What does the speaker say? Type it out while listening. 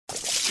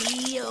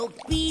Be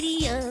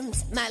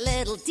obedient, my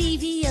little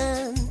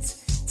deviant.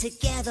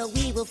 Together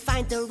we will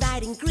find the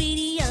right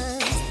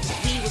ingredient.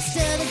 We will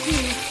stir the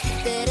goop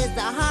that is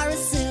the horror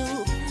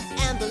soup.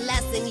 And the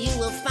last thing you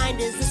will find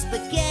is a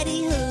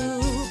spaghetti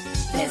hoop.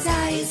 There's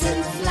eyes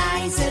and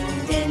flies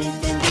and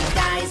anything that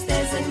dies.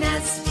 There's a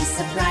nasty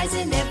surprise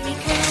in every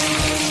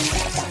can.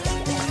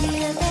 The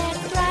year that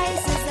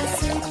rises, a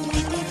soup we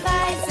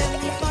devise, and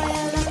we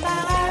boil up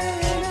our horror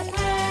in a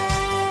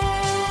pan.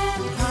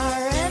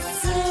 Horror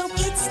soup,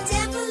 it's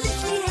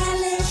devilishly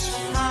hellish.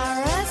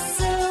 Horror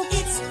soup,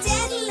 it's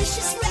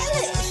delicious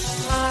relish.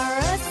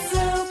 Horror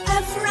soup, a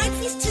fright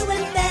feast to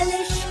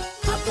embellish.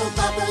 Bubble,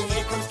 bubble,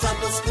 here comes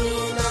trouble,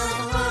 scream of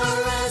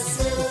horror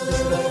soup.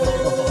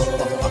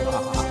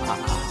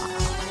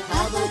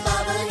 Bubble,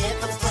 bubble, here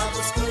comes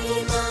trouble,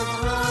 scream of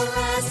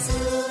horror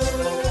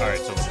soup. All right,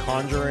 so The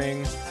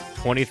Conjuring,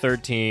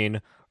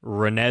 2013,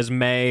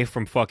 Renesmee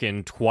from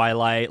fucking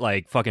Twilight,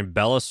 like fucking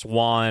Bella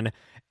Swan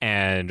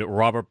and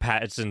Robert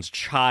Pattinson's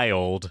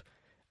child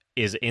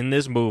is in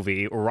this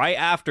movie right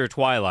after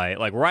Twilight,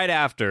 like right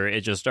after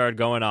it just started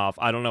going off.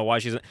 I don't know why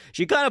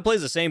she kind of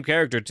plays the same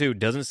character too,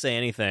 doesn't say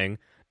anything,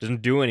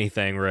 doesn't do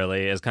anything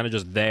really, is kind of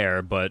just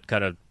there, but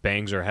kind of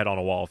bangs her head on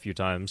a wall a few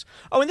times.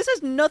 Oh, and this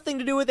has nothing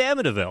to do with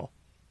Amityville.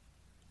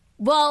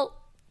 Well,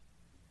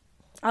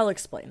 I'll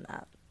explain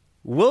that.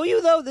 Will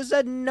you though? This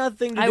had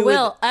nothing to do with...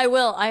 I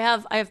will. I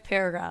have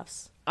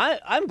paragraphs.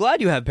 I'm glad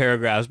you have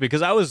paragraphs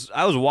because I was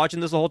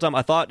watching this the whole time.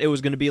 I thought it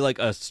was going to be like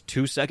a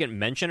 2-second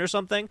mention or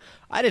something.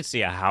 I didn't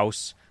see a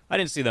house. I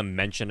didn't see them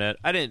mention it.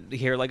 I didn't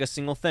hear like a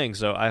single thing.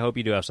 So I hope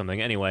you do have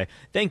something. Anyway,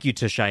 thank you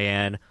to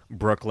Cheyenne,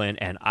 Brooklyn,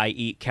 and I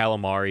Eat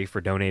Calamari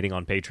for donating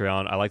on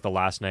Patreon. I like the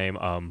last name.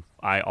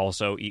 I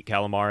also eat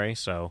calamari,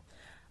 so...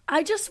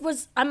 I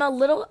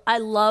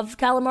love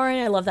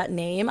calamari. I love that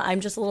name. I'm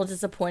just a little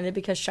disappointed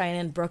because Cheyenne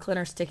and Brooklyn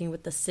are sticking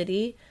with the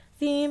city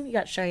theme. You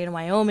got Cheyenne,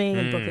 Wyoming,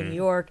 and Brooklyn, New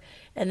York,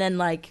 and then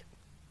like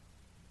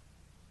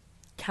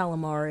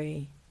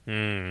calamari.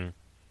 You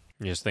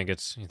just think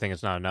it's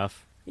not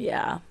enough?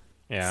 Yeah.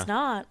 Yeah. It's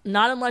not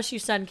unless you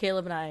send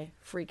Caleb and I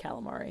free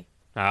calamari.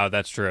 Oh,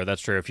 that's true.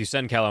 That's true. If you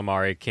send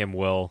calamari, Kim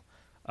will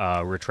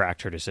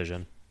retract her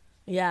decision.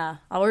 Yeah,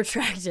 I'll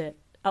retract it.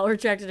 I'll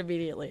retract it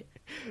immediately.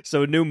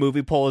 So a new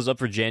movie poll is up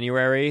for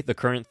January. The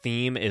current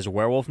theme is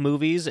werewolf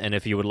movies, and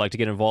if you would like to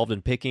get involved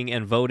in picking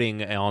and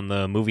voting on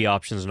the movie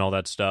options and all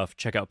that stuff,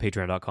 check out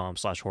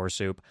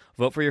patreon.com/horrorsoup.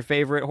 Vote for your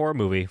favorite horror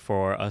movie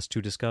for us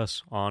to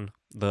discuss on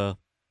the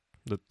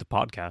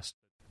podcast.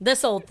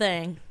 This old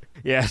thing.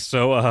 Yeah,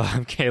 so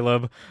I'm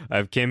Caleb. I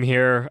have Kim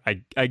here.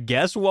 I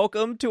guess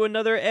welcome to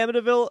another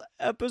Amityville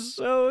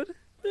episode?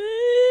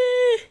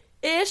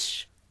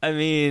 Ish. I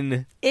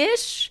mean...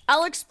 Ish?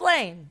 I'll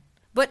explain.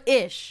 But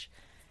ish.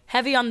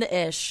 Heavy on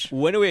the ish.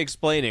 When are we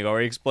explaining? Are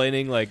we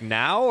explaining like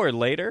now or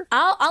later?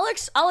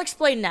 I'll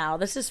explain now.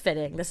 This is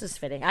fitting.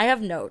 I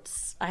have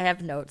notes. I'm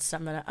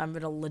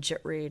gonna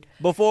legit read.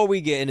 Before we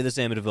get into this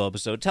Amityville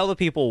episode, tell the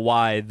people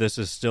why this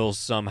is still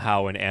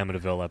somehow an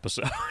Amityville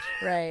episode.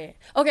 Right.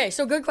 Okay,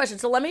 so good question.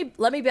 So let me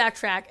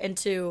backtrack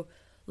into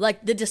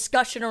like the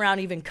discussion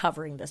around even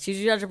covering this.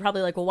 You guys are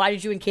probably like, well, why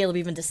did you and Caleb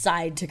even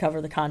decide to cover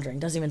The Conjuring?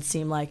 Doesn't even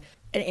seem like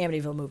an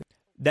Amityville movie.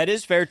 That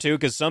is fair, too,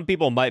 because some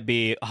people might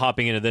be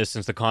hopping into this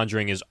since The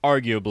Conjuring is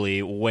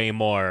arguably way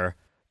more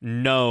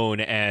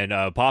known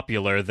and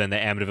popular than the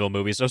Amityville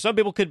movie. So some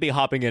people could be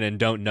hopping in and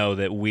don't know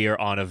that we're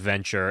on a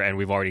venture and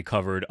we've already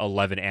covered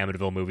 11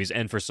 Amityville movies.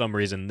 And for some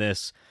reason,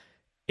 this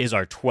is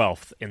our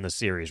 12th in the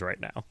series right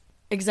now.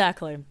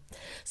 Exactly.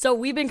 So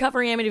we've been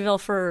covering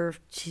Amityville for,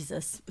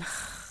 Jesus.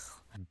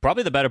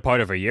 Probably the better part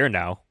of a year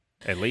now.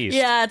 At least.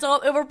 Yeah,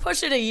 we're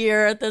pushing a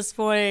year at this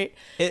point.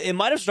 It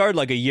might have started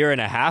like a year and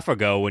a half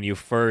ago when you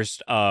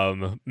first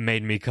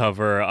made me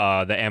cover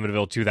the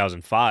Amityville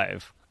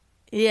 2005.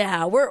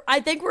 Yeah,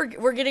 I think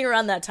we're getting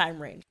around that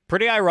time range.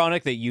 Pretty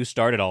ironic that you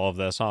started all of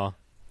this, huh?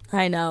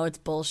 I know, it's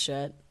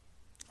bullshit.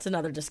 It's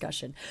another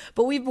discussion.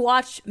 But we've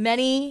watched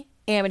many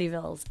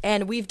Amityvilles,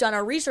 and we've done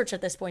our research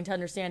at this point to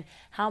understand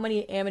how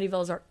many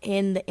Amityvilles are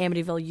in the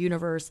Amityville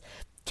universe.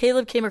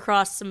 Caleb came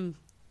across some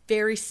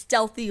very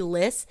stealthy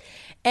lists,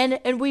 and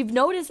we've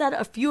noticed that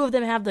a few of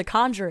them have The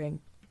Conjuring.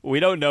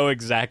 We don't know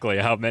exactly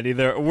how many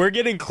there are. We're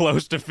getting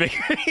close to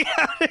figuring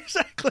out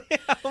exactly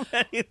how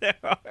many there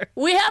are.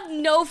 We have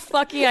no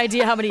fucking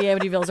idea how many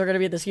Amityvilles are going to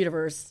be in this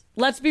universe.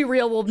 Let's be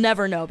real, we'll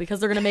never know because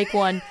they're going to make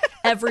one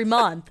every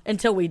month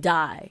until we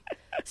die.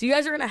 So you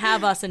guys are going to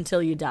have us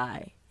until you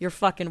die. You're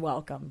fucking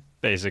welcome.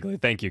 Basically.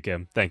 Thank you,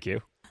 Kim. Thank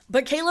you.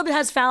 But Caleb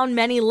has found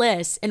many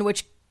lists in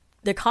which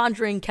The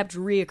Conjuring kept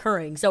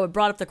reoccurring. So it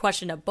brought up the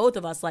question of both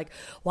of us, like,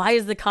 why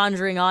is The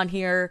Conjuring on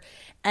here?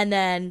 And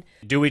then...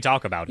 do we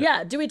talk about it?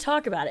 Yeah, do we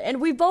talk about it? And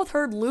we both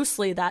heard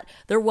loosely that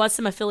there was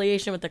some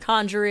affiliation with The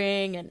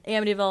Conjuring and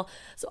Amityville.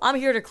 So I'm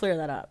here to clear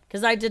that up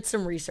because I did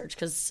some research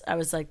because I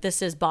was like,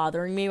 this is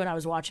bothering me when I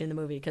was watching the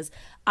movie. Because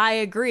I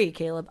agree,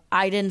 Caleb,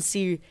 I didn't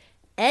see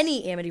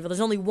any Amityville.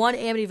 There's only one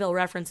Amityville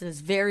reference and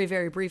it's very,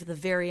 very brief at the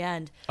very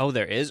end. Oh,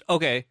 there is?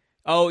 Okay.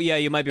 Oh, yeah,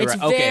 you might be It's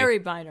right. Okay. very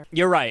minor.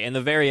 You're right. In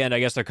the very end, I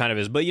guess there kind of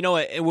is. But you know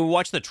what? When we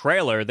watched the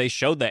trailer, they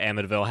showed the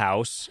Amityville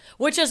house.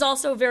 Which is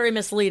also very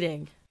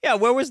misleading. Yeah,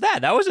 where was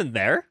that? That wasn't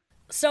there.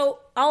 So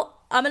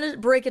I'm going to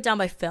break it down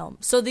by film.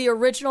 So the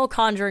original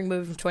Conjuring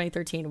movie from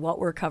 2013, what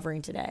we're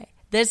covering today,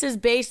 this is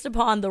based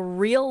upon the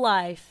real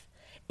life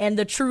and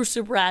the true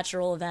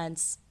supernatural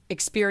events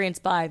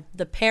experienced by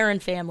the Perron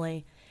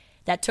family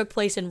that took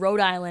place in Rhode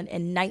Island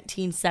in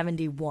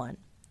 1971.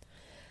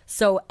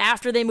 So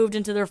after they moved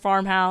into their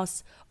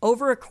farmhouse,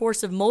 over a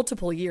course of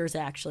multiple years,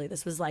 actually,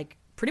 this was like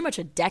pretty much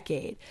a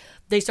decade,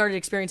 they started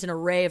experiencing an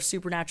array of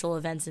supernatural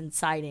events and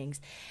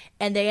sightings.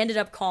 And they ended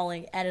up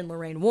calling Ed and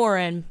Lorraine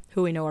Warren,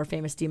 who we know are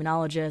famous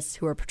demonologists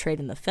who are portrayed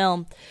in the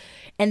film.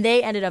 And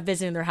they ended up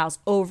visiting their house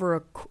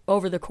over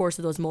the course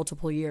of those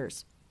multiple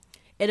years.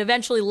 It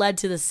eventually led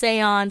to the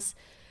seance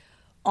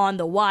on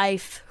the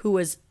wife, who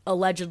was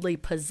allegedly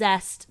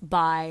possessed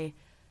by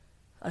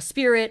a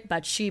spirit,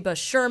 Bathsheba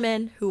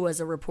Sherman, who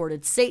was a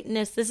reported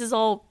Satanist. This is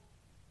all,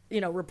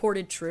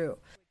 reported true.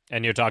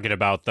 And you're talking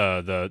about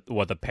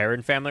the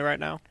Perron family right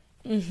now?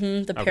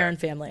 Mm-hmm, the Perron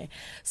family.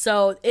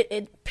 So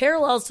it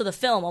parallels to the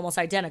film almost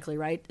identically,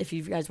 right? If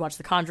you guys watch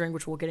The Conjuring,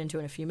 which we'll get into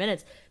in a few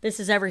minutes, this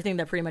is everything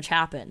that pretty much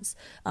happens.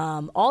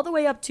 All the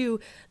way up to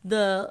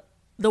the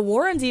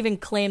Warrens even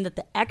claim that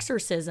the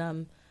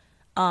exorcism,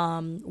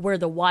 where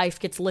the wife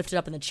gets lifted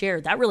up in the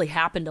chair, that really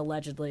happened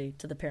allegedly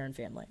to the Perron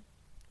family.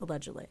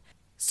 Allegedly.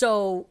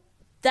 So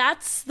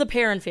that's the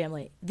Perron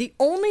family. The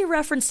only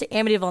reference to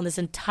Amityville in this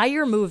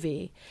entire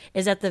movie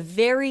is at the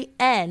very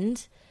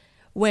end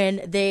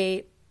when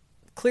they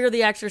clear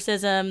the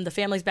exorcism, the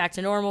family's back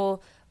to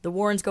normal, the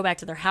Warrens go back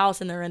to their house,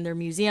 and they're in their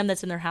museum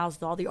that's in their house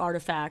with all the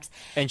artifacts.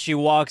 And she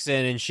walks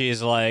in and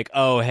she's like,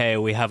 oh, hey,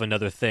 we have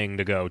another thing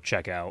to go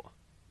check out.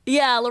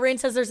 Yeah, Lorraine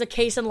says there's a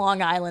case in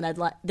Long Island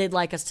they'd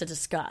like us to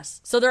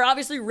discuss. So they're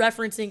obviously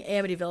referencing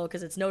Amityville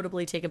because it's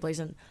notably taking place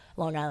in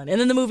Long Island.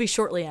 And then the movie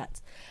shortly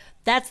ends.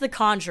 That's The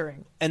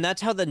Conjuring. And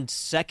that's how the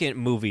second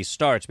movie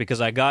starts,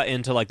 because I got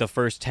into like the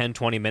first 10,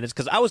 20 minutes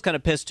because I was kind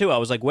of pissed too. I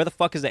was like, where the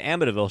fuck is the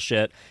Amityville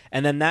shit?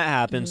 And then that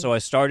happened, so I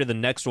started the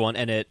next one,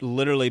 and it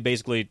literally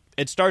basically,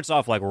 it starts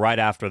off like right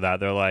after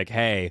that. They're like,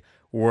 hey,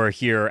 we're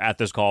here at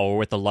this call, we're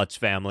with the Lutz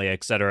family,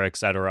 et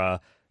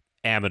cetera,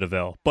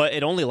 Amityville. But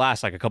it only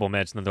lasts like a couple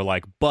minutes, and then they're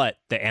like, but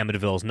the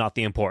Amityville is not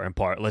the important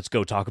part. Let's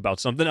go talk about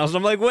something else.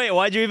 I'm like, wait,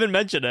 why'd you even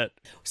mention it?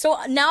 So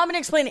now I'm going to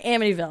explain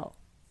Amityville.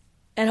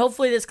 And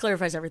hopefully this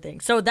clarifies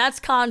everything. So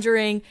that's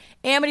Conjuring.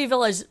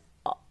 Amityville, as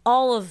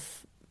all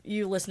of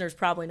you listeners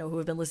probably know who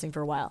have been listening for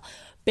a while,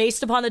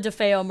 based upon the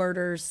DeFeo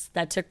murders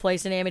that took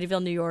place in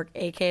Amityville, New York,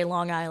 aka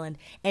Long Island,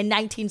 in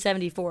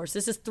 1974. So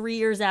this is 3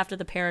 years after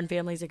the Perron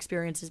family's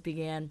experiences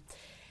began.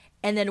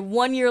 And then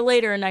 1 year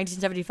later, in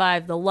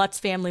 1975, the Lutz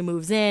family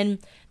moves in.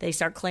 They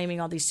start claiming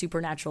all these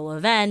supernatural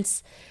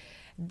events.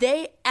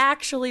 They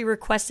actually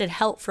requested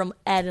help from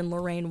Ed and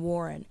Lorraine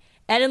Warren.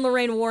 Ed and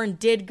Lorraine Warren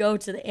did go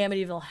to the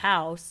Amityville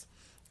house,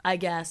 I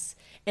guess.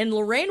 And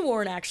Lorraine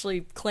Warren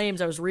actually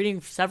claims, I was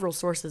reading several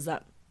sources,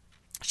 that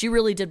she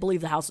really did believe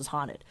the house was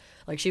haunted.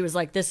 Like, she was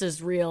like, this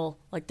is real.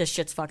 Like, this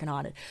shit's fucking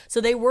haunted. So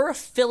they were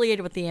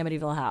affiliated with the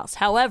Amityville house.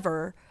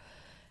 However,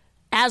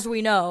 as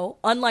we know,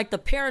 unlike the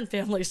Perron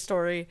family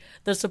story,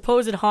 the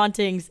supposed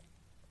hauntings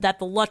that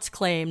the Lutz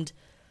claimed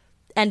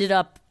ended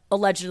up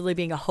allegedly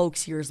being a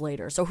hoax years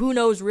later. So who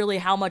knows really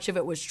how much of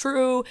it was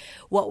true,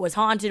 what was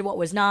haunted, what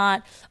was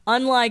not.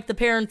 Unlike the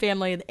Perron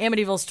family, the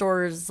Amityville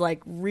story is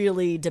like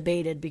really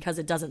debated because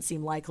it doesn't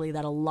seem likely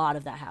that a lot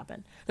of that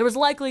happened. There was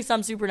likely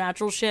some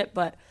supernatural shit,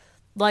 but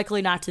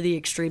likely not to the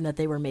extreme that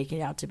they were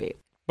making it out to be.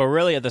 But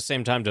really, at the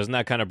same time, doesn't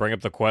that kind of bring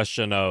up the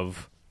question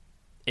of,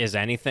 is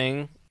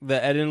anything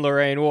that Ed and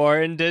Lorraine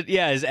Warren did?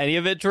 Yeah, is any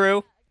of it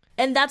true?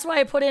 And that's why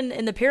I put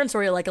in the Perron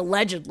story, like,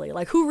 allegedly.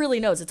 Like, who really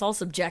knows? It's all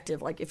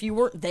subjective. Like, if you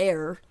weren't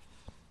there,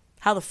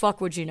 how the fuck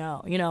would you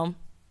know? You know?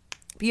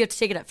 But you have to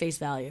take it at face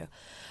value.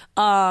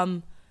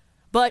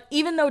 But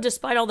even though,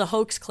 despite all the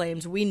hoax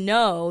claims, we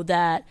know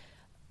that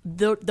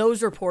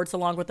those reports,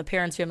 along with the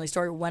Perron's family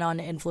story, went on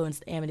to influence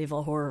the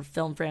Amityville horror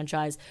film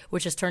franchise,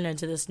 which has turned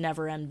into this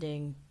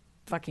never-ending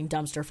fucking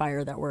dumpster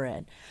fire that we're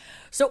in.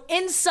 So,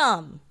 in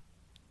sum,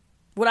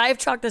 what I have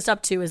chalked this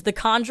up to is The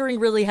Conjuring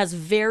really has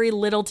very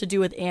little to do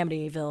with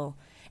Amityville,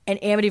 and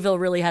Amityville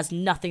really has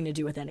nothing to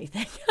do with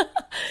anything.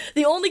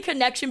 The only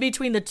connection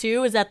between the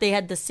two is that they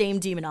had the same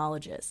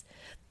demonologist.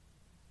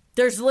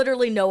 There's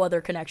literally no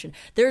other connection.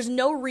 There's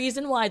no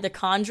reason why the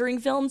Conjuring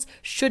films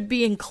should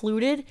be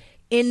included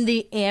in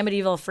the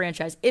Amityville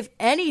franchise. If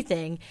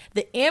anything,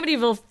 the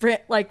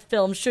Amityville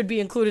films should be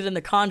included in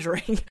The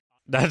Conjuring.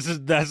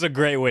 That's a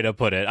great way to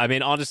put it. I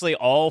mean, honestly,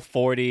 all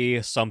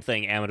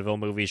 40-something Amityville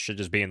movies should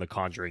just be in the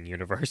Conjuring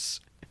universe.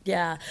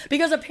 Yeah,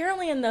 because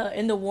apparently in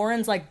the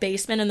Warrens'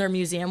 basement in their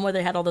museum where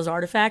they had all those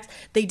artifacts,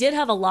 they did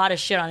have a lot of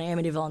shit on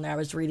Amityville in there. I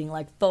was reading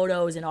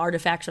photos and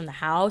artifacts from the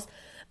house,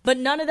 but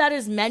none of that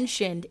is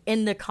mentioned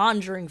in the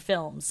Conjuring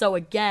film. So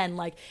again,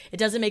 it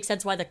doesn't make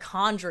sense why the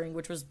Conjuring,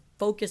 which was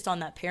focused on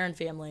that Perron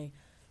family,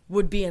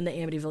 would be in the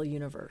Amityville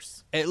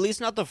universe. At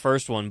least not the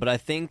first one, but I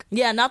think...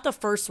 Yeah, not the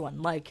first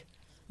one.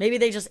 Maybe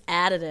they just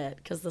added it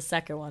because the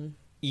second one.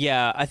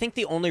 Yeah, I think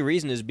the only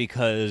reason is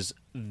because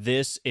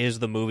this is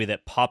the movie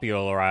that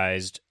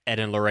popularized Ed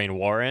and Lorraine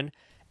Warren,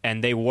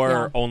 and they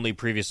were only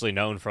previously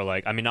known for,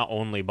 like, I mean, not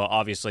only, but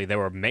obviously they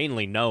were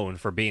mainly known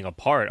for being a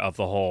part of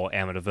the whole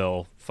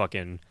Amityville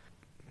fucking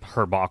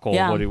herbocle.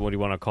 Yeah. What do you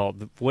want to call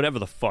it? Whatever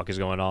the fuck is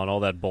going on,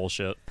 all that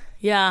bullshit.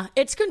 Yeah,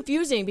 it's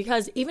confusing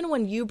because even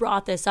when you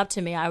brought this up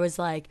to me, I was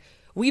like,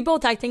 we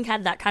both, I think,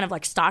 had that kind of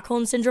like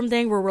Stockholm Syndrome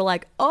thing where we're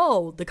like,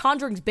 oh, The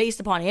Conjuring's based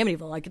upon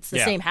Amityville. Like, it's the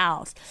same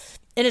house.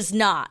 And it's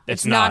not.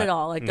 It's not at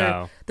all. Like,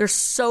 they're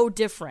so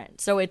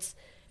different. So it's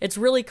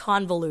really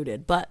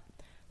convoluted. But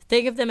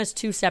think of them as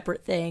two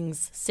separate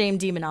things. Same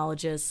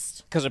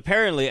demonologist. Because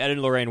apparently Ed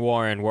and Lorraine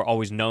Warren were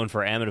always known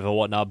for Amityville and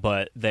whatnot,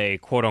 but they,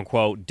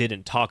 quote-unquote,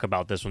 didn't talk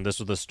about this one. This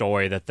was the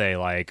story that they,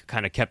 like,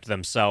 kind of kept to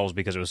themselves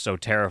because it was so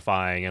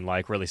terrifying and,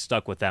 like, really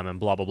stuck with them and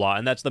blah, blah, blah.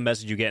 And that's the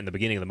message you get in the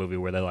beginning of the movie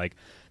where they're like,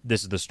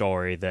 this is the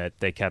story that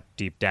they kept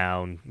deep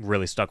down,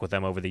 really stuck with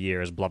them over the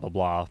years, blah, blah,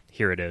 blah.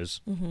 Here it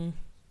is. Mm-hmm.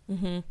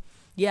 Mm-hmm.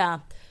 Yeah.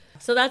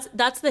 So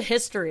that's the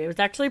history. It was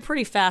actually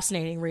pretty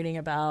fascinating reading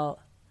about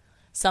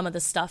some of the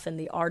stuff and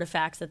the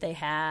artifacts that they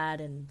had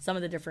and some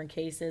of the different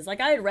cases. Like,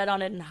 I had read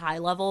on it in high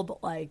level,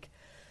 but, like,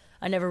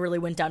 I never really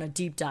went down a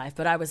deep dive.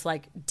 But I was,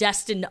 like,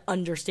 destined to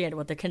understand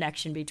what the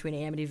connection between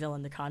Amityville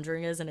and The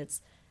Conjuring is, and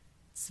it's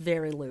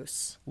very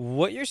loose.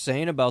 What you're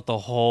saying about the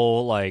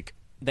whole, like,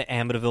 the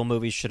Amityville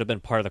movies should have been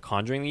part of the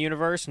Conjuring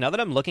universe, now that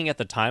I'm looking at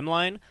the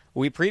timeline,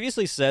 we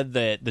previously said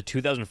that the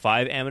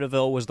 2005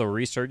 Amityville was the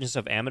resurgence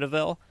of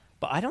Amityville,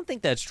 but I don't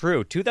think that's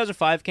true.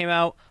 2005 came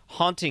out,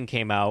 Haunting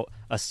came out,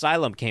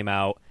 Asylum came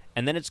out,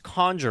 and then it's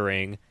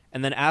Conjuring,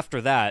 and then after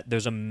that,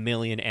 there's a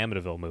million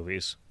Amityville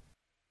movies.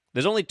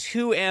 There's only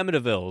 2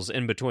 Amityvilles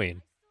in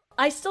between.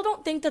 I still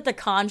don't think that The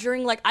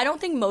Conjuring, like, I don't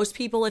think most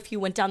people, if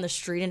you went down the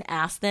street and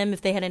asked them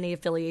if they had any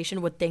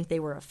affiliation, would think they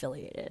were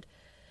affiliated.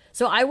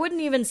 So I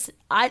wouldn't even,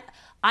 I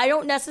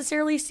don't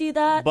necessarily see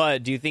that.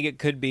 But do you think it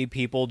could be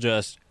people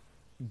just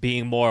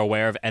being more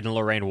aware of Ed and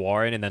Lorraine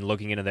Warren and then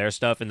looking into their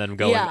stuff and then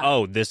going,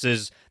 oh, this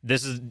is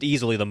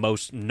easily the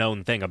most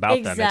known thing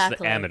about them. It's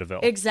the Amityville.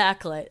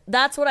 Exactly.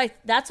 That's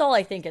all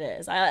I think it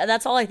is.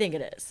 That's all I think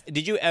it is.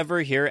 Did you ever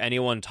hear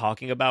anyone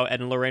talking about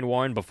Ed and Lorraine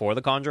Warren before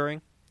The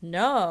Conjuring?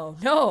 No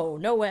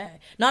way.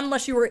 Not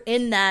unless you were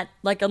in that,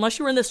 like, unless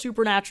you were in the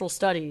supernatural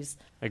studies.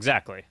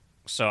 Exactly.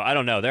 So I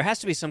don't know. There has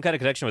to be some kind of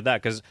connection with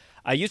that because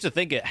I used to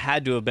think it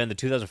had to have been the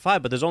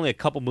 2005, but there's only a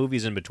couple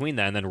movies in between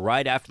that. And then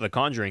right after The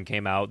Conjuring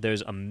came out,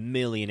 there's a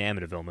million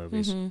Amityville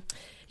movies. Mm-hmm.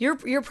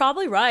 You're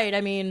probably right.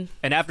 I mean,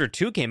 and after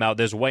 2 came out,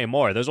 there's way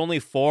more. There's only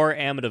 4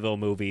 Amityville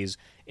movies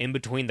in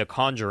between The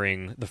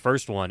Conjuring, the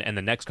first one, and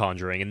the next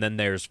Conjuring, and then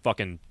there's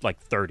fucking like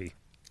 30.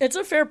 It's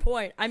a fair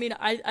point. I mean,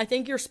 I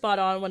think you're spot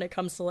on when it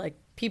comes to, like,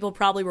 people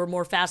probably were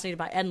more fascinated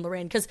by Ed and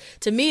Lorraine because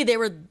to me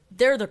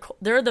they're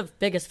the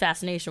biggest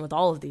fascination with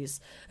all of these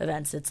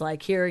events. It's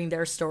like hearing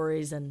their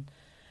stories, and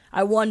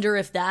I wonder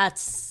if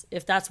that's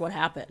what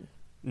happened.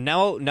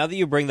 Now that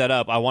you bring that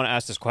up, I want to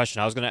ask this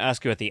question. I was going to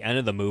ask you at the end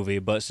of the movie,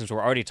 but since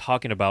we're already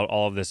talking about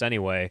all of this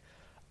anyway,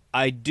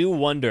 I do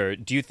wonder,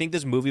 do you think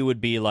this movie would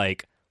be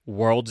like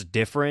worlds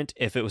different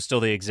if it was still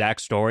the exact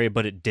story,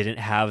 but it didn't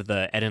have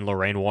the Ed and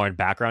Lorraine Warren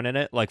background in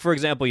it? Like, for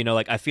example, you know,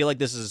 like, I feel like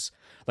this is,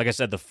 like I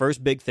said, the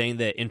first big thing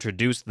that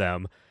introduced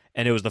them,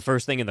 and it was the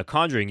first thing in the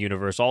Conjuring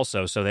universe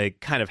also, so they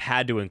kind of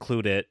had to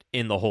include it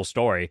in the whole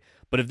story.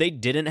 But if they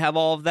didn't have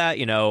all of that,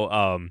 you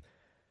know,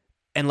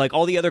 and like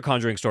all the other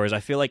Conjuring stories, I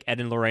feel like Ed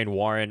and Lorraine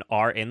Warren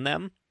are in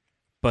them,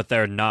 but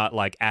they're not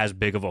like as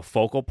big of a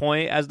focal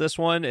point as this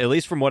one, at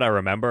least from what I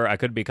remember. I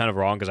could be kind of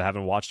wrong because I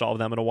haven't watched all of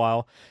them in a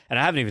while, and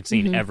I haven't even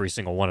seen every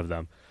single one of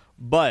them.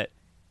 But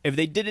if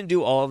they didn't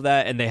do all of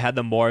that and they had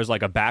them more as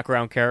like a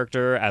background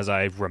character as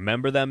I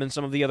remember them in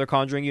some of the other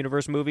Conjuring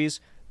universe movies,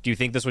 do you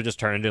think this would just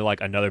turn into like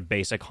another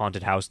basic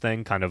haunted house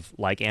thing, kind of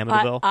like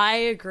Amityville? I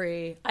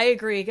agree.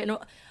 And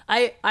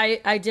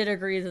I did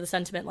agree to the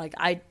sentiment. Like,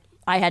 I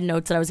had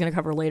notes that I was going to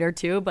cover later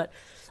too, but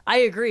I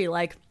agree.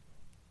 Like,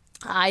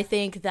 I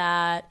think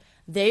that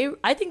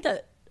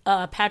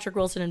Patrick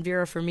Wilson and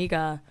Vera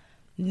Farmiga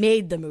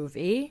made the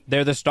movie.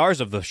 They're the stars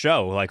of the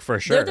show, like, for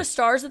sure. They're the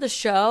stars of the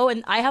show,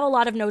 and I have a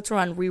lot of notes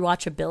around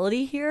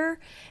rewatchability here,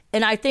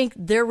 and I think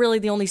they're really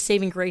the only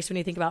saving grace when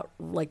you think about,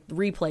 like,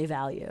 replay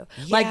value.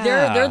 Yeah. Like,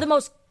 they're the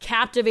most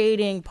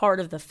captivating part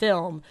of the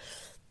film,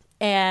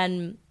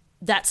 and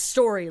that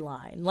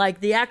storyline.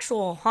 Like, the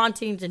actual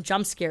hauntings and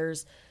jump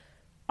scares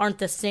aren't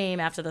the same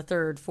after the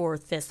 3rd,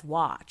 4th, 5th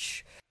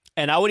watch.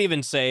 And I would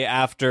even say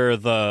after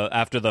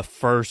the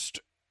first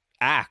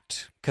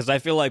act, because I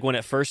feel like when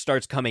it first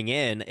starts coming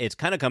in, it's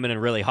kind of coming in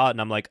really hot,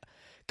 and I'm like,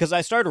 because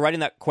I started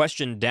writing that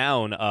question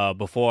down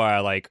before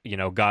I, like, you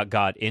know,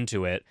 got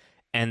into it,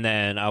 and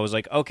then I was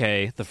like,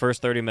 okay, the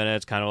first 30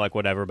 minutes, kind of like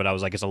whatever, but I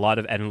was like, it's a lot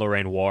of Ed and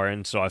Lorraine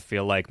Warren, so I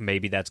feel like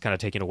maybe that's kind of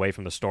taken away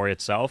from the story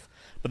itself.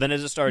 But then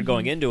as it started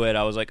going into it,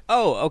 I was like,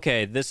 oh,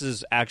 okay, this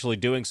is actually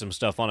doing some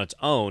stuff on its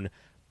own.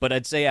 But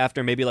I'd say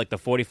after maybe like the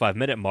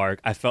 45-minute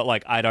mark, I felt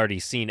like I'd already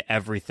seen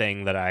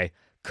everything that I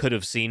could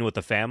have seen with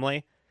the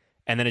family.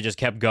 And then it just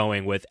kept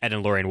going with Ed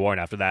and Lorraine Warren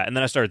after that. And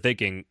then I started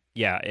thinking,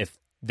 yeah, if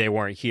they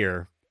weren't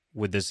here,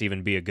 would this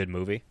even be a good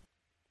movie?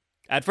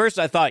 At first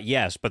I thought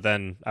yes, but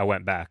then I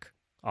went back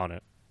on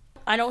it.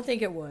 I don't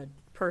think it would,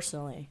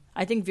 personally.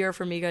 I think Vera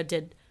Farmiga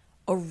did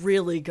a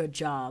really good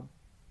job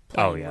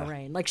playing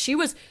Lorraine. Like,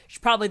 she's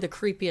probably the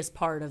creepiest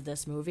part of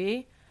this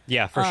movie.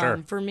 Yeah, for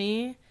sure. For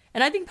me.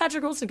 And I think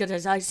Patrick Wilson could.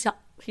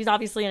 He's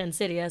obviously in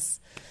Insidious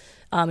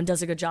and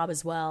does a good job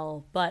as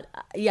well. But,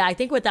 yeah, I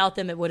think without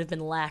them, it would have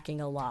been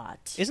lacking a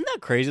lot. Isn't that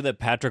crazy that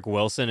Patrick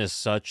Wilson is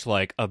such,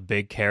 like, a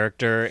big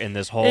character in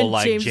this whole,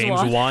 like,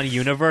 James Wan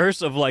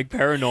universe of, like,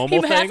 paranormal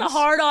things? He has a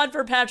hard-on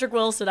for Patrick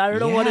Wilson. I don't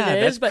know what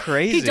it is, but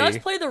crazy. He does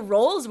play the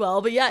roles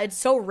well. But, yeah, it's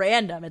so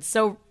random. It's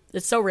so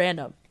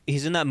random.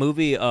 He's in that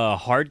movie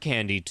Hard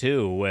Candy,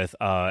 too, with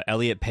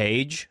Elliot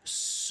Page.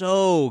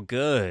 So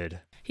good.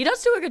 He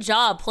does do a good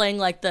job playing,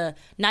 like, the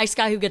nice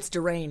guy who gets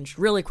deranged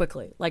really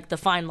quickly, like the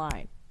fine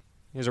line.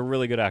 He's a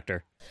really good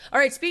actor. All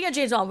right, speaking of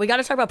James Wan, we got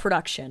to talk about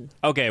production.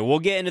 Okay, we'll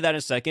get into that in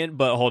a second,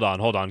 but hold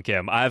on,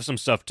 Kim. I have some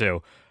stuff,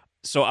 too.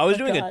 So I was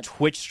doing a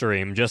Twitch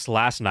stream just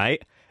last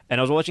night, and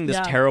I was watching this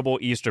terrible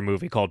Easter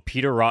movie called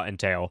Peter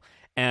Rottentail.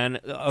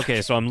 And,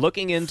 okay, so I'm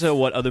looking into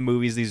what other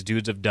movies these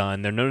dudes have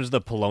done. They're known as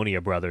the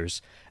Polonia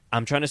Brothers.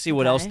 I'm trying to see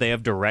what else they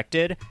have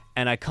directed,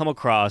 and I come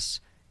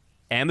across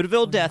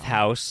Amityville Death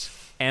House,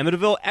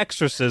 Amityville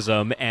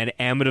Exorcism, and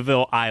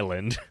Amityville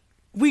Island.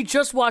 We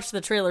just watched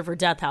the trailer for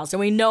Death House, and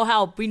we know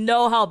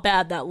how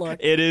bad that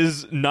looked. It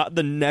is not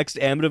the next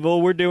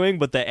Amityville we're doing,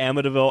 but the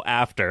Amityville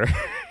after.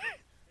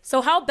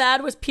 So how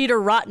bad was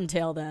Peter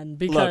Rottentail then?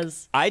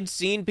 Because look, I'd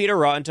seen Peter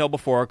Rottentail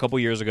before a couple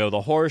years ago.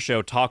 The horror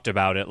show talked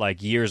about it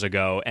like years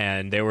ago,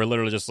 and they were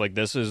literally just like,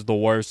 this is the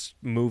worst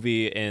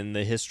movie in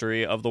the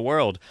history of the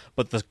world.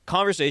 But the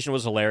conversation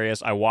was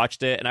hilarious. I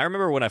watched it, and I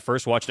remember when I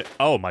first watched it,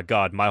 oh my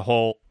God,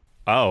 wow.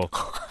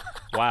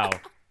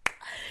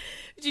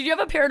 Did you have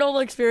a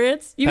paranormal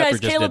experience? You Pepper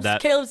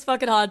guys, Caleb's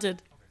fucking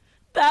haunted.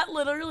 That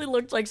literally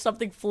looked like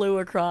something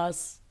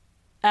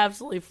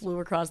absolutely flew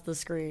across the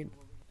screen.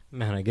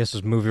 Man, I guess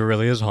this movie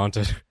really is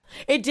haunted.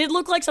 It did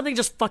look like something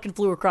just fucking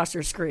flew across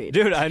your screen.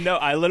 Dude, I know.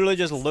 I literally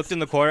just looked in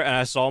the corner and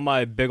I saw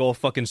my big old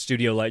fucking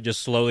studio light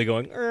just slowly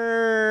going,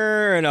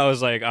 and I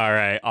was like, all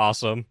right,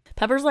 awesome.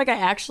 Pepper's like, I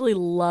actually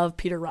love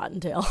Peter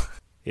Rottentail.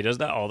 He does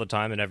that all the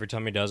time, and every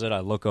time he does it,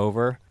 I look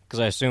over, because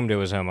I assumed it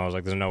was him. I was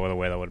like, there's no other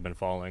way that would have been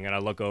falling. And I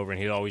look over, and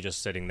he's always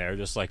just sitting there,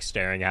 just, like,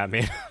 staring at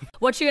me.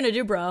 What you gonna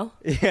do, bro?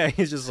 Yeah,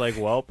 he's just like,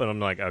 welp, and I'm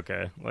like,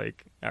 okay,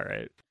 like, all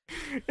right.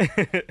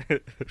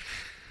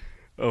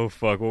 Oh,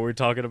 fuck, what were we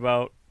talking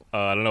about?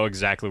 I don't know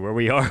exactly where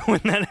we are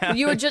when that happened.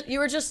 You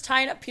were just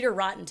tying up Peter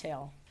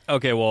Rottentail.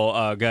 Okay,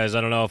 well, guys,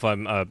 I don't know if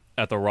I'm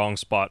at the wrong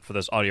spot for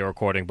this audio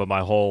recording, but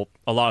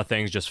a lot of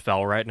things just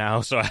fell right now,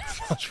 so I had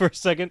to pause for a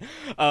second.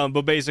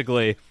 But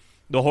basically,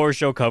 the horror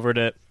show covered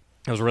it.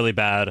 It was really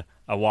bad.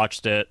 I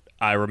watched it.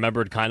 I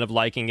remembered kind of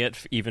liking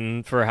it,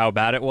 even for how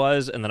bad it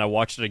was, and then I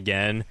watched it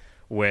again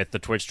with the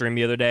Twitch stream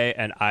the other day,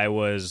 and I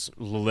was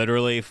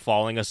literally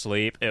falling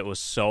asleep. It was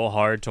so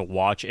hard to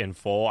watch in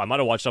full. I might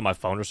have watched it on my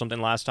phone or something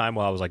last time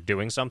while I was, like,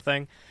 doing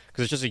something,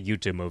 because it's just a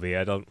YouTube movie.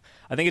 I think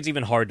it's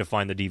even hard to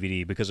find the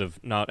DVD because of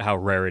not how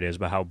rare it is,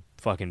 but how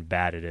fucking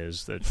bad it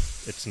is that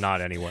it's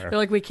not anywhere. They're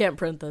like, we can't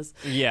print this.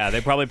 Yeah,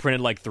 they probably printed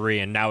like 3,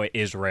 and now it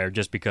is rare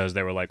just because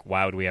they were like,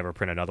 why would we ever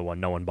print another one?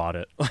 No one bought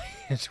it.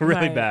 It's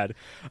really bad.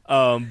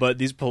 But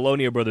these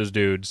Polonia Brothers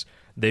dudes,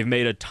 they've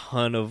made a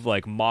ton of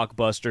like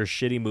mockbuster,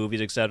 shitty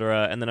movies,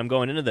 etc. And then I'm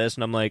going into this,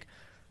 and I'm like,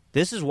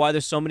 this is why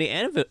there's so many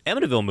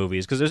Amityville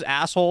movies, because there's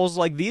assholes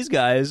like these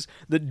guys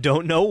that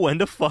don't know when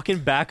to fucking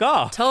back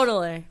off.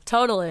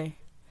 Totally.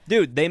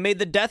 Dude, they made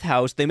the Death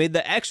House. They made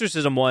the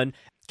Exorcism one.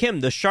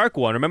 Kim, the shark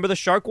one. Remember the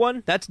shark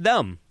one? That's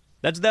them.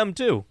 That's them,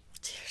 too.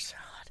 Dear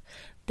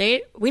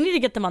God. We need to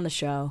get them on the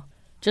show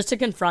just to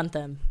confront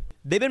them.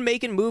 They've been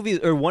making movies,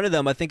 or one of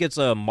them, I think it's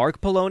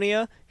Mark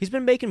Polonia. He's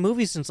been making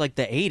movies since, like,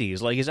 the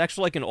 80s. Like, he's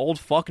actually, like, an old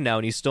fuck now,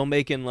 and he's still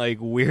making, like,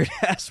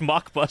 weird-ass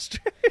mockbusters.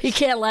 He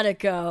can't let it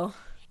go.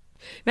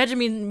 Imagine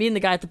me and the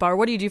guy at the bar.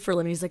 What do you do for a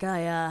living? He's like,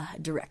 I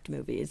direct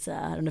movies.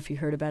 I don't know if you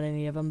heard about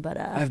any of them, but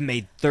I've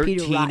made 13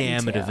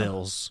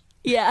 Amityvilles.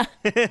 Yeah.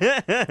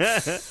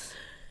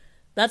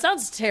 That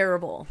sounds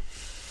terrible.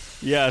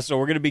 Yeah, so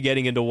we're gonna be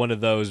getting into one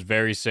of those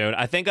very soon.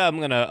 I think I'm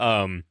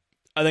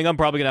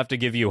probably gonna have to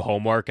give you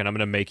homework, and I'm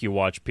gonna make you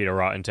watch Peter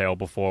Rottentail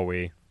before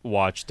we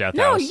watch Death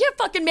House. No, you can't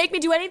fucking make me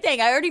do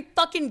anything. I already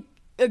fucking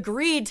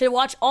agreed to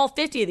watch all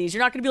 50 of these.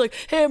 You're not gonna be like,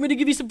 hey, I'm gonna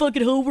give you some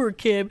fucking homework,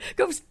 Kim.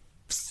 Go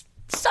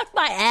suck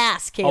my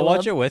ass, Caleb. I'll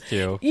watch it with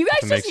you. You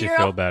guys just hear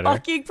how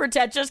fucking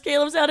pretentious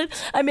Caleb sounded?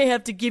 I may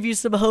have to give you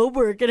some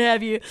homework and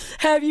have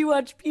you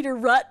watch Peter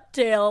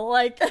Rottentail.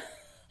 Like,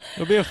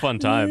 it'll be a fun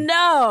time.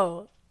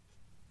 No.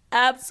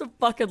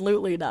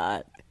 Absolutely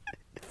not.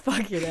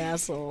 Fucking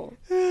asshole.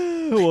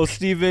 Well,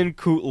 Steven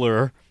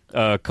Cutler,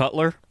 I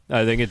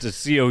think it's a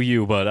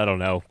C-O-U, but I don't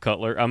know.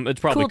 Cutler.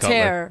 It's probably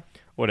Coulter.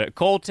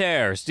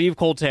 Coulter. Steve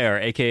Coulter,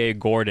 a.k.a.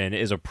 Gordon,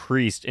 is a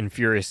priest in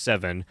Furious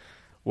 7,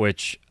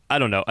 which I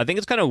don't know. I think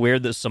it's kind of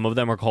weird that some of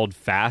them are called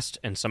Fast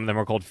and some of them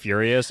are called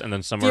Furious, and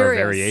then some are a Furious.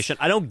 variation.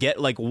 I don't get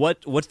like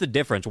what's the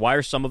difference? Why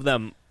are some of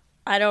them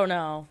I don't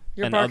know.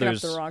 You're And barking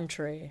others- up the wrong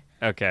tree.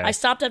 okay? I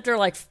stopped after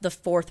like the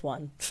fourth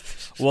one.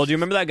 Well, do you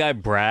remember that guy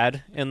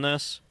Brad in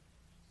this?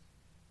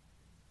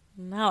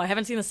 No, I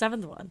haven't seen the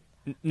seventh one.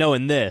 No,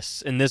 in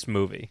this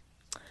movie,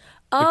 The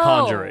Oh,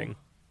 Conjuring.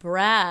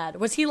 Brad.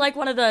 Was he like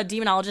one of the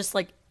demonologist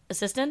like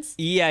assistants?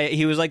 Yeah,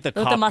 he was like the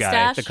With cop the mustache?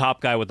 guy, the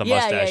cop guy with the Yeah,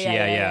 mustache.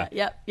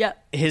 yeah.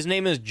 Yep. His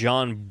name is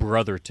John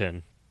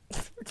Brotherton.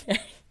 Okay.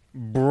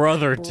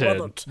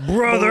 Brotherton.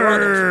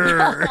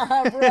 Brother.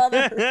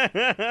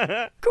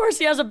 Brother. Of course,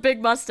 he has a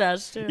big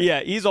mustache too.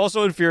 Yeah, he's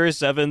also in Furious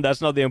 7. That's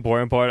not the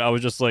important part. I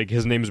was just like,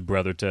 his name's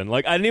Brotherton.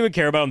 Like, I didn't even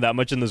care about him that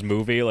much in this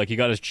movie. Like, he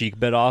got his cheek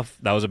bit off.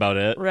 That was about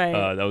it.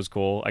 Right. That was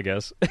cool, I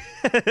guess.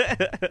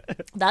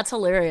 That's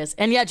hilarious.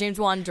 And yeah, James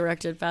Wan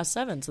directed Fast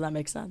 7, so that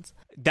makes sense.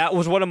 That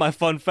was one of my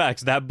fun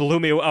facts. That blew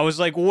me. I was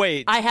like,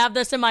 wait. I have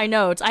this in my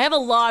notes. I have a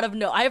lot of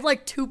notes. I have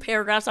like 2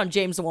 paragraphs on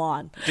James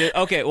Wan.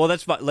 Okay, well,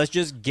 that's fine. Let's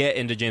just get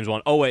into James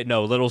Wan. Oh, wait,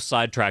 no. Little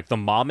sidetrack. The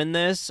mom in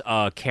this,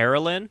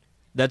 Carolyn,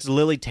 that's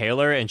Lily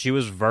Taylor, and she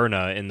was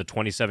Verna in the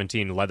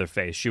 2017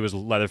 Leatherface. She was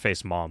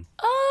Leatherface mom.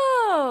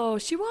 Oh,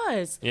 she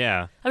was.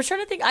 Yeah. I was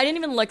trying to think. I didn't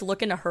even like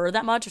look into her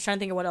that much. I was trying to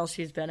think of what else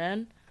she's been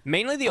in.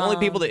 Mainly the only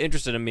people that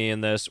interested in me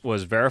in this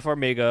was Vera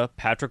Farmiga,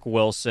 Patrick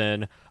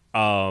Wilson,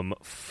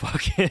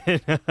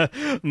 fucking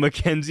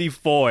Mackenzie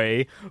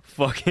Foy,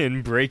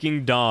 fucking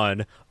Breaking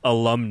Dawn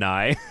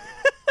alumni.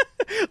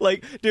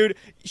 Like, dude,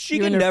 she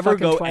You can and her never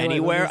fucking go Twilight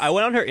anywhere. movies. I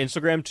went on her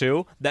Instagram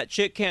too. That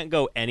chick can't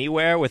go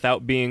anywhere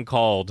without being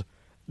called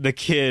the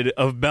kid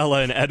of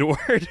Bella and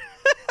Edward.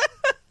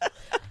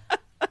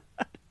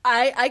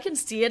 I can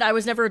see it. I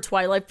was never a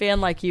Twilight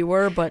fan like you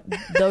were, but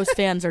those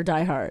fans are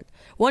diehard.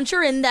 Once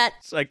you're in that,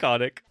 It's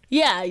iconic.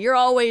 yeah, you're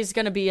always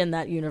going to be in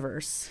that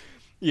universe.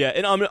 Yeah,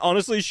 and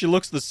honestly, she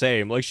looks the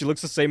same. Like, she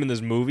looks the same in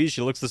this movie.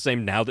 She looks the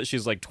same now that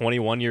she's, like,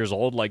 21 years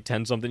old, like,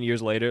 10-something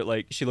years later.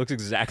 Like, she looks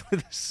exactly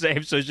the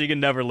same, so she can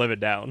never live it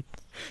down.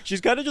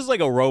 She's kind of just like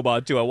a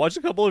robot, too. I watched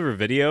a couple of her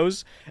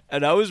videos,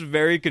 and I was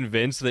very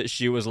convinced that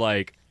she was,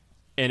 like,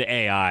 an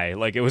AI.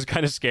 Like, it was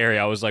kind of scary.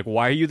 I was like,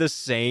 why are you the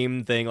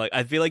same thing? Like,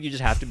 I feel like you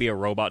just have to be a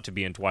robot to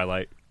be in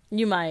Twilight.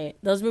 You might.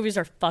 Those movies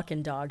are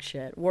fucking dog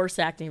shit. Worst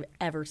acting I've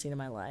ever seen in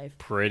my life.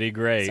 Pretty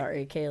great.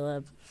 Sorry,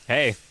 Caleb.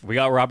 Hey, we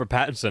got Robert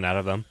Pattinson out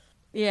of them.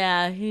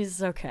 Yeah,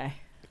 he's okay.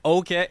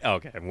 Okay,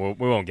 we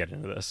won't get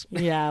into this.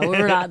 Yeah,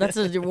 we're not.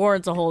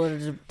 Warrants a whole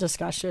other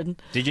discussion.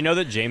 Did you know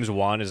that James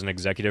Wan is an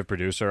executive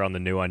producer on the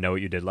new I Know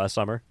What You Did Last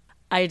Summer?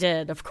 I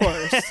did, of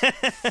course.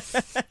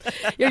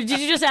 Did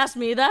you just ask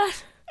me that?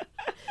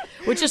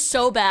 Which is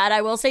so bad.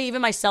 I will say,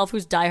 even myself,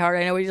 who's diehard,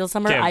 I know what you did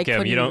summer. Kim, I Kim,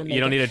 couldn't. you don't- even make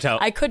you don't it. need to tell-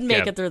 I couldn't make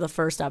Kim. it through the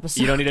first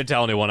episode. You don't need to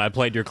tell anyone. I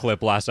played your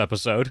clip last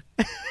episode.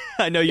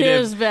 I know you It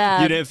didn't. was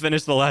bad. You didn't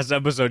finish the last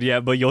episode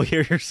yet, but you'll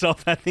hear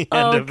yourself at the end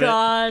Oh of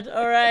God!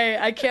 All right,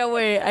 I can't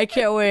wait.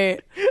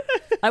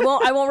 I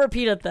won't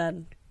repeat it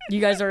then. You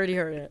guys already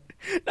heard it.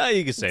 it. No,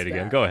 you can say it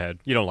again. bad. Go ahead.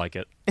 You don't like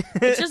it.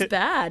 It's just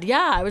bad.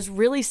 Yeah, I was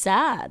really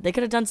sad. They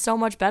could have done so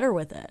much better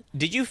with it.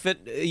 Did you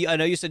fit? I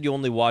know you said you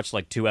only watched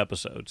like 2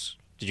 episodes.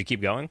 Did you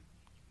keep going?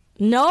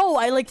 No,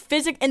 I like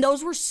physics, and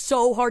those were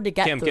so hard to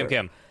get through.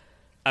 Kim.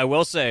 I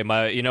will say,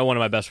 one of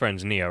my best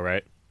friends, Nia,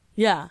 right?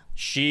 Yeah.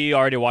 She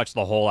already watched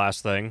the whole ass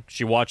thing.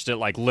 She watched it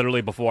like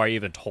literally before I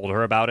even told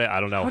her about it.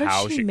 I don't know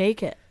How did she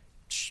make it?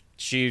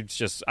 She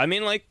just, I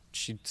mean, like,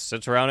 she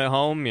sits around at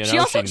home, you know, She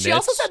also knits.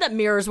 said that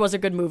Mirrors was a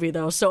good movie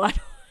though, so I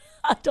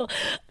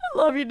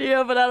love you,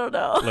 Nia, but I don't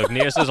know. Look,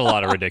 Nia says a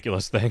lot of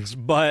ridiculous things,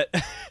 but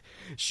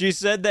she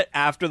said that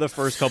after the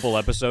first couple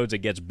episodes, it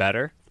gets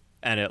better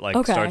and it like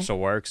Okay. starts to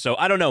work. So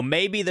I don't know.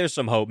 Maybe there's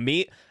some hope.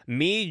 Me,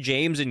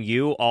 James, and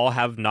you all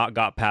have not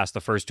got past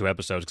the first 2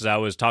 episodes because I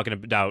was talking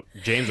about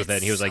James with it,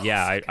 and he was like,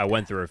 "Yeah, I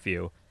went through a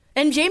few."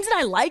 And James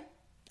and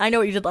I know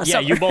what you did last Yeah,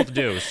 summer. you both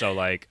do. So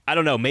like, I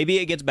don't know. Maybe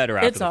it gets better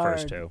after It's the hard.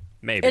 first 2.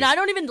 Maybe. And I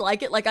don't even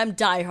like it. Like, I'm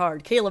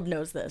diehard. Caleb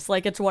knows this.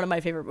 Like, it's one of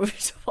my favorite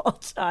movies of all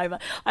time.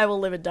 I will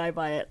live and die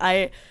by it.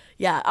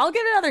 I'll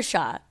give it another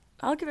shot.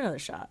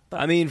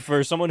 But I mean,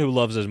 for someone who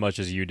loves as much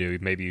as you do,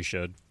 maybe you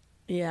should.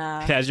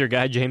 yeah. As your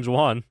guy, James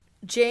Wan.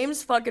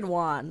 James fucking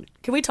Wan.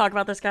 Can we talk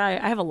about this guy?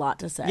 I have a lot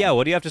to say. Yeah,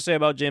 what do you have to say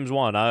about James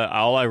Wan?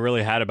 All I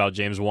really had about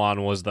James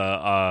Wan was the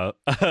I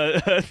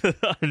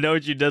know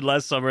what you did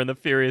last summer in the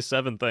Furious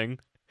 7 thing.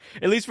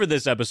 At least for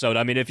this episode.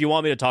 I mean, if you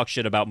want me to talk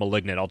shit about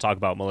Malignant, I'll talk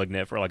about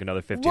Malignant for like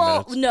another 15 Well,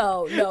 minutes.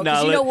 no, because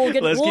No, we'll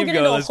get let's keep into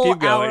going, a let's whole keep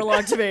going.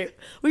 hour-long debate.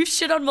 We've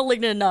shit on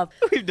Malignant enough.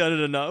 We've done it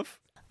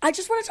enough. I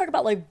just want to talk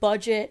about like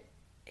budget,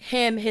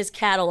 his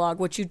catalog,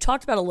 which you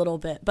talked about a little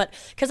bit, but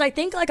because I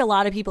think like a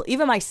lot of people,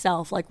 even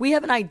myself, like we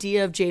have an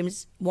idea of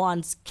James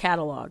Wan's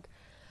catalog,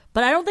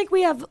 but I don't think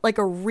we have like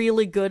a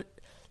really good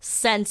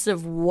sense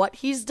of what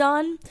he's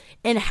done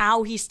and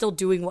how he's still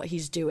doing what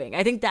he's doing.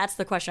 I think that's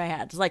the question I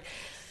had. It's like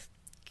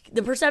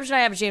the perception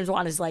I have of James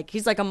Wan is like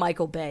he's like a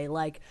Michael Bay,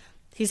 like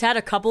He's had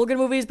a couple of good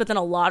movies, but then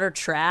a lot are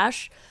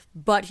trash.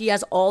 But he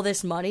has all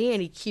this money,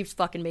 and he keeps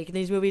fucking making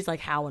these movies.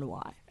 Like, how and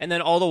why? And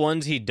then all the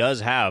ones he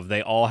does have,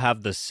 they all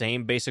have the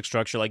same basic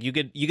structure. Like, you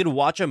could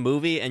watch a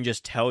movie and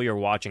just tell you're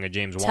watching a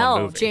James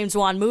Wan movie. James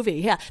Wan movie.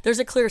 Yeah, there's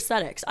a clear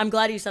aesthetics. I'm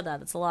glad you said that.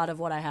 That's a lot of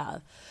what I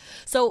have.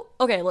 So,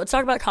 okay, let's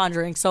talk about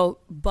Conjuring. So,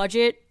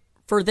 budget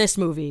for this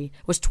movie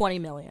was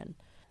 $20 million.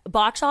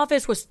 Box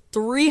office was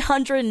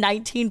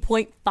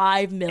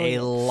 $319.5 million.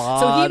 A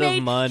lot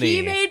of money.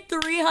 He made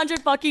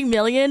 $300 fucking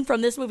million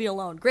from this movie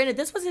alone. Granted,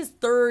 this was his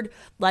third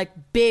like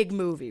big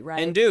movie,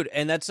 right? And dude,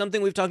 and that's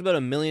something we've talked about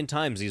a million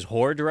times. These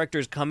horror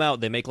directors come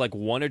out, they make like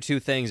one or two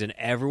things, and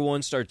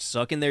everyone starts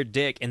sucking their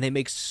dick, and they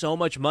make so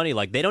much money.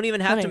 Like they don't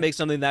even have to make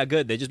something that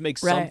good. They just make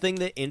something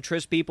that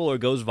interests people or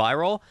goes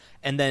viral,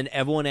 and then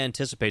everyone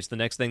anticipates the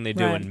next thing they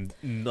do, and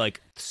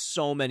like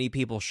so many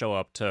people show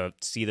up to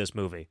see this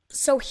movie.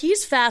 So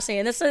he's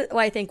fascinating. This is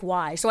I think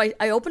why. So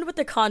I opened with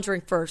The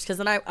Conjuring first because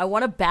then I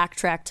want to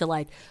backtrack to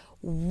like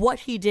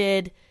what he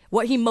did,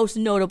 what he most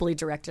notably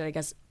directed, I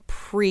guess,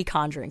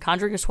 pre-Conjuring.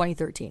 Conjuring was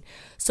 2013.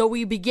 So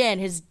we begin,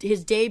 his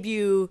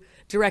debut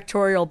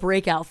directorial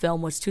breakout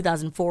film was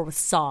 2004 with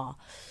Saw.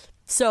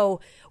 So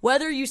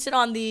whether you sit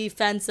on the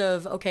fence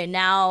of, okay,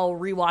 now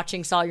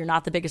rewatching Saw, you're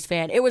not the biggest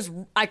fan, it was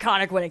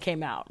iconic when it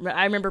came out.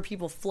 I remember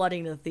people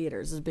flooding the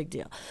theaters. It was a big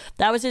deal.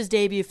 That was his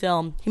debut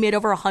film. He made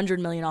over $100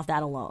 million off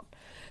that alone.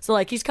 So,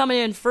 like, he's coming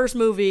in, first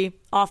movie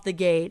off the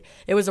gate.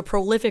 It was a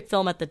prolific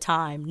film at the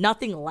time.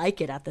 Nothing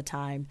like it at the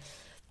time.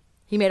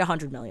 He made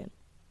 $100 million.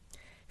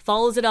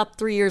 Follows it up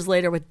 3 years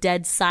later with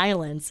Dead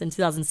Silence in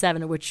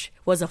 2007, which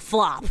was a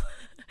flop.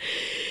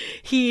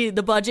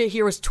 The budget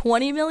here was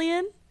 $20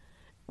 million,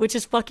 which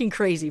is fucking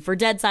crazy. For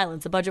Dead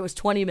Silence, the budget was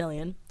 $20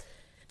 million.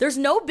 There's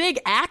no big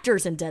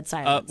actors in Dead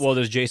Silence. Well,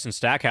 there's Jason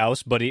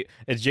Stackhouse, but he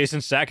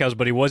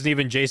wasn't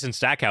even Jason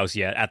Stackhouse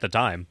yet at the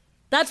time.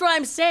 That's what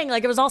I'm saying.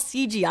 Like, it was all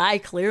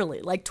CGI,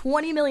 clearly. Like,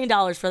 $20 million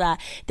for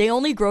that. They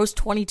only grossed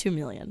 $22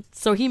 million.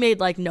 So he made,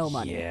 like, no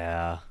money.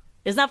 Yeah.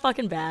 Isn't that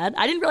fucking bad?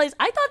 I didn't realize.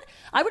 I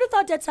would have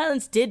thought Dead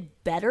Silence did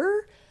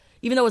better,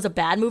 even though it was a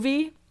bad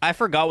movie. I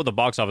forgot what the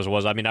box office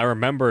was. I mean, I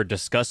remember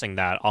discussing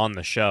that on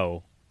the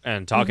show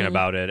and talking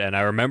about it, and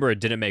I remember it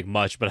didn't make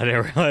much, but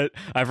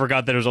I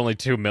forgot that it was only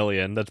 $2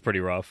 million. That's pretty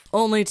rough.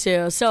 Only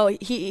two. So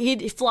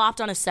he flopped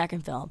on his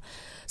second film.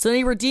 So then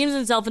he redeems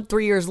himself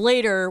 3 years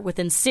later with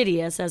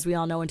Insidious, as we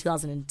all know, in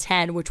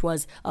 2010, which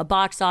was a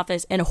box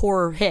office and a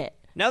horror hit.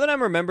 Now that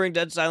I'm remembering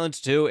Dead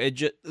Silence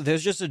 2,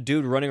 there's just a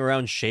dude running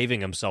around shaving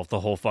himself the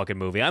whole fucking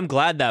movie. I'm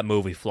glad that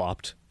movie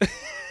flopped.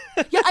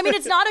 Yeah, I mean,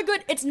 it's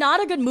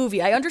not a good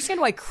movie. I understand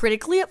why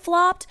critically it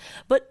flopped,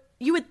 but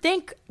you would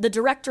think the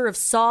director of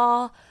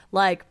Saw,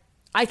 like,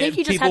 I think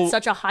he just had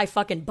such a high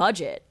fucking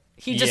budget.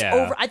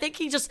 I think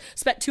he just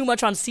spent too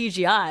much on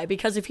CGI,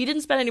 because if he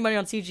didn't spend any money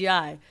on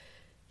CGI,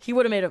 he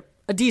would have made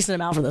a decent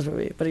amount for this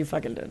movie, but he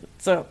fucking didn't.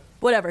 So,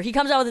 whatever. He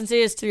comes out with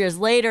Insidious 3 years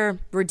later,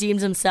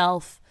 redeems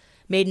himself,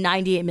 made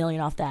 $98 million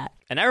off that.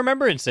 And I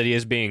remember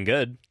Insidious being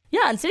good.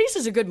 Yeah, Insidious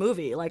is a good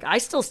movie. Like, I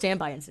still stand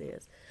by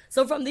Insidious.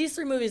 So from these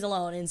three movies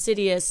alone,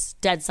 Insidious,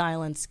 Dead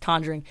Silence,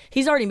 Conjuring,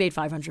 he's already made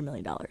 $500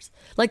 million.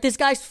 Like, this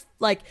guy's,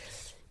 like...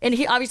 And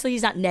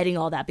he's not netting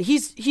all that, but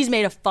he's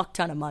made a fuck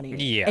ton of money.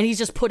 Yeah. And he's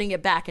just putting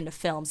it back into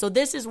film. So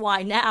this is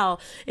why now,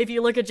 if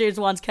you look at James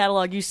Wan's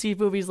catalog, you see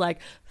movies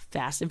like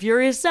Fast and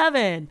Furious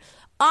 7,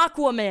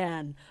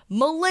 Aquaman,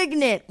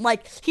 Malignant.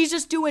 Like, he's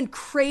just doing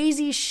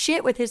crazy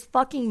shit with his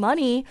fucking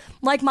money.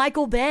 Like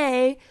Michael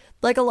Bay,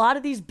 like a lot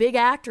of these big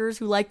actors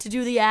who like to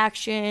do the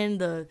action,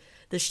 the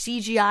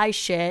CGI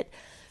shit.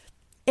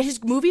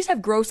 His movies have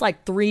grossed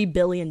like $3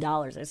 billion,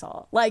 I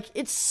saw. Like,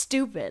 it's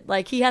stupid.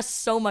 Like, he has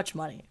so much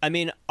money. I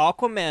mean,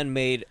 Aquaman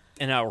made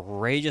an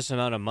outrageous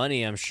amount of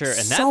money, I'm sure. And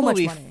So that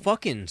movie much money.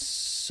 fucking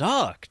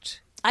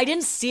sucked. I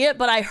didn't see it,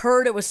 but I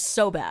heard it was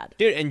so bad.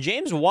 Dude, and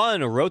James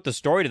Wan wrote the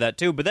story to that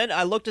too. But then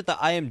I looked at the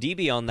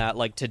IMDb on that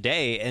like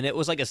today, and it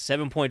was like a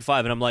 7.5.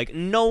 And I'm like,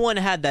 no one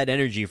had that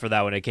energy for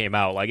that when it came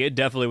out. Like, it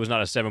definitely was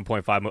not a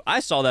 7.5 movie. I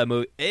saw that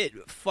movie. It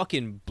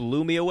fucking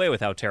blew me away with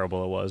how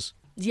terrible it was.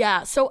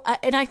 Yeah, so,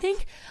 and I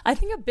think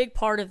a big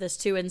part of this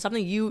too, and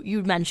something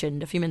you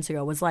mentioned a few minutes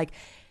ago, was like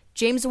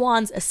James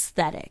Wan's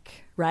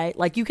aesthetic, right?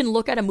 Like, you can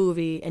look at a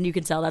movie and you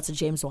can tell that's a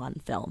James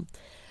Wan film.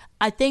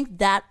 I think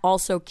that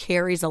also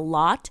carries a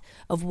lot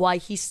of why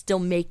he's still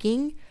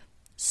making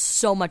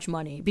so much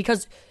money,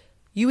 because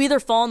you either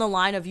fall in the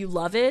line of you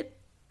love it,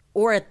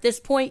 or at this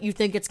point you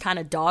think it's kind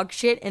of dog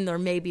shit and there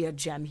may be a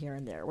gem here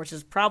and there, which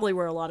is probably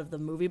where a lot of the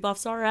movie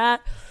buffs are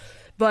at.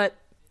 But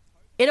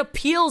it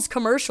appeals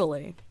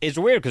commercially. It's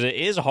weird because it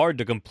is hard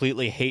to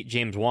completely hate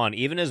James Wan,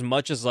 even as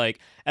much as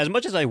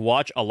I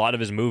watch a lot of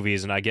his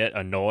movies and I get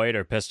annoyed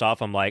or pissed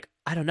off. I'm like,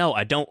 I don't know.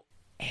 I don't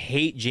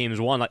hate James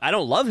Wan. Like, I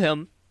don't love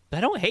him, but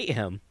I don't hate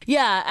him.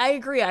 Yeah, I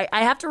agree. I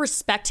have to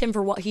respect him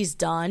for what he's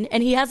done,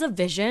 and he has a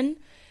vision.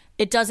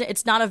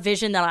 It's not a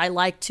vision that I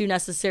like to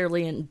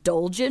necessarily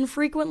indulge in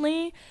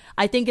frequently.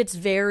 I think it's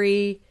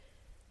very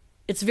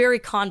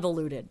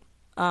convoluted.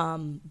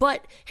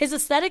 But his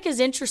aesthetic is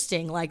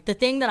interesting. Like, the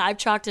thing that I've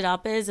chalked it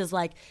up is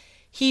like,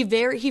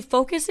 he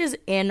focuses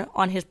in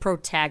on his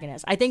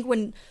protagonist. I think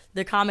when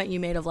the comment you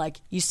made of like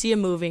you see a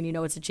movie and you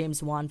know it's a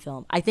James Wan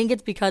film, I think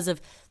it's because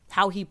of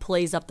how he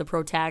plays up the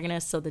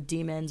protagonist, so the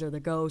demons or the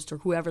ghost or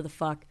whoever the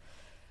fuck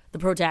the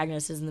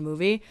protagonist is in the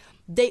movie.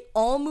 They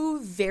all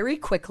move very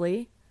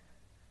quickly.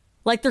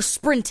 Like they're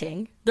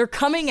sprinting, they're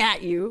coming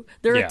at you,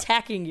 they're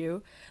attacking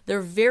you.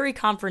 They're very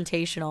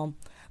confrontational.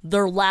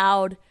 They're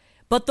loud,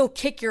 but they'll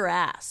kick your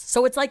ass.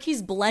 So it's like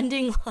he's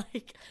blending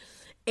like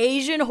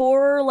Asian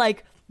horror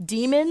like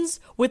demons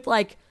with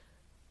like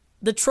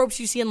the tropes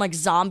you see in like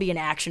zombie and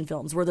action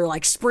films where they're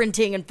like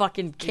sprinting and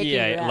fucking kicking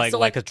your ass. Like So,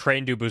 like a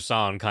Train to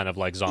Busan kind of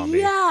like zombie.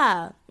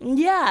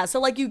 Yeah. So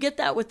like you get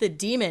that with the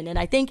demon, and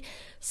I think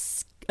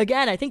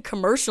again, I think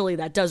commercially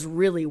that does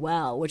really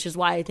well, which is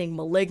why I think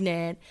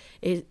Malignant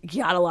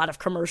got a lot of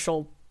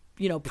commercial,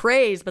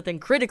 praise, but then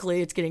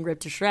critically it's getting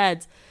ripped to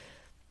shreds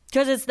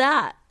because it's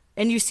that.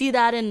 And you see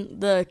that in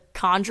The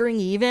Conjuring,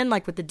 even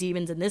like with the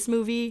demons in this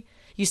movie.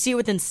 You see it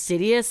with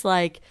Insidious,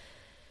 like.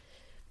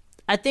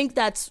 I think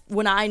that's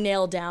when I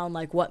nailed down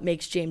like what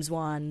makes James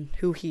Wan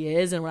who he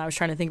is, and when I was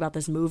trying to think about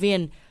this movie.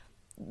 And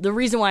the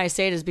reason why I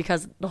say it is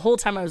because the whole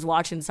time I was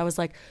watching this, I was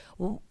like,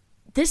 well,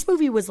 this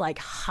movie was like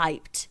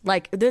hyped.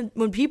 Like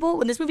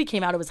when this movie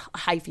came out, it was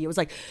hypey. It was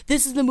like,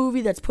 this is the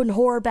movie that's putting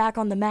horror back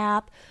on the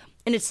map.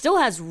 And it still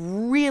has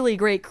really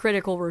great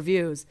critical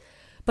reviews.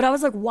 But I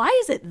was like, why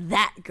is it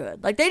that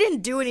good? Like they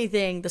didn't do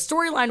anything. The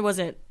storyline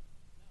wasn't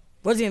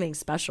anything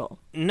special.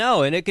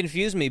 No, and it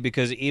confused me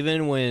because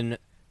even when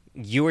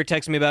you were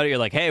texting me about it, you're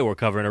like, hey, we're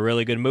covering a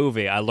really good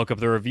movie. I look up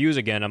the reviews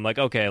again. I'm like,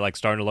 okay, like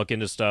starting to look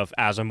into stuff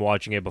as I'm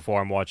watching it, before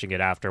I'm watching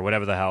it after,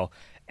 whatever the hell.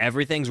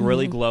 Everything's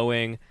really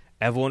glowing.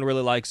 Everyone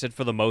really likes it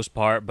for the most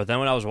part. But then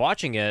when I was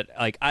watching it,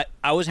 like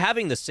I was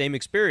having the same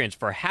experience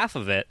for half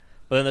of it.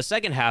 But then the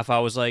second half, I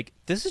was like,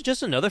 this is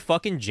just another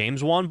fucking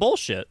James Wan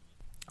bullshit.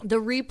 The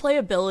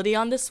replayability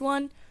on this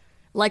one,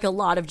 like a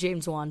lot of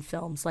James Wan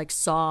films, like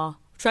Saw,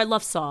 which I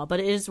love Saw, but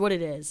it is what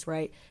it is,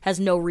 right? Has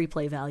no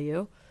replay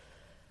value.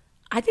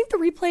 I think the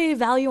replay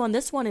value on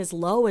this one is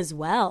low as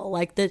well.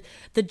 Like the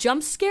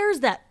jump scares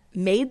that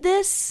made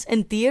this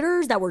in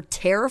theaters that were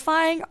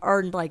terrifying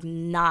are like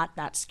not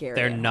that scary.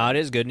 They're not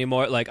as good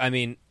anymore. Like, I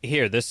mean,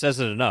 here, this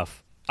says it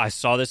enough. I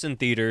saw this in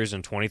theaters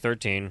in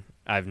 2013.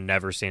 I've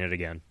never seen it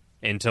again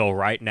until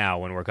right now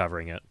when we're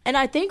covering it. And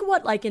I think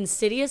what like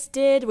Insidious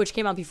did, which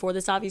came out before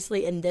this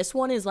obviously, and this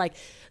one is like,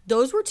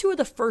 those were two of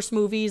the first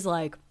movies,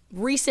 like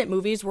recent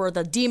movies where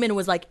the demon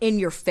was like in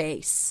your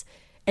face.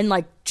 And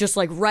like just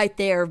like right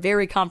there,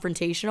 very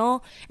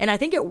confrontational. And I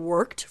think it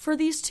worked for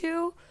these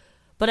two.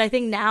 But I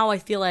think now I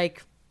feel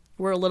like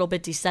we're a little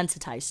bit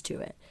desensitized to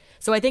it.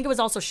 So I think it was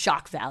also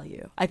shock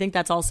value. I think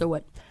that's also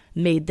what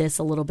made this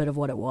a little bit of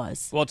what it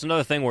was. Well, it's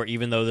another thing where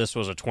even though this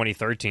was a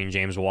 2013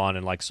 James Wan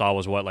and like Saw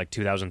was what, like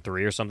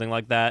 2003 or something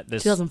like that?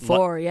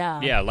 2004,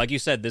 yeah. Yeah, like you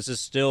said, this is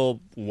still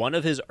one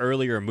of his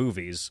earlier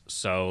movies.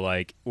 So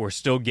like we're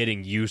still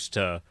getting used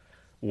to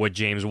what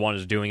James Wan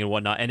is doing and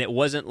whatnot. And it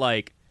wasn't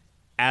like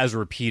as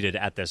repeated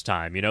at this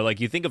time, like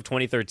you think of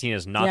 2013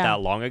 as not that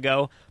long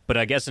ago, but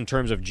I guess in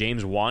terms of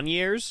James Wan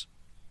years,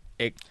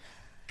 it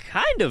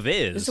kind of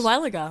is. It's a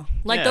while ago.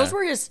 Like those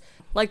were his,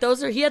 like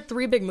he had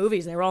 3 big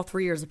movies and they were all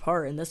 3 years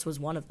apart, and this was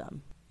one of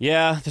them.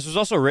 Yeah, this was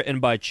also written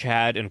by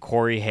Chad and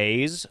Corey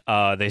Hayes.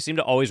 They seem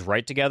to always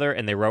write together,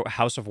 and they wrote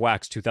House of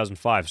Wax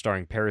 2005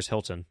 starring Paris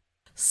Hilton.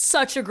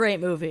 Such a great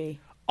movie.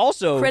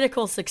 Also,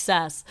 critical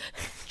success.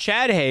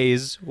 Chad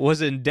Hayes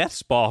was in Death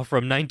Spa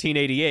from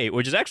 1988,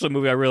 which is actually a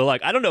movie I really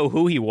like. I don't know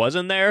who he was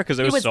in there because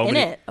there was so many.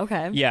 He was in it.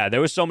 Okay. Yeah,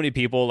 there was so many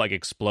people like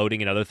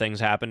exploding and other things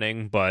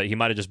happening, but he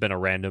might have just been a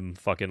random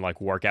fucking like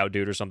workout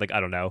dude or something.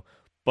 I don't know,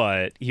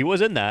 but he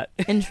was in that.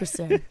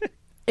 Interesting.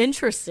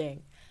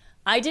 Interesting.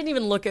 I didn't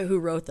even look at who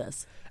wrote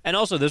this. And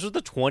also, this was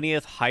the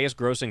 20th highest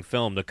grossing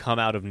film to come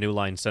out of New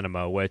Line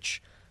Cinema,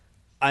 which,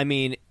 I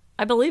mean,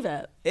 I believe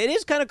it. It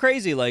is kind of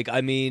crazy. Like,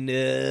 I mean,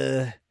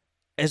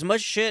 as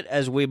much shit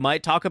as we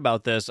might talk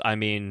about this, I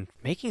mean,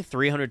 making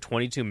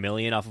 $322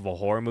 million off of a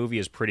horror movie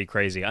is pretty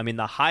crazy. I mean,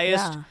 the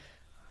highest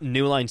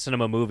New Line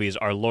Cinema movies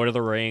are Lord of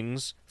the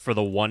Rings for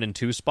the 1 and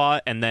 2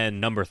 spot, and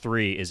then number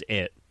 3 is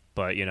It.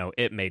 But,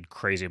 It made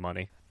crazy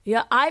money.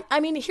 Yeah, I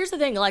mean, here's the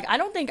thing. Like,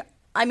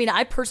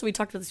 I personally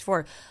talked about this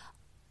before.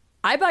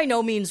 I by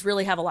no means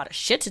really have a lot of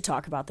shit to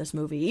talk about this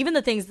movie. Even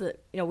the things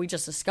that, we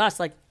just discussed,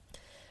 like,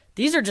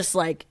 these are just,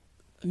 like,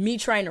 me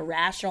trying to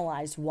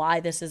rationalize why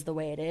this is the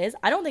way it is.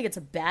 I don't think it's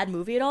a bad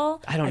movie at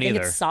all. I don't either. I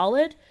think it's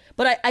solid,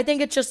 but I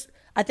think it's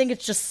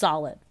just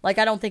solid. Like,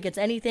 I don't think it's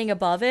anything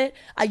above it.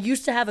 I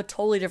used to have a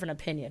totally different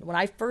opinion. When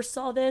I first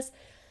saw this,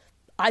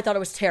 I thought it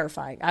was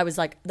terrifying. I was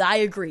like, I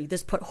agree.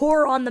 This put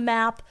horror on the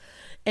map.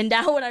 And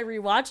now when I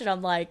rewatch it,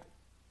 I'm like,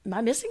 am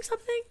I missing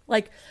something?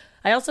 Like,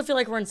 I also feel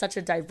like we're in such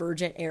a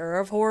divergent era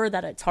of horror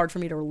that it's hard for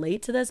me to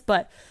relate to this,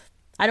 but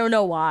I don't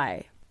know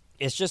why.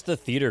 It's just the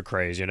theater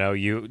craze,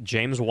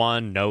 James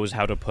Wan knows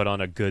how to put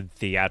on a good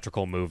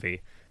theatrical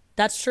movie.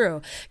 That's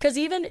true. Because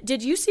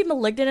did you see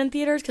Malignant in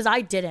theaters? Because I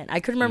didn't. I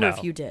couldn't remember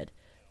if you did.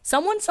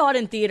 Someone saw it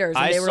in theaters,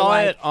 and I they were saw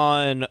like, it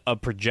on a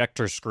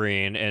projector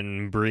screen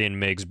in Bree and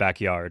Mig's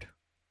backyard.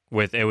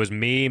 It was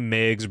me,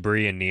 Migs,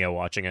 Bree, and Nia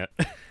watching it.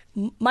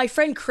 my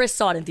friend Chris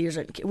saw it in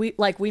theaters.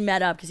 We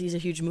met up because he's a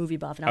huge movie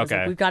buff, and I was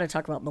like, we've got to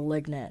talk about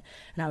 *Malignant*,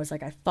 and I was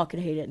like, I fucking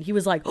hate it, and he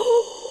was like,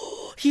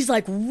 oh, he's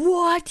like,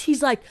 what?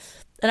 He's like,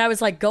 and I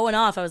was like going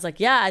off. I was like,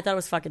 yeah, I thought it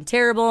was fucking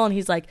terrible, and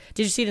he's like,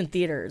 did you see it in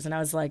theaters? And I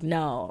was like,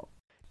 no.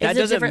 That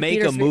doesn't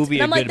make a movie a good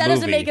movie. I'm like, that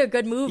doesn't make a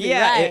good movie.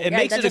 Yeah, right, it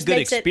makes that it a just good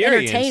makes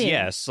experience. It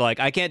yes, like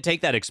I can't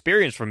take that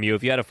experience from you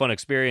if you had a fun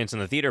experience in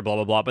the theater, blah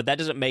blah blah. But that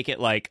doesn't make it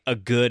like a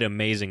good,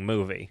 amazing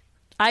movie.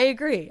 I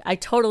agree. I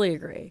totally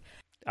agree.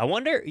 I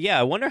wonder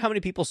how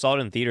many people saw it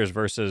in theaters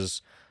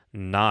versus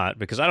not,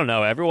 because I don't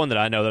know. Everyone that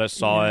I know that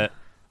saw it,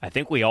 I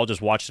think we all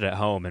just watched it at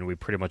home and we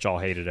pretty much all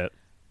hated it.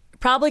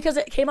 Probably because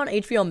it came on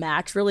HBO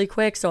Max really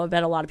quick, so I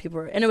bet a lot of people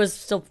were, and we're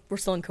still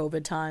in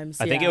COVID times.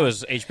 I think it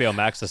was HBO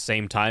Max the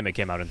same time it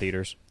came out in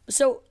theaters.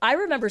 So I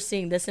remember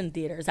seeing this in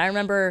theaters. I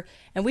remember,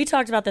 and we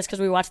talked about this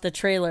because we watched the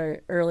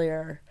trailer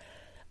earlier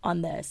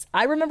on this.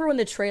 I remember when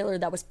the trailer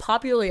that was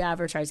popularly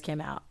advertised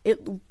came out.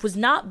 It was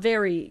not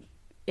very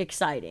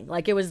exciting.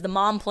 Like, it was the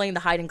mom playing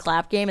the hide and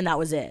clap game, and that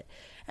was it.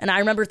 And I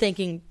remember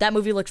thinking, that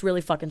movie looks really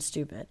fucking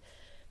stupid.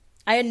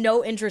 I had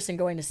no interest in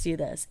going to see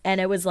this.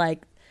 And it was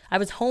like, I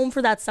was home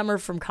for that summer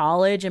from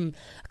college, and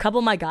a couple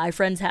of my guy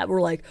friends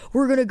were like,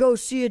 we're going to go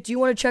see it. Do you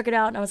want to check it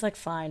out? And I was like,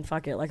 fine,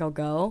 fuck it. Like, I'll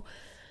go.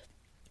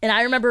 And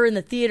I remember in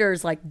the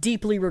theaters, like,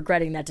 deeply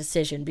regretting that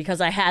decision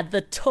because I had the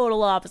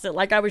total opposite.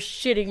 Like, I was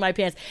shitting my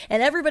pants.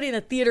 And everybody in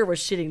the theater was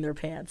shitting their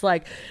pants.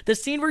 Like, the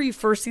scene where you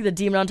first see the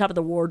demon on top of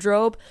the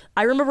wardrobe,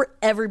 I remember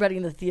everybody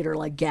in the theater,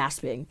 like,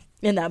 gasping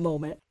in that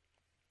moment.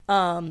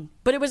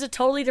 But it was a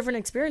totally different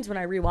experience when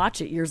I rewatched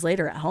it years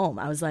later at home.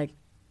 I was like,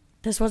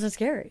 this wasn't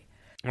scary.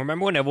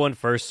 Remember when everyone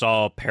first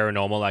saw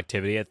Paranormal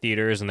Activity at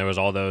theaters and there was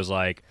all those,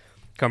 like,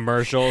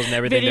 commercials and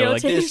everything? They were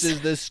like, this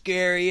is the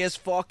scariest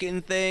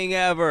fucking thing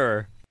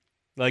ever.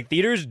 Like,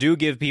 theaters do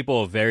give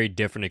people a very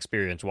different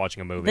experience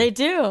watching a movie. They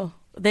do.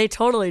 They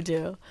totally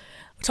do.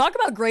 Talk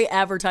about great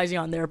advertising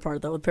on their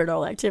part, though, with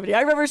Paranormal Activity.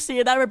 I remember seeing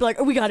that. I remember like,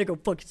 oh, we got to go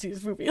fucking see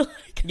this movie.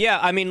 Yeah,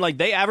 I mean, like,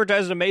 they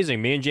advertised it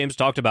amazing. Me and James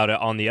talked about it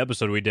on the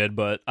episode we did,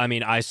 but, I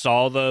mean, I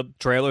saw the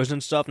trailers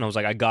and stuff, and I was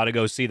like, I got to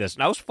go see this.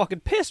 And I was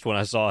fucking pissed when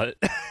I saw it.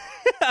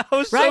 I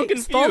was so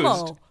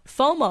confused.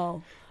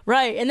 FOMO.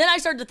 Right. And then I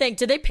started to think,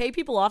 did they pay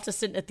people off to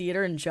sit in a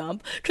theater and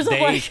jump? Because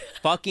they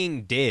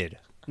fucking did.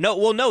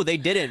 No, they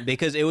didn't,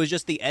 because it was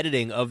just the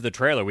editing of the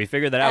trailer. We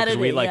figured that out because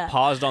we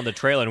paused on the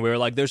trailer and we were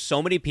like, there's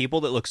so many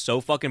people that look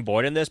so fucking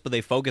bored in this, but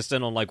they focused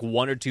in on like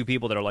one or two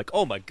people that are like,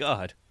 oh my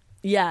God.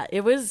 Yeah,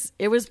 it was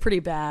pretty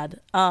bad.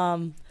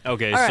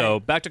 Okay, so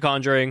back to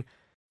Conjuring.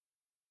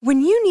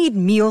 When you need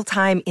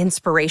mealtime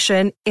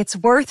inspiration, it's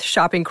worth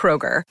shopping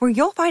Kroger, where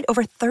you'll find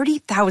over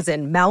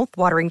 30,000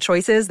 mouth-watering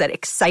choices that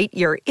excite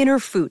your inner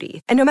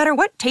foodie. And no matter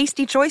what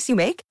tasty choice you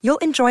make, you'll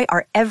enjoy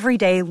our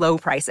everyday low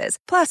prices,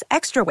 plus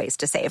extra ways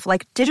to save,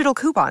 like digital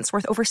coupons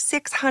worth over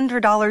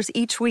 $600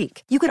 each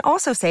week. You can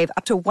also save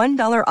up to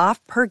 $1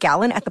 off per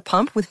gallon at the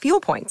pump with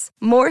fuel points.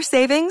 More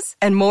savings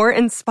and more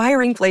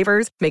inspiring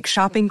flavors make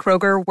shopping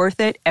Kroger worth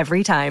it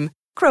every time.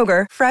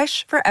 Kroger,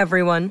 fresh for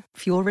everyone.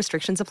 Fuel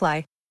restrictions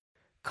apply.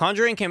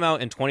 Conjuring came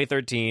out in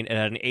 2013 and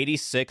had an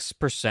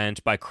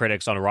 86% by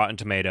critics on Rotten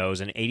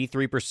Tomatoes and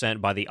 83%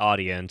 by the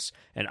audience,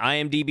 an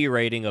IMDb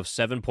rating of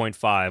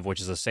 7.5, which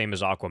is the same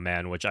as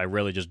Aquaman, which I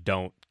really just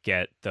don't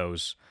get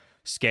those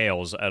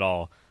scales at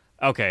all.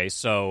 Okay.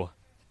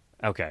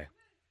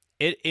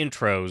 It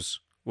intros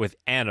with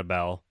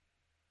Annabelle,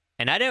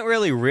 and I didn't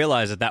really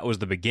realize that was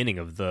the beginning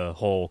of the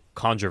whole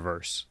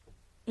Conjureverse.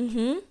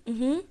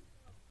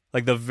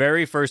 Like, the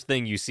very first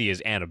thing you see is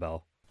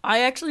Annabelle.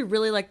 I actually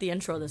really like the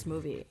intro of this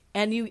movie,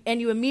 and you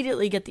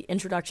immediately get the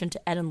introduction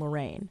to Ed and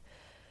Lorraine,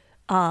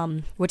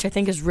 which I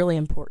think is really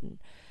important.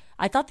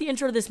 I thought the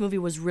intro to this movie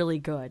was really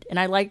good, and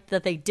I liked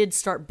that they did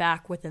start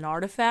back with an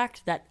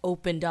artifact that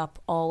opened up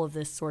all of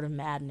this sort of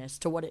madness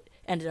to what it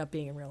ended up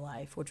being in real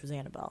life, which was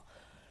Annabelle.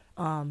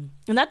 And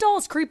that doll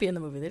is creepy in the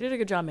movie. They did a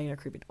good job making a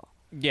creepy doll.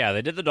 Yeah,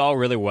 they did the doll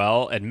really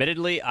well.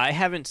 Admittedly, I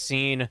haven't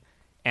seen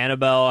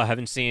Annabelle, I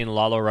haven't seen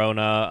La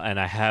Llorona, and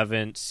I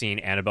haven't seen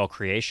Annabelle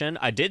Creation.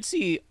 I did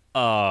see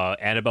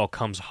Annabelle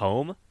Comes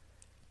Home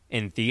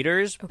in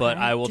theaters, but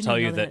I will tell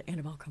you that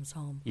Annabelle Comes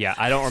Home. Yeah,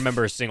 I don't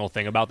remember a single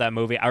thing about that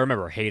movie. I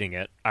remember hating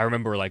it. I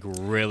remember like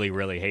really,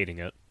 really hating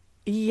it.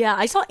 Yeah,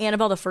 I saw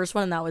Annabelle the first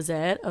one, and that was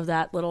it, of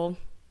that little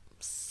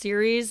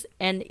series,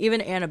 and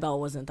even Annabelle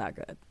wasn't that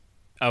good.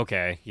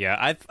 Okay,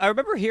 yeah. I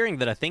remember hearing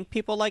that I think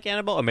people like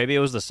Annabelle, or maybe it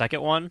was the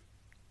second one.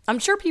 I'm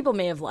sure people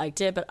may have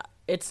liked it, but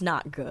it's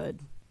not good.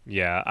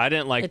 Yeah, I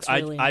didn't like.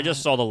 Really I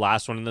just saw the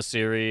last one in the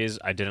series.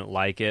 I didn't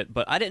like it,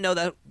 but I didn't know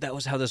that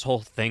was how this whole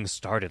thing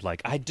started.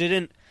 Like, I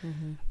didn't.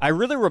 I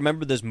really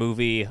remembered this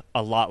movie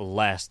a lot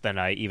less than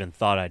I even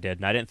thought I did,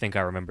 and I didn't think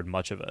I remembered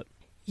much of it.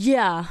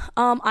 Yeah,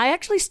 I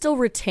actually still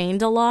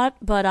retained a lot,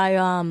 but I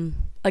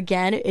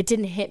again, it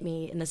didn't hit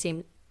me in the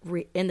same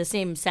in the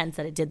same sense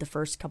that it did the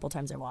first couple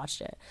times I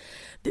watched it.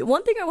 The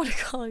one thing I want to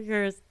call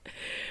here is,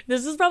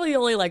 this is probably the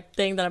only like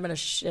thing that I'm gonna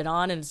shit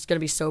on, and it's gonna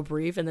be so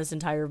brief in this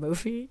entire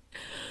movie.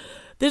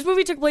 This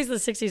movie took place in the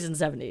 60s and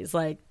 70s.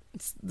 Like,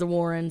 it's the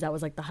Warrens, that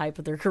was like the hype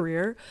of their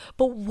career.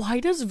 But why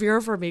does Vera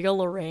Farmiga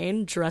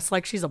Lorraine dress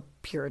like she's a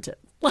Puritan?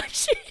 Like,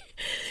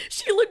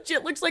 she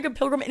legit looks like a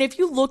pilgrim. And if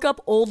you look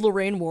up old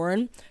Lorraine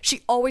Warren,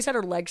 she always had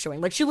her legs showing.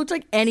 Like, she looked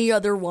like any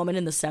other woman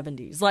in the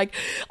 70s. Like,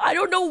 I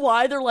don't know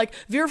why they're like,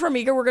 Vera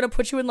Farmiga, we're gonna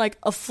put you in like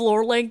a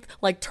floor length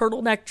like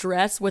turtleneck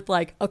dress with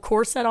like a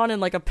corset on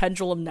and like a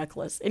pendulum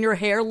necklace, and your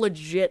hair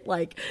legit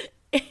like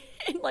in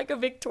like a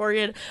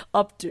Victorian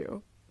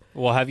updo.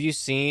 Well, have you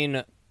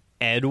seen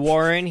Ed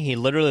Warren? He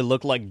literally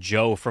looked like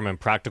Joe from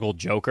Impractical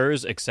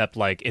Jokers, except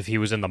like if he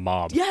was in the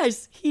mob.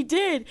 Yes, he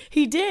did.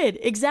 He did.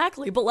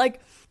 Exactly. But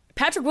like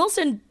Patrick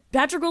Wilson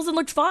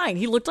looked fine.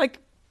 He looked like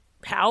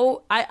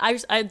how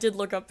I did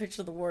look up pictures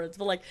of the Warrens,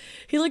 but like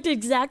he looked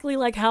exactly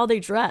like how they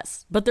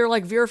dress. But they're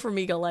like Vera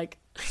Farmiga, like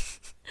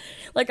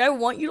like I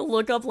want you to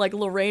look up like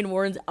Lorraine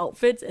Warren's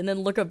outfits and then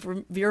look up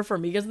Vera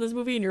Farmiga's in this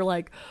movie, and you're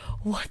like,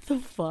 what the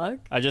fuck?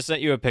 I just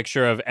sent you a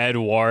picture of Ed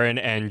Warren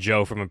and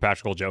Joe from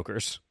Impractical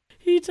Jokers.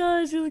 He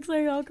does. He looks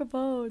like Al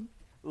Capone.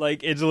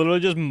 Like, it's literally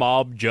just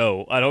Mob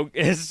Joe.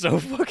 It's so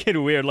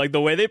fucking weird. Like,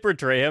 the way they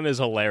portray him is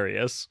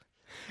hilarious.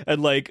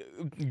 And, like,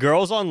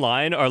 girls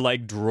online are,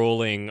 like,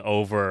 drooling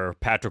over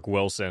Patrick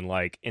Wilson,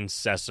 like,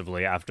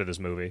 incessantly after this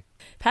movie.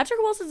 Patrick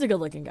Wilson's a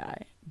good-looking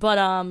guy. But,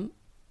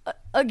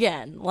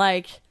 again,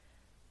 like,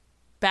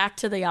 back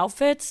to the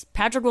outfits,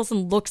 Patrick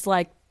Wilson looks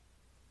like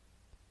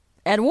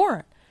Ed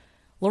Warren.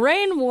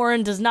 Lorraine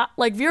Warren does not,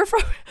 like, Vera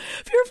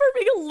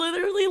Farmiga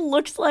literally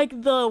looks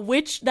like the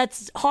witch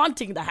that's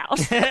haunting the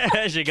house.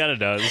 She kind of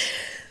does.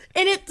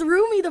 And it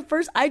threw me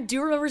I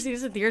do remember seeing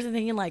this in theaters and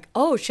thinking like,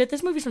 oh shit,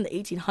 this movie's from the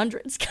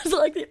 1800s. Because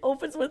like it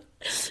opens with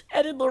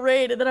Ed and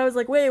Lorraine. And then I was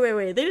like, wait.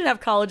 They didn't have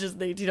colleges in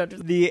the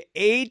 1800s. The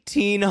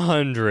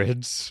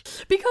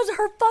 1800s. Because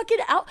her fucking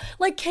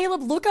like,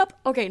 Caleb, look up.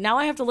 Okay, now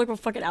I have to look up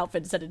a fucking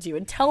outfit and send it to you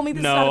and tell me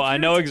this. No, I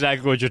know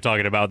exactly what you're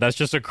talking about. That's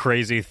just a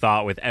crazy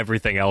thought with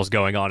everything else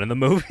going on in the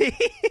movie.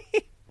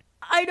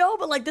 I know,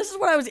 but like, this is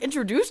what I was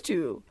introduced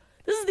to.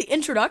 This is the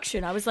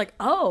introduction. I was like,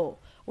 oh,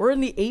 we're in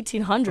the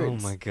 1800s.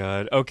 Oh my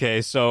god.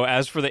 Okay, so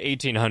as for the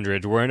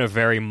 1800s, we're in a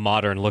very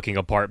modern-looking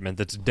apartment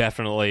that's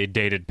definitely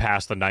dated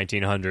past the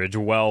 1900s,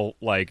 well,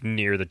 like,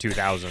 near the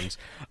 2000s.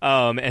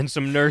 And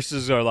some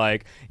nurses are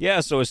like,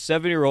 yeah, so a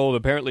 7-year-old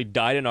apparently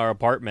died in our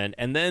apartment,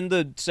 and then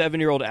the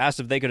 7-year-old asked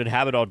if they could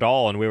inhabit our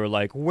doll, and we were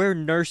like, we're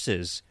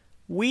nurses.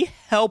 We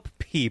help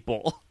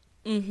people.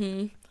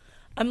 Mm-hmm.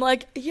 I'm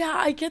like, yeah,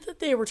 I get that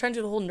they were trying to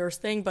do the whole nurse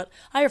thing, but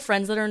I have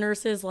friends that are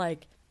nurses,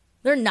 like,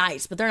 they're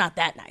nice, but they're not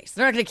that nice.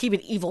 They're not going to keep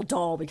an evil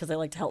doll because they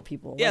like to help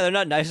people. Yeah, they're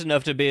not nice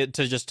enough to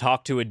just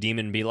talk to a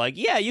demon and be like,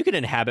 yeah, you can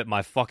inhabit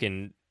my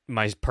personal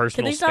space.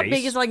 Can they stop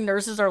making like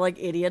nurses are like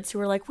idiots who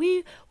are like,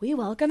 we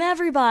welcome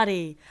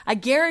everybody. I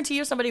guarantee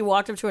you if somebody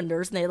walked up to a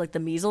nurse and they had like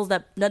the measles,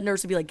 that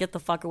nurse would be like, get the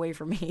fuck away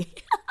from me.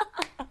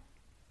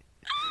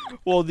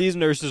 Well, these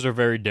nurses are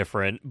very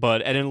different,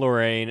 but Ed and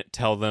Lorraine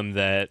tell them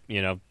that,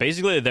 you know,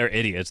 basically they're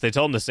idiots. They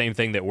tell them the same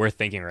thing that we're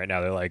thinking right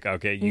now. They're like,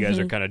 okay, you guys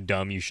are kind of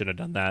dumb. You shouldn't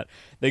have done that.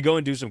 They go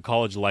and do some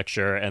college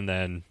lecture, and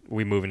then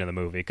we move into the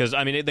movie. Because,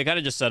 I mean, they kind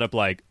of just set up,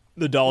 like,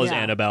 the doll is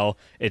Annabelle.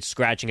 It's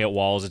scratching at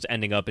walls. It's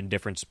ending up in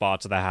different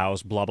spots of the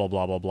house, blah, blah,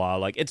 blah, blah, blah.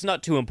 Like, it's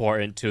not too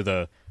important to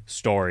the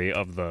story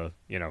of the,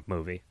 you know,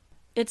 movie.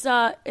 It's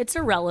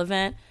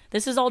irrelevant.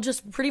 This is all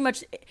just pretty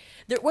much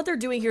what they're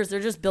doing here is they're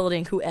just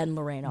building who Ed and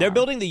Lorraine are. They're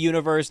building the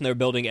universe and they're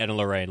building Ed and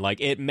Lorraine.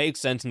 Like, it makes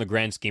sense in the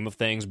grand scheme of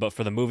things, but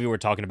for the movie we're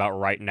talking about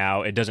right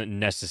now, it doesn't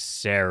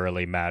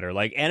necessarily matter.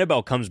 Like,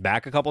 Annabelle comes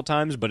back a couple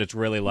times, but it's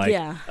really like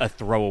a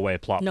throwaway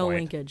plot point. No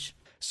linkage.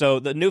 So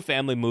the new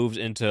family moves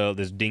into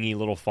this dingy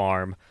little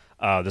farm,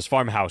 this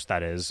farmhouse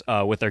that is,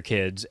 with their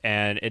kids,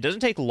 and it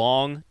doesn't take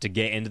long to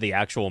get into the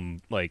actual,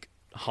 like,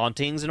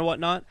 hauntings and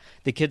whatnot.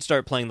 The kids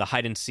start playing the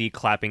hide and seek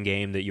clapping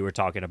game that you were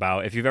talking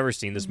about. If you've ever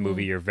seen this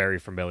movie, you're very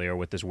familiar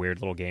with this weird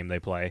little game they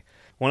play.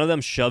 One of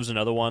them shoves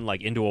another one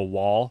like into a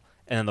wall,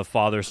 and then the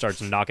father starts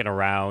knocking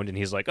around, and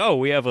he's like, oh,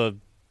 we have a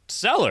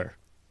cellar.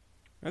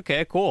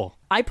 Okay, cool.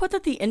 I put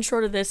that the intro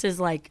to this is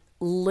like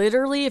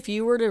literally if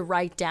you were to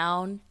write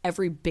down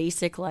every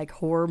basic like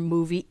horror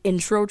movie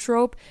intro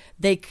trope,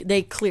 they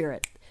clear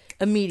it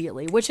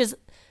immediately, which is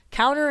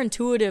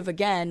counterintuitive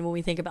again when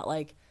we think about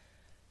like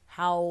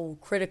how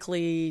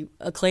critically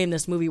acclaimed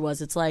this movie was.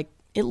 It's like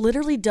it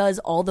literally does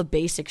all the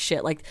basic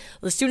shit. Like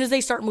as soon as they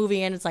start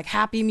moving in, it's like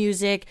happy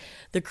music.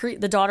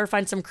 The daughter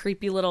finds some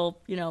creepy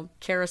little, you know,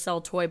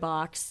 carousel toy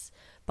box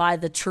by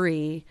the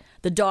tree.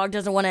 The dog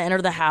doesn't want to enter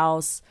the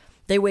house.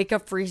 They wake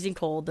up freezing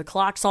cold. The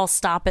clocks all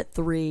stop at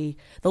 3.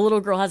 The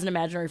little girl has an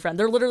imaginary friend.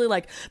 They're literally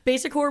like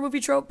basic horror movie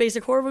trope,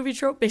 basic horror movie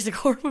trope, basic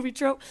horror movie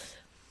trope.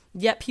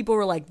 Yet people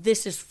were like,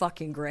 this is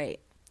fucking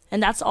great.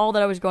 And that's all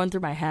that I was going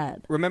through my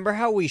head. Remember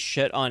how we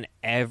shit on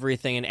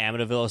everything in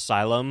Amityville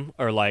Asylum?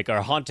 Or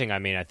Haunting,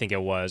 I think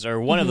it was.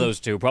 Or one of those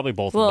two, probably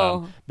both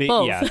of them.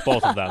 Both. Yeah,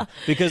 both of them.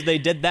 Because they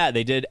did that.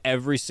 They did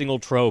every single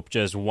trope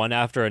just one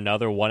after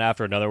another,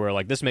 where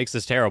like, this makes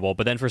this terrible.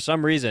 But then for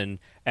some reason,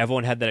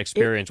 everyone had that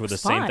experience where the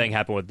same thing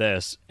happened with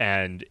this,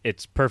 and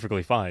it's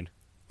perfectly fine.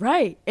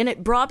 Right. And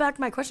it brought back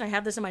my question. I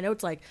have this in my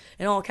notes, like,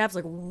 in all caps,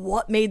 like,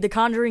 what made The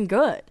Conjuring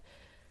good?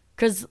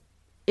 Because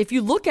if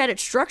you look at it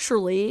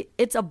structurally,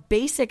 it's a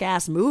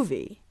basic-ass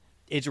movie.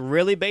 It's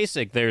really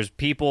basic. There's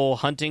people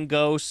hunting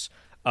ghosts.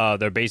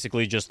 They're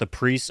basically just the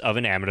priests of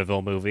an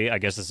Amityville movie. I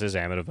guess this is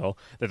Amityville.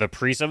 They're the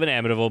priests of an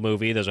Amityville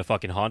movie. There's a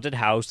fucking haunted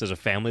house. There's a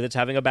family that's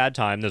having a bad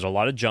time. There's a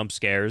lot of jump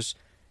scares.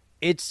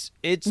 It's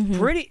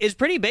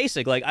pretty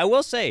basic. Like, I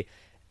will say,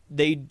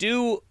 they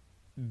do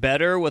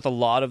better with a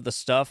lot of the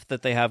stuff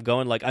that they have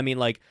going. Like, I mean,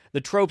 like,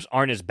 the tropes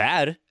aren't as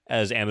bad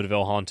as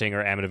Amityville Haunting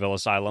or Amityville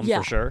Asylum,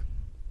 for sure.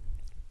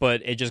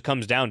 But it just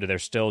comes down to they're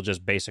still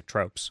just basic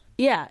tropes.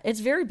 Yeah, it's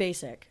very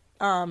basic.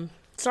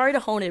 Sorry to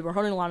hone it. We're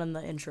honing a lot in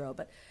the intro,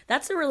 but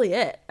that's really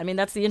it. I mean,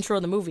 that's the intro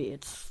of the movie.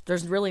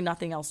 There's really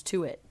nothing else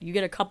to it. You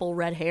get a couple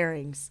red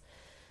herrings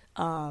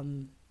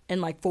and,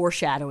 like,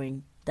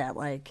 foreshadowing that,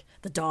 like,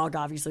 the dog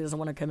obviously doesn't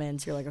want to come in.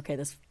 So you're like, okay,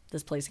 this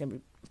place is going to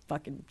be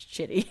fucking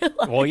shitty.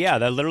 Like, well, yeah,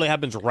 that literally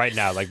happens right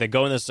now. Like, they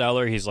go in the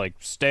cellar. He's like,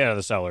 stay out of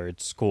the cellar.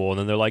 It's cool. And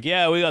then they're like,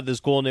 yeah, we got this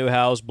cool new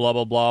house, blah,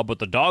 blah, blah. But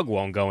the dog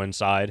won't go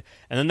inside.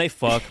 And then they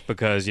fuck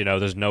because,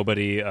 there's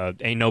nobody,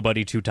 ain't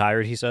nobody too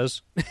tired, he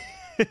says.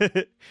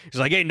 He's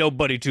like, ain't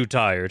nobody too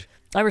tired.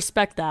 I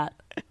respect that.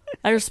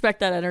 I respect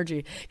that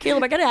energy.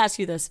 Caleb, I got to ask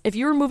you this. If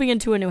you were moving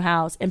into a new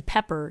house and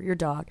Pepper, your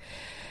dog,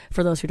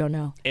 for those who don't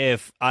know.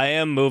 If I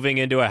am moving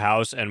into a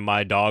house and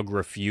my dog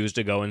refused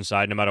to go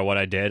inside no matter what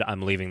I did,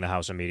 I'm leaving the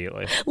house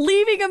immediately.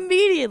 Leaving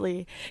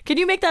immediately. Can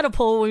you make that a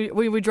poll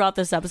when we drop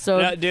this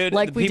episode? No, dude,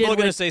 like we people did are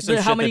going to say some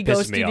shit how many that pisses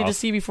ghosts me do you need off. to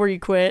see before you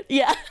quit?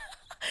 Yeah.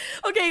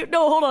 Okay,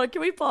 no, hold on.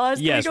 Can we pause?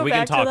 Yes, we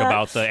can talk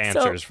about the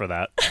answers for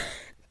that.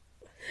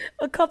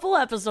 A couple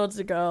episodes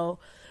ago,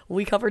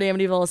 we covered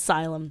Amityville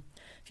Asylum.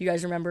 If you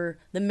guys remember,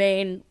 the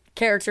main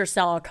character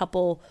saw a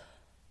couple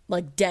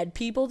like dead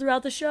people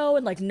throughout the show,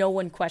 and like no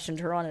one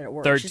questioned her on it at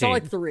work. 13. She saw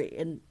like 3,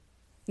 and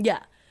yeah.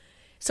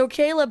 So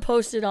Caleb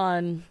posted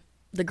on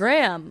the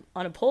gram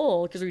on a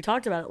poll because we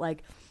talked about it.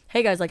 Like,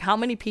 hey guys, like how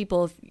many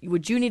people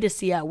would you need to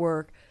see at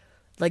work,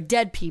 like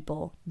dead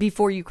people,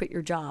 before you quit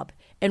your job?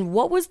 And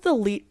what was the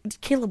lead?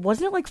 Caleb,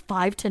 wasn't it like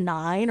 5 to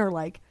 9 or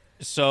like?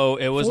 So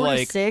it was 4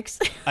 like to 6?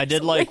 I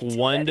did like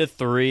 1 to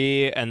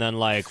 3, and then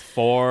like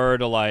 4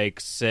 to like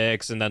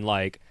 6, and then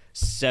like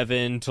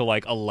 7 to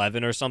like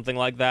 11 or something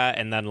like that,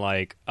 and then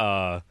like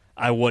I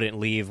wouldn't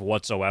leave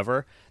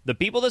whatsoever. The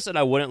people that said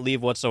I wouldn't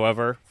leave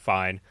whatsoever,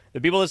 fine.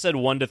 The people that said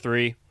 1 to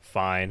 3,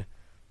 fine.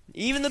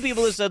 Even the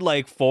people that said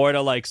like 4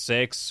 to like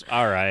 6,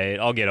 all right,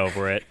 I'll get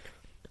over it.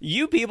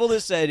 You people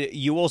that said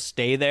you will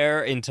stay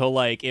there until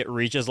like it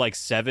reaches like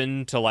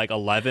 7 to like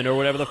 11 or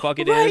whatever the fuck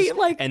it is,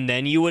 like, and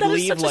then you would that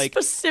leave. is such like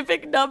a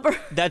specific number.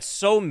 That's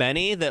so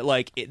many that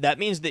like that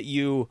means that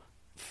you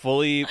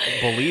fully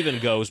believe in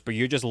ghosts, but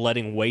you're just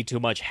letting way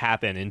too much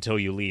happen until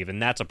you leave, and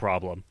that's a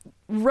problem.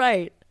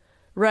 Right.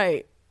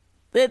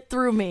 It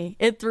threw me.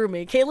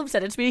 Caleb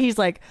said it to me. He's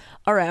like,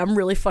 all right, I'm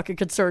really fucking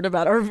concerned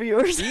about our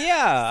viewers.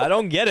 Yeah, I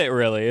don't get it,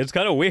 really. It's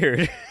kind of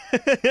weird.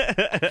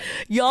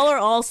 Y'all are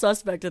all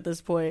suspect at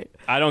this point.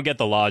 I don't get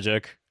the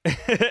logic.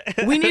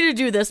 We need to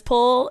do this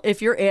poll.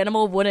 If your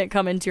animal wouldn't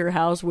come into your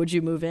house, would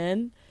you move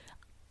in?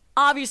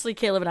 Obviously,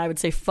 Caleb and I would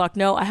say, fuck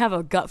no. I have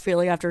a gut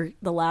feeling after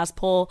the last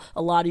poll,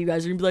 a lot of you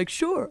guys are going to be like,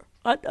 sure,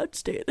 I'd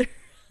stay there.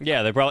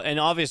 Yeah, they probably, and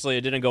obviously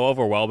it didn't go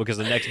over well because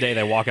the next day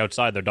they walk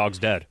outside, their dog's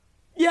dead.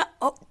 Yeah,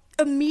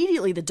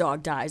 immediately the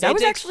dog dies. It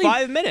takes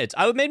 5 minutes.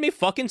 It made me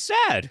fucking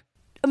sad.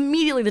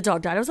 Immediately the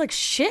dog died. I was like,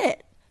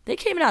 shit. They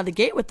came out of the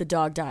gate with the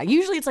dog dying.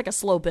 Usually it's like a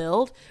slow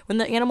build when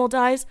the animal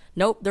dies.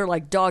 Nope, they're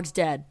like, dog's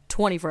dead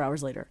 24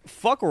 hours later.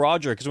 Fuck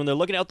Roger, because when they're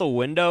looking out the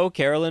window,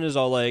 Carolyn is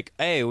all like,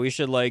 hey, we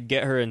should like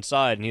get her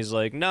inside. And he's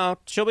like, no,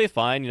 she'll be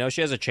fine.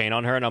 She has a chain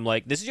on her. And I'm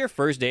like, this is your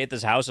first day at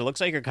this house. It looks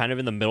like you're kind of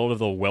in the middle of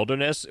the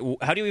wilderness.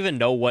 How do you even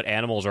know what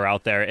animals are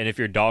out there? And if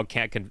your dog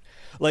can't,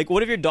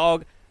 what if your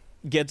dog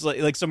gets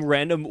like some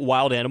random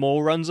wild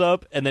animal runs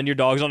up and then your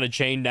dog's on a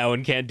chain now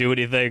and can't do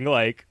anything?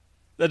 Like,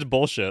 that's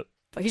bullshit.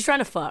 But he's trying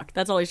to fuck.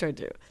 That's all he's trying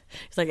to do.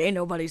 He's like, ain't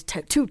nobody's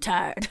too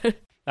tired.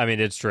 I mean,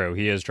 it's true.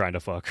 He is trying to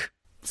fuck.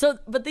 So,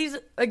 but these,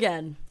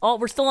 again,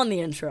 we're still on the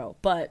intro,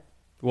 but...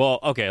 Well,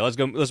 okay, let's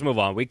move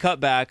on. We cut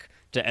back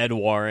to Ed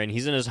Warren.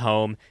 He's in his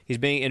home. He's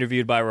being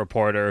interviewed by a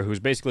reporter who's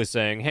basically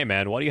saying, hey,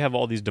 man, why do you have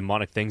all these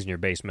demonic things in your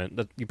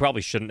basement? You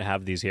probably shouldn't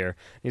have these here.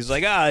 He's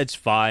like, it's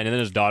fine. And then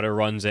his daughter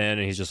runs in,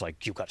 and he's just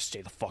like, you got to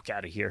stay the fuck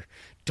out of here.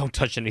 Don't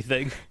touch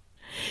anything.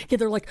 Yeah,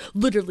 they're like,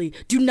 literally,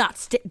 do not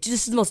stay. This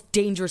is the most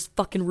dangerous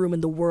fucking room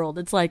in the world.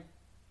 It's like,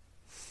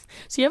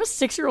 So you have a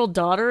 6-year-old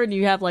daughter and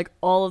you have like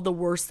all of the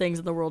worst things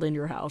in the world in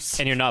your house.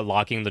 And you're not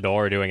locking the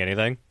door or doing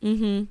anything?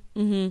 You're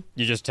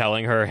just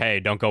telling her,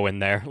 hey, don't go in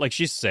there. Like,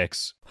 she's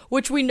 6.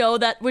 Which we know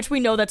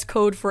that's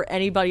code for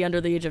anybody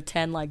under the age of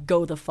 10, like,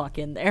 go the fuck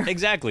in there.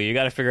 Exactly. You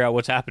got to figure out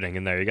what's happening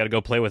in there. You got to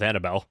go play with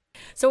Annabelle.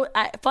 So,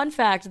 fun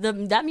fact,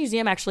 that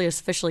museum actually is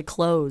officially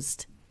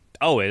closed.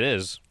 Oh, it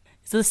is?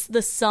 So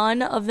the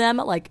son of them,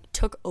 like,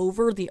 took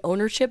over the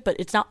ownership, but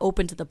it's not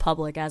open to the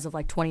public as of,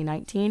 like,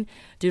 2019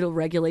 due to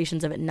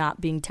regulations of it not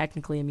being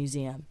technically a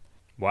museum.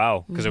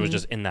 Wow. Because it was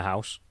just in the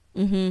house?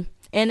 Mm-hmm.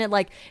 And it,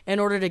 like, in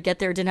order to get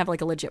there, it didn't have,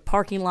 like, a legit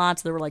parking lot,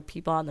 so there were, like,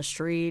 people on the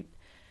street.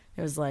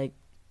 It was, like,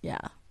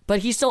 yeah. But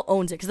he still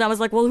owns it, because I was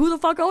like, well, who the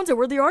fuck owns it?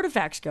 Where'd the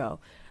artifacts go?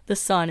 The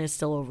son is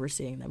still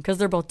overseeing them, because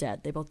they're both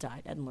dead. They both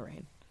died, Ed and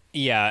Lorraine.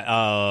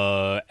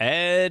 Yeah,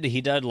 Ed, he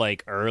died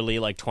like early,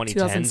 like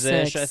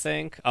 2010s-ish, I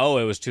think. Oh,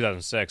 it was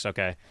 2006,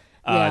 okay.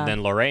 Yeah.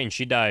 Then Lorraine,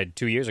 she died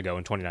 2 years ago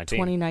in 2019.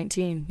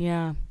 2019,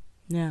 yeah.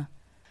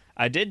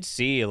 I did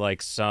see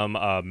like some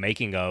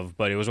making of,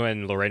 but it was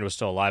when Lorraine was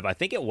still alive. I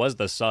think it was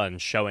the son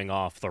showing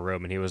off the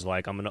room, and he was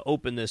like, I'm going to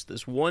open this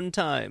one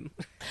time.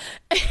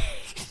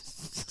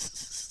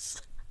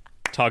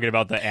 Talking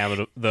about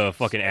the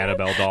fucking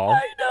Annabelle doll.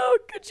 I know.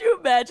 Could you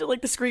imagine,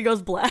 like, the screen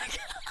goes black?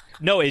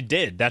 No, it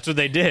did. That's what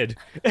they did.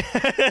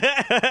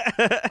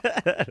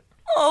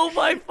 Oh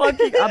my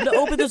fucking... I'm gonna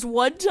open this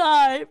one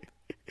time.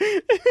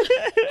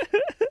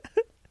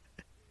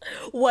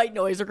 White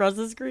noise across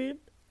the screen.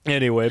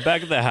 Anyway,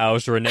 back at the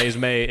house,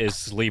 Renesmee is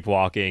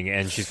sleepwalking,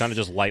 and she's kind of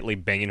just lightly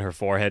banging her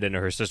forehead into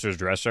her sister's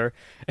dresser.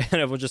 And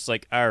everyone's just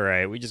like, all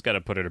right, we just got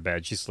to put her to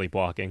bed. She's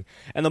sleepwalking.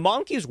 And the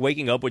mom keeps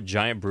waking up with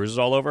giant bruises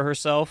all over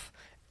herself.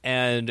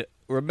 And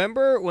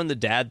remember when the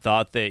dad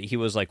thought that he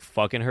was, like,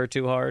 fucking her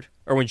too hard?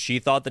 Or when she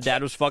thought the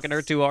dad was fucking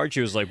her too hard?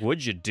 She was like,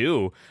 what'd you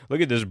do? Look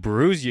at this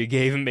bruise you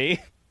gave me.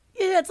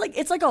 Yeah, it's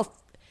like a...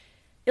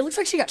 It looks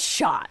like she got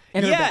shot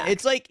in her back.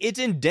 It's like it's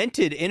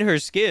indented in her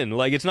skin.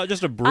 Like, it's not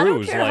just a bruise. I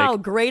don't care like, how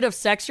great of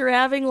sex you're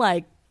having.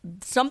 Like,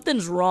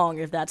 something's wrong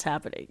if that's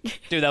happening.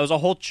 Dude, that was a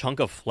whole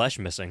chunk of flesh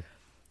missing.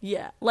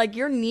 Yeah, like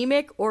you're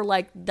anemic or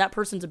like that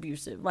person's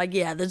abusive. Like,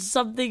 yeah, there's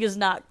something is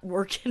not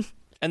working.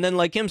 And then,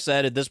 like Kim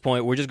said, at this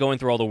point, we're just going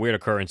through all the weird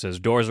occurrences.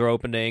 Doors are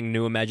opening,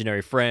 new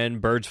imaginary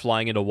friend, birds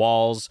flying into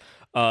walls,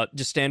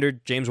 just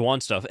standard James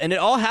Wan stuff. And it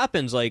all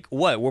happens, like,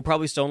 what? We're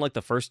probably still in, like,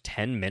 the first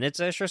 10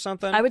 minutes-ish or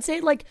something? I would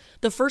say, like,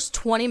 the first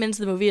 20 minutes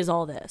of the movie is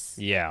all this.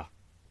 Yeah.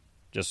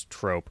 Just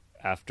trope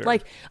after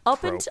like,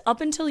 up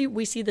trope. until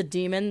we see the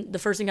demon, the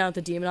first encounter with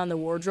the demon on the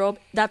wardrobe,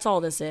 that's all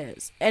this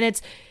is. And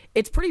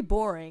it's pretty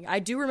boring. I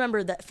do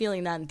remember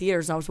feeling that in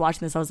theaters. I was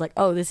watching this, I was like,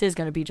 oh, this is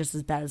going to be just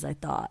as bad as I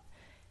thought.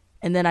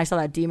 And then I saw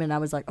that demon, and I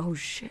was like, oh,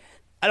 shit.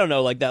 I don't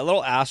know, like, that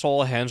little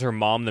asshole hands her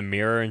mom the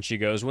mirror, and she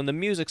goes, when the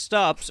music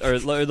stops, or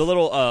the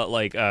little,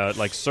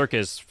 like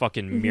circus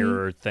fucking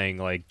mirror thing,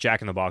 like Jack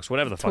in the Box,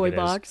 whatever the fuck it is. Toy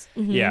box.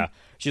 Mm-hmm. Yeah.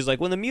 She's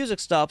like, when the music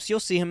stops, you'll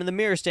see him in the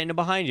mirror standing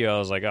behind you. I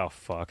was like, oh,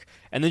 fuck.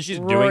 And then she's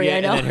doing Rory,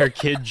 it, and then her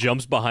kid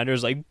jumps behind her,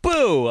 is like,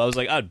 boo! I was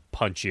like, I'd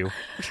punch you.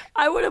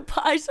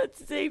 I said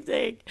the same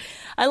thing.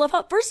 I love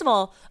how, first of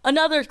all,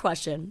 another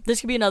question. This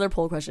could be another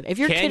poll question. If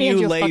your Can kid hands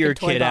you you a lay fucking your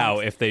toy kid box,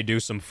 out if they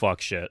do some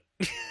fuck shit?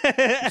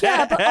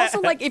 yeah, but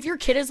also, like, if your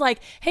kid is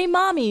like, hey,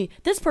 mommy,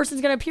 this person's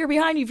going to appear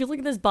behind you if you look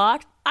at this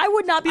box, I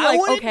would not be like,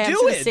 okay, I'm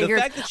just going to sit the here.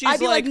 fact that she's I'd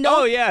be like, nope,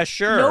 oh, yeah,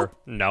 sure. Nope.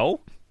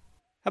 No?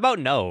 How about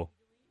no?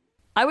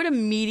 I would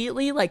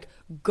immediately, like,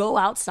 go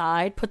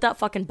outside, put that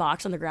fucking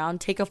box on the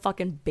ground, take a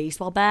fucking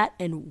baseball bat,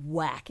 and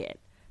whack it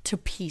to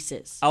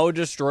pieces. I would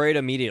destroy it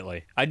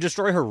immediately. I'd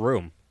destroy her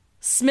room.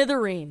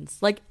 Smithereens.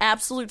 Like,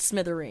 absolute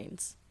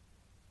smithereens.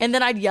 And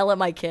then I'd yell at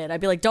my kid. I'd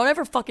be like, don't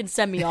ever fucking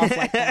send me off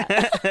like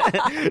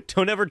that.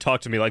 Don't ever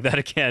talk to me like that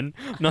again.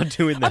 I'm not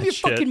doing that I'm your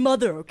shit. fucking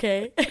mother,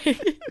 okay?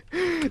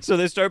 So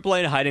they start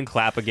playing hide and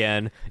clap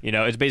again. You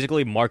know, it's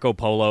basically Marco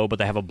Polo, but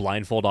they have a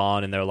blindfold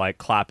on and they're like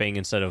clapping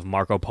instead of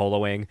Marco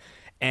Poloing.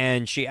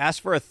 And she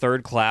asked for a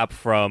third clap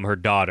from her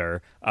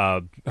daughter,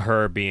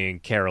 her being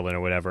Carolyn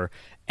or whatever.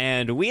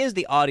 And we as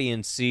the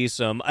audience see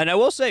some, and I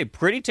will say,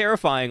 pretty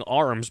terrifying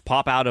arms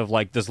pop out of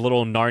like this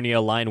little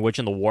Narnia Lion Witch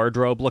in the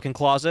Wardrobe looking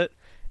closet.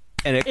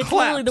 And it's claps.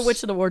 Literally the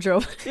Witch in the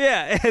Wardrobe.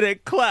 Yeah, and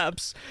it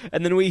claps.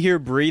 And then we hear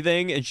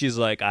breathing, and she's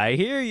like, I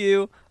hear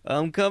you.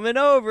 I'm coming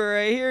over.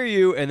 I hear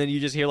you. And then you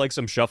just hear like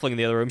some shuffling in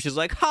the other room. She's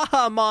like,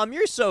 haha, Mom,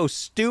 you're so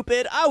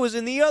stupid. I was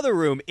in the other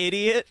room,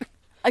 idiot.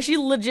 She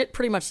legit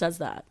pretty much says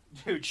that.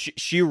 Dude,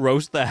 she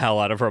roasts the hell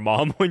out of her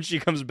mom when she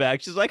comes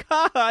back. She's like,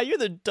 haha, you're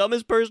the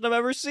dumbest person I've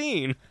ever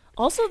seen.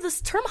 Also, this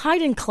term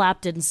hide and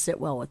clap didn't sit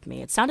well with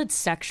me. It sounded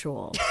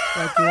sexual.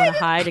 Like, you want to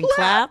hide and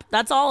clap?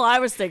 That's all I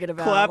was thinking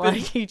about. Clapping.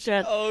 Like, you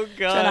trying Oh,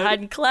 God. to hide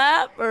and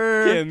clap?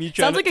 Or Kim, you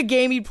sounds like a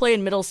game you'd play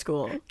in middle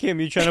school. Kim,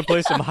 you trying to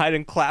play some hide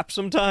and clap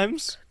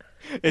sometimes?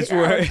 It's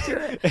Yeah,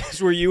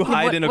 it's where you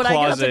hide in a when I get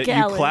up to closet, you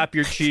Cali. clap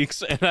your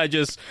cheeks, and I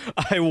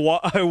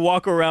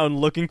walk around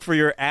looking for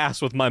your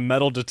ass with my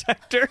metal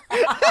detector.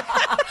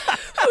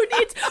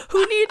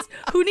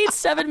 Who needs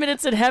 7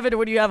 minutes in heaven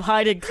when you have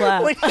hide and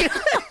clap?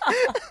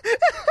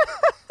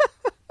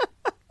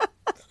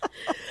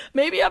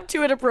 Maybe I'm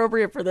too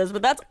inappropriate for this,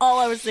 but that's all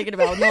I was thinking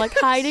about. When they're like,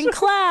 hide and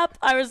clap.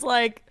 I was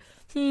like,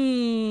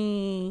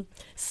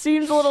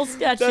 seems a little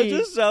sketchy. That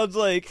just sounds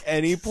like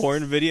any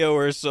porn video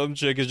where some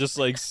chick is just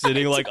like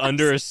sitting like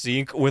under a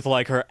sink with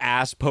like her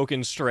ass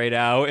poking straight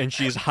out and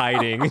she's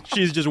hiding.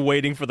 She's just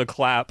waiting for the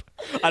clap.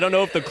 I don't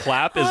know if the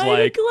clap is Hide like,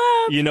 and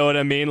clap. you know what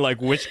I mean? Like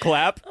which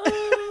clap?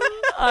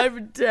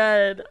 I'm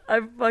dead.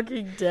 I'm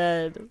fucking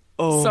dead.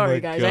 Oh Sorry, my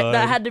guys. God.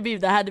 That had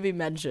to be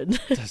mentioned.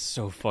 That's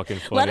so fucking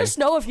funny. Let us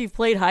know if you've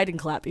played hide and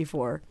clap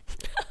before.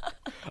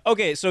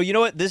 Okay, so you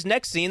know what? This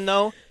next scene,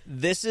 though,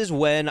 this is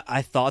when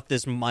I thought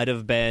this might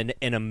have been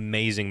an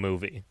amazing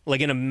movie.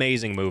 Like, an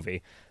amazing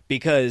movie.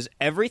 Because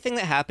everything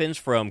that happens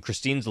from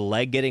Christine's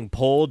leg getting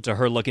pulled to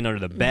her looking under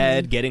the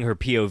bed, getting her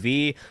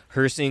POV,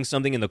 her seeing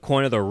something in the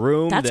corner of the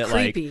room. That's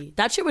creepy. creepy.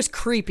 That shit was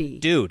creepy.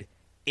 Dude,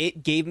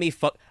 it gave me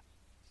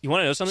You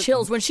want to know something?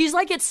 Chills when she's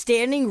like it's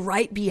standing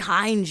right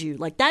behind you.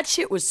 Like that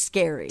shit was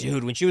scary.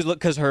 Dude, when she was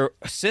because her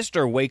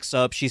sister wakes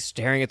up, she's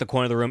staring at the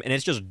corner of the room, and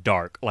it's just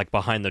dark, like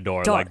behind the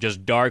door, Dark. like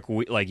just dark,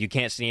 like you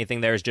can't see anything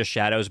there. It's just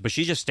shadows. But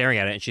she's just staring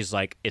at it, and she's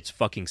like, "It's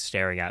fucking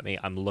staring at me.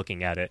 I'm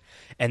looking at it."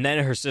 And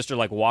then her sister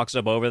like walks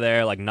up over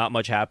there, like not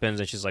much happens,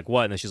 and she's like,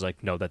 "What?" And then she's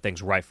like, "No, that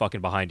thing's right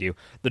fucking behind you."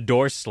 The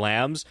door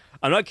slams.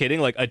 I'm not kidding.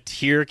 Like a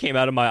tear came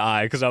out of my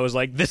eye because I was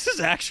like, "This is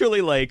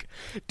actually like,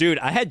 dude."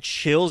 I had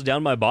chills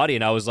down my body,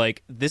 and I was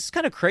like, "This is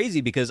kind of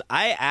crazy." Because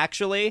I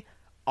actually,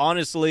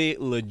 honestly,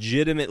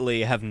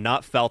 legitimately have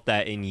not felt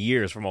that in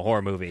years from a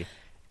horror movie.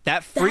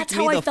 That freaked That's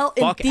me how the I felt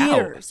fuck in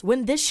theaters.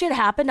 When this shit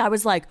happened, I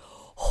was like,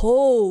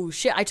 oh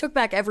shit. I took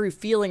back every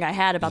feeling I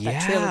had about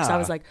that trailer because I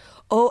was like,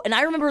 oh, and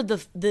I remember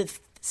the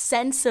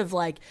sense of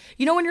like,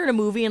 you know when you're in a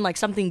movie and like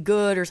something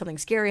good or something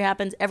scary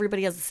happens,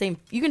 everybody has the same,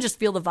 you can just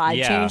feel the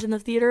vibe change in the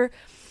theater.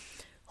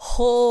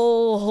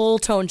 Whole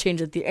tone change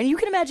in the theater. And you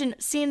can imagine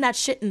seeing that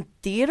shit in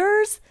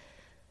theaters.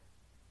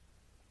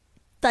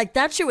 Like,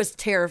 that shit was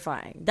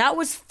terrifying. That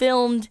was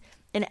filmed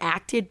and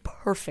acted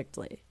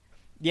perfectly.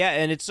 Yeah,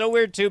 and it's so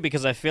weird, too,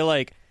 because I feel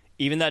like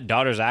even that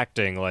daughter's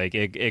acting, like,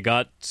 it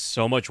got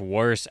so much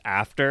worse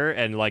after,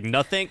 and, like,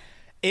 nothing...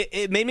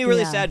 It made me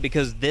really sad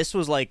because this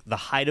was, like, the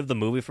height of the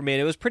movie for me,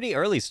 and it was pretty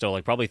early still,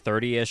 like, probably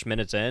 30-ish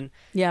minutes in.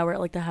 Yeah, we're at,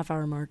 like, the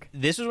half-hour mark.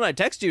 This was when I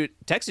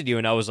texted you,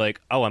 and I was like,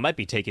 oh, I might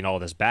be taking all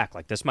this back.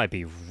 Like, this might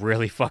be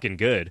really fucking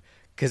good.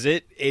 Because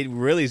it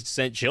really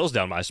sent chills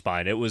down my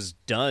spine. It was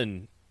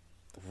done...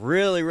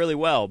 really, really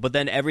well. But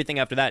then everything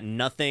after that,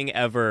 nothing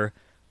ever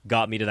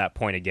got me to that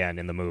point again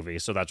in the movie.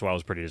 So that's why I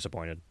was pretty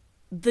disappointed.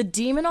 The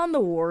demon on the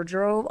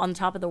wardrobe, on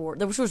top of the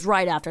wardrobe, which was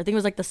right after. I think it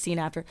was like the scene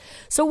after.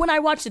 So when I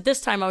watched it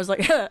this time, I was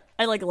like,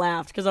 I like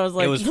laughed because I was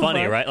like, it was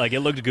funny, right? Like it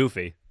looked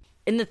goofy.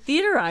 In the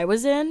theater I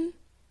was in,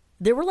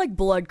 there were like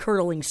blood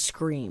curdling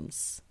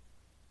screams.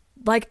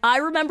 Like I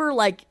remember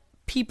like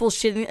people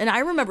shitting, and I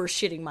remember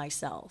shitting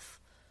myself.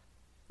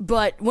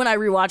 But when I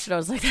rewatched it, I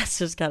was like, that's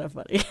just kind of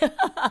funny.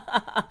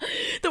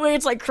 The way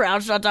it's like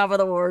crouched on top of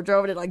the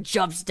wardrobe and it like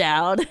jumps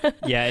down.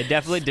 Yeah, it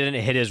definitely didn't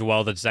hit as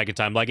well the second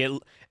time. Like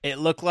it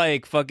looked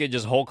like fucking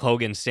just Hulk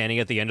Hogan standing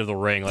at the end of the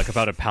ring, like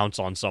about to pounce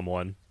on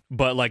someone.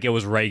 But like it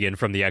was Reagan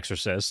from The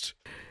Exorcist.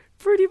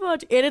 Pretty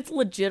much. And it's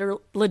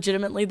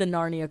legitimately the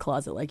Narnia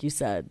closet, like you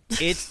said.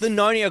 It's the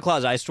Narnia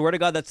closet. I swear to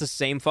God, that's the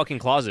same fucking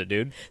closet,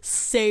 dude.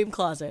 Same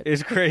closet.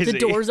 It's crazy. The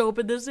doors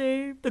open the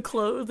same. The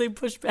clothes, they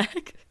push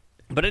back.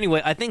 But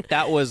anyway, I think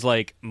that was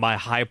like my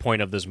high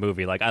point of this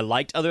movie. Like I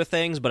liked other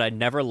things, but I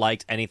never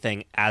liked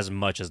anything as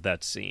much as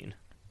that scene.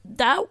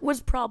 Those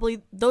were probably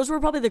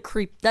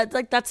the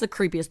that's the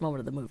creepiest moment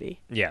of the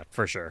movie. Yeah,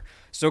 for sure.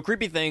 So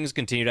creepy things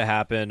continue to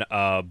happen,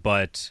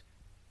 but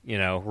you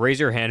know, raise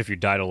your hand if you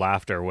died of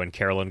laughter when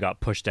Carolyn got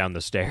pushed down the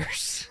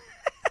stairs.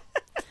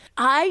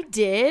 I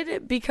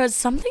did, because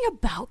something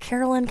about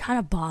Carolyn kind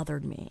of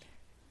bothered me.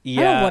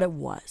 Yeah, I don't know what it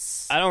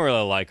was. I don't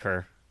really like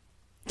her.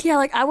 Yeah,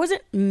 like, I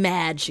wasn't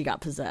mad she got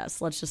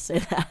possessed. Let's just say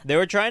that. They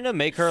were trying to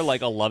make her,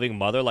 like, a loving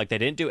mother. Like, they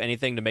didn't do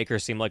anything to make her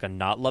seem like a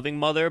not loving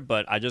mother,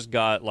 but I just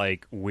got,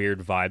 like, weird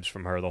vibes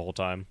from her the whole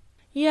time.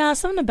 Yeah,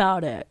 something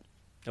about it.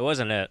 It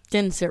wasn't it.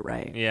 Didn't sit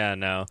right. Yeah,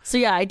 no. So,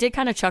 yeah, I did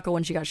kind of chuckle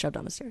when she got shoved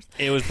down the stairs.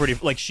 It was pretty,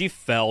 like, she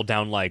fell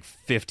down, like,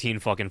 15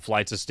 fucking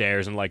flights of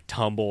stairs and, like,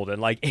 tumbled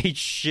and, like, ate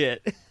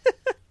shit.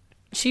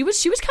 She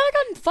was kind of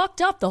gotten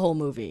fucked up the whole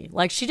movie.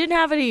 Like, she didn't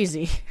have it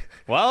easy.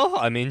 Well,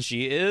 I mean,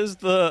 she is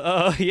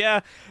the, yeah.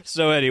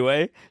 So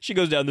anyway, she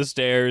goes down the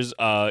stairs.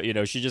 You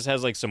know, she just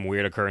has, like, some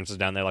weird occurrences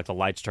down there. Like, the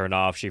lights turn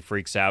off. She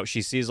freaks out.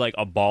 She sees, like,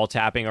 a ball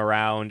tapping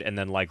around. And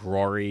then, like,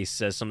 Rory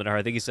says something to her.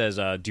 I think he says,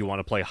 do you want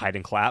to play hide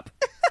and clap?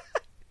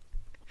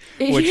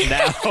 Which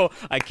now,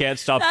 I can't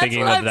stop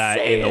thinking of that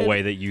in the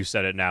way that you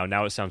said it now.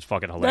 Now it sounds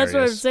fucking hilarious. That's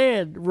what I'm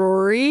saying.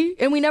 Rory.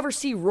 And we never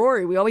see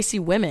Rory. We always see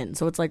women.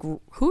 So it's like,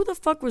 who the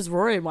fuck was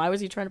Rory? And why was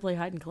he trying to play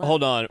hide and clap?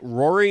 Hold on.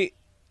 Rory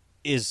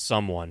is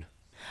someone.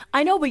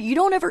 I know, but you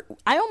don't ever...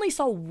 I only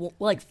saw,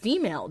 like,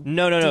 female.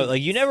 No.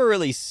 Like, you never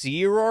really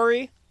see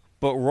Rory,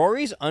 but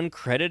Rory's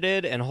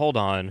uncredited. And hold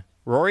on.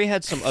 Rory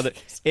had some other...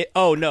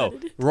 no.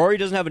 Rory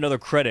doesn't have another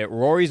credit.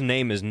 Rory's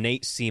name is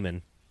Nate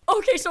Seaman.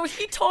 Okay, so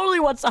he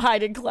totally wants to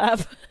hide and clap.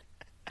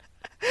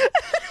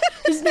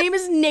 His name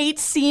is Nate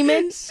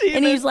Seaman,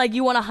 and he's like,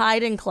 you want to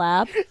hide and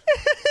clap? His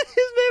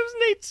name's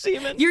Nate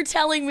Seaman. You're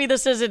telling me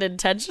this isn't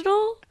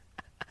intentional?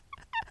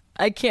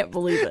 I can't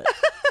believe it.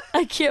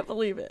 I can't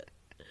believe it.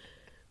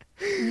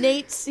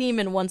 Nate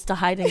Seaman wants to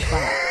hide and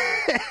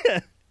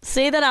clap.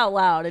 Say that out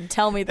loud and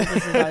tell me that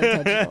this is not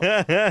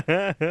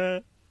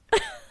intentional.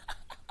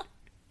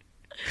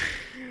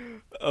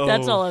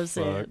 That's all I'm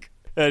saying.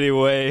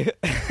 Anyway,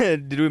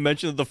 did we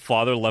mention that the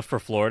father left for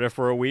Florida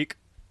for a week?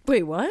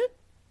 Wait, what?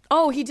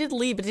 Oh, he did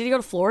leave, but did he go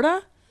to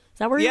Florida? Is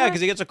that where he Yeah, went?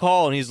 because he gets a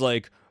call and he's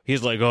like,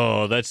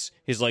 oh, that's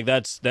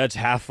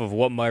half of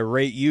what my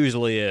rate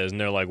usually is. And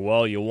they're like,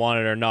 well, you want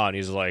it or not? And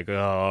he's like, oh,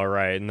 all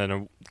right. And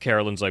then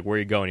Carolyn's like, where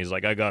you going? He's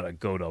like, I gotta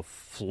go to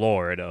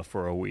Florida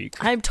for a week.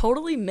 I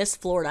totally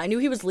missed Florida. I knew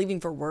he was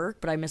leaving for work,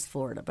 but I missed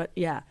Florida. But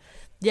yeah,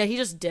 he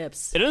just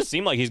dips. It doesn't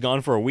seem like he's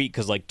gone for a week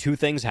because like 2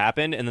 things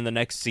happened, and then the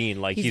next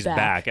scene, like he's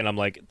back, and I'm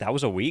like, that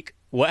was a week?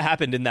 What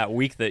happened in that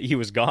week that he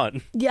was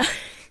gone? Yeah.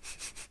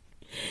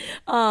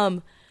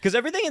 Because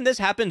everything in this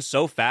happened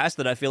so fast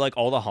that I feel like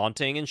all the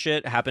haunting and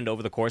shit happened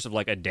over the course of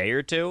like a day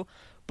or two.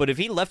 But if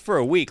he left for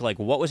a week, like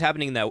what was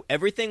happening that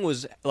everything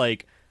was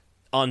like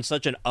on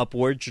such an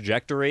upward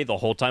trajectory the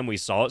whole time we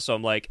saw it. So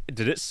I'm like,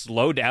 did it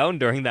slow down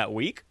during that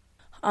week?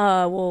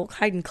 Well,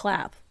 hide and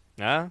clap.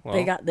 Yeah,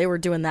 well, They were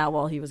doing that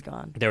while he was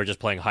gone. they were just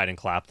playing hide and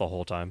clap the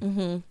whole time.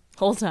 Mm-hmm.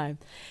 Whole time.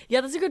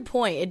 Yeah, that's a good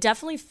point. It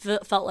definitely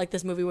felt like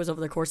this movie was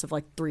over the course of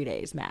like 3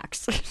 days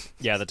max.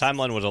 Yeah, the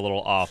timeline was a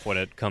little off when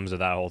it comes to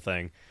that whole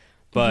thing.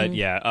 But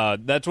yeah,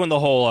 that's when the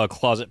whole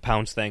closet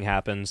pounce thing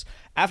happens.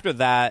 After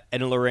that,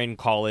 Ed and Lorraine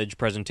College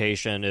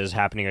presentation is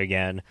happening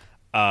again.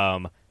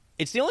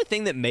 It's the only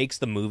thing that makes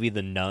the movie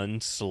The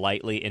Nun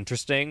slightly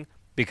interesting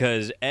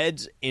because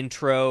Ed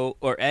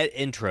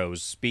intros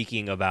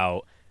speaking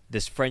about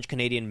this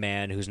French-Canadian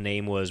man whose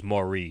name was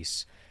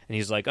Maurice. And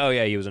he's like, oh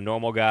yeah, he was a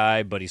normal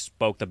guy, but he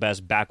spoke the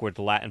best backward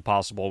Latin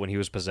possible when he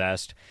was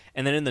possessed.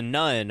 And then in The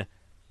Nun,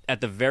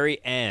 at the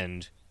very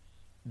end,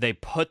 they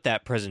put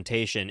that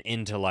presentation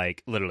into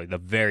like literally the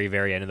very,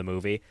 very end of the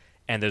movie.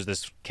 And there's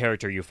this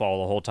character you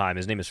follow the whole time.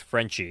 His name is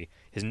Frenchie.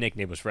 His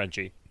nickname was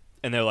Frenchie.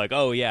 And they're like,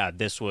 oh yeah,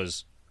 this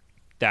was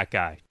that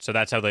guy. So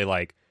that's how they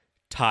like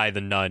tie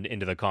the nun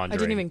into The Conjuring. I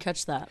didn't even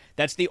catch that.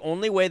 That's the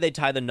only way they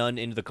tie the nun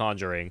into The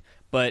Conjuring.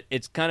 But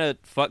it's kind of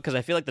fucked because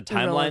I feel like the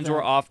timelines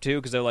were off too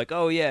because they're like,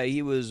 oh yeah,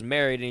 he was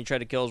married and he tried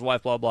to kill his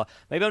wife, blah, blah.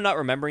 Maybe I'm not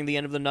remembering the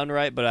end of The Nun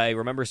right, but I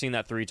remember seeing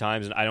that 3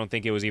 times and I don't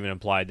think it was even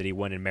implied that he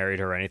went and married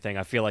her or anything.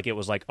 I feel like it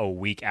was like a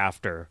week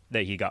after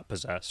that he got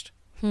possessed.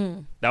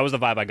 That was the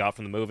vibe I got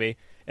from the movie.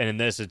 And in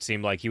this, it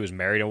seemed like he was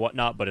married and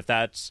whatnot. But if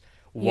that's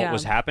what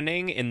was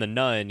happening in The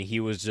Nun, he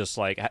was just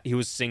like, he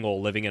was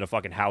single, living in a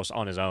fucking house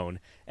on his own.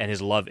 And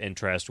his love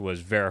interest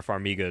was Vera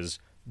Farmiga's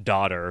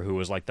daughter, who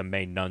was like the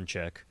main nun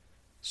chick.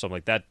 So I'm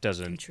like, that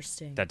doesn't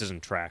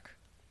track.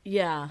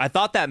 Yeah. I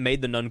thought that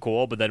made The Nun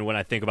cool, but then when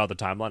I think about the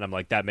timeline, I'm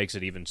like, that makes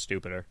it even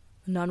stupider.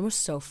 Nun was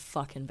so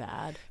fucking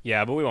bad.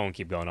 Yeah, but we won't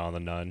keep going on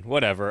The Nun.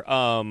 Whatever.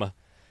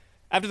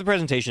 After the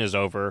presentation is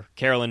over,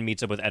 Carolyn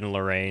meets up with Ed and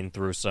Lorraine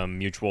through some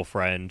mutual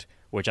friend,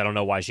 which I don't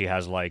know why she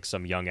has like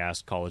some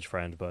young-ass college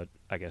friend, but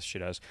I guess she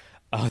does.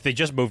 They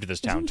just moved to this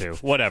town, too.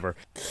 Whatever.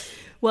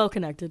 Well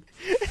connected.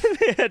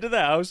 They head to the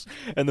house,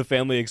 and the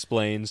family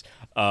explains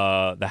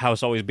the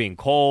house always being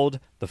cold,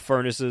 the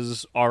furnace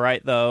is all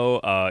right, though,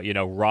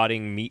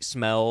 rotting meat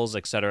smells,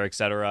 etc.,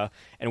 etc.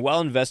 And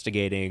while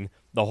investigating,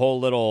 the whole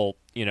little,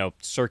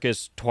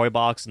 circus toy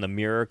box and the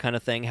mirror kind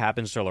of thing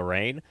happens to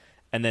Lorraine.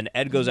 And then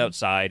Ed goes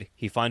outside,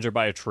 he finds her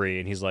by a tree,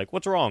 and he's like,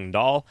 what's wrong,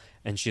 doll?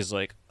 And she's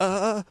like,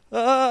 and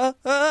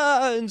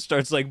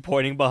starts, like,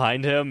 pointing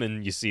behind him,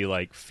 and you see,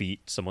 like,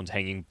 feet, someone's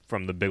hanging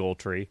from the big old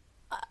tree.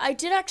 I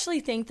did actually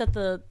think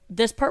that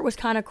this part was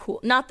kind of cool.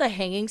 Not the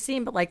hanging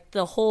scene, but, like,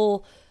 the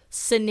whole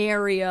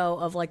scenario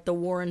of, like, the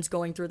Warrens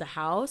going through the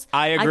house.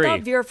 I agree. I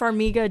thought Vera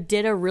Farmiga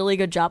did a really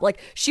good job. Like,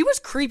 she was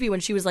creepy when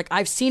she was like,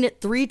 I've seen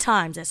it 3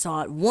 times. I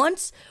saw it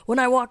once when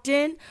I walked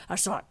in. I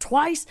saw it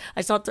twice.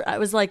 I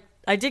was like,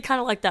 I did kind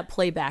of like that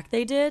playback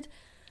they did,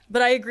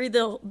 but I agree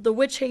the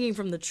witch hanging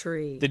from the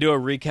tree. They do a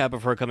recap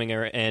of her coming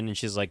in, and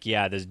she's like,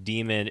 yeah, this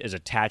demon is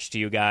attached to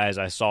you guys.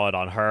 I saw it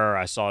on her.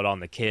 I saw it on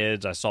the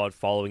kids. I saw it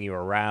following you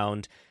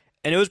around.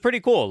 And it was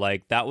pretty cool.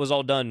 Like, that was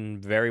all done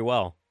very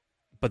well.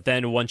 But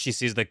then once she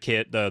sees the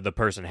kid, the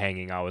person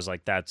hanging, I was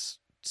like, that's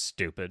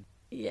stupid.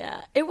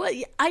 Yeah. It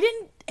was. I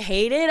didn't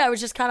hate it. I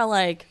was just kind of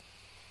like,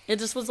 it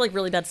just was like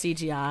really bad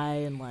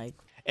CGI and like.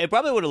 It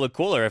probably would have looked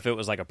cooler if it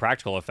was like a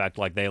practical effect,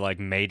 like they like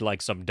made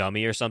like some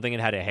dummy or something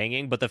and had it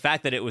hanging. But the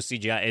fact that it was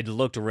CGI, it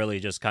looked really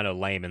just kind of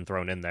lame and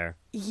thrown in there.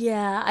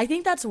 Yeah, I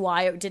think that's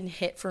why it didn't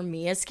hit for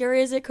me as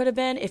scary as it could have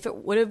been. If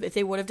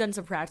they would have done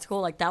some practical,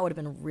 like that would have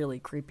been really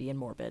creepy and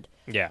morbid.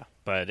 Yeah,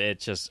 but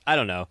it's just, I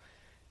don't know.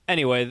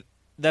 Anyway,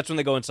 that's when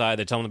they go inside.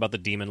 They tell them about the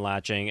demon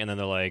latching, and then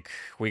they're like,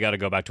 we got to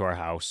go back to our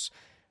house.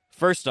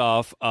 First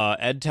off,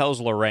 Ed tells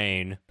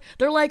Lorraine.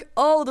 They're like,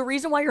 oh, the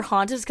reason why you're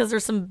haunted is because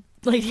there's some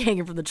lady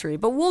hanging from the tree.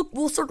 But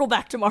we'll circle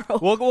back tomorrow.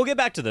 We'll get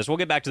back to this.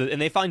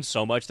 And they find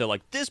so much. They're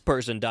like, this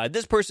person died.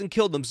 This person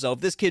killed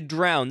themselves. This kid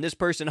drowned. This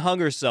person hung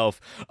herself.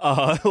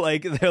 They're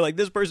like,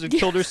 this person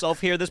killed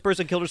herself here. This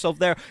person killed herself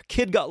there.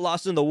 Kid got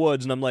lost in the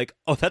woods. And I'm like,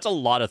 oh, that's a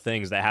lot of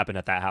things that happened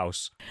at that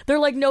house. They're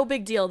like, no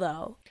big deal,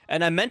 though.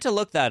 And I meant to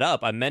look that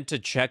up. I meant to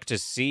check to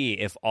see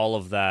if all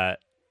of that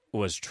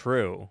was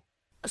true.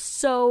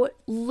 So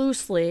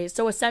loosely.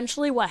 So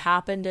essentially what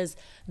happened is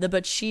the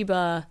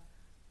Bathsheba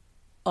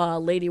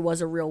lady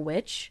was a real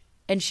witch.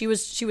 And she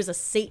was a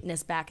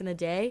Satanist back in the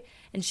day.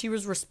 And she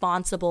was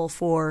responsible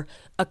for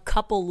a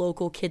couple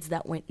local kids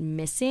that went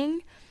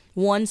missing.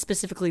 One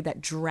specifically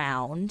that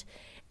drowned.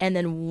 And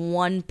then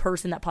one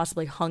person that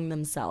possibly hung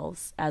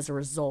themselves as a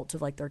result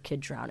of like their kid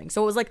drowning.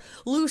 So it was like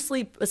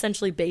loosely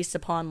essentially based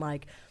upon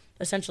like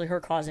essentially her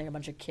causing a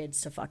bunch of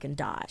kids to fucking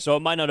die. So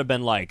it might not have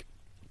been like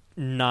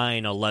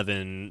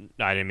 9/11.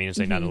 I didn't mean to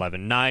say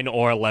 9/11. 9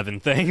 or 11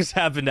 things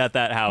happened at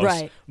that house.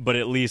 Right. But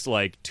at least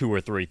like 2 or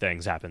 3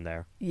 things happened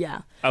there.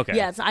 Yeah. Okay.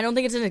 Yeah, I don't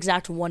think it's an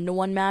exact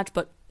 1-to-1 match,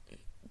 but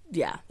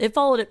yeah, it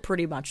followed it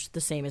pretty much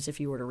the same as if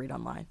you were to read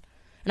online.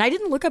 And I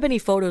didn't look up any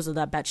photos of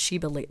that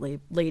Bathsheba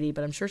lady,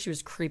 but I'm sure she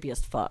was creepy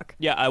as fuck.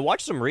 Yeah, I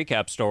watched some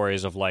recap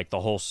stories of like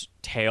the whole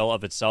tale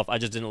of itself. I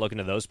just didn't look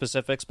into those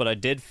specifics, but I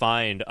did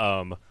find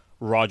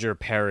Roger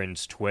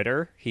Perrin's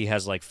Twitter. He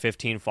has like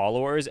 15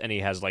 followers and he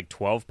has like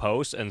 12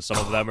 posts, and some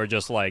of them are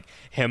just like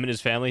him and his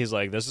family. He's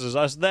like, this is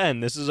us then,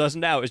 this is us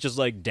now. It's just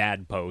like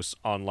dad posts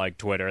on like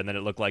Twitter, and then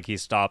it looked like he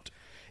stopped.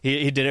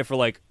 He did it for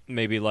like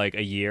maybe like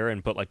a year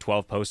and put like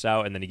 12 posts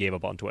out, and then he gave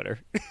up on Twitter.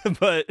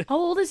 But How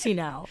old is he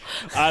now?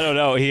 I don't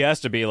know. He has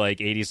to be like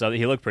 80 something.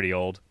 He looked pretty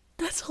old.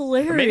 That's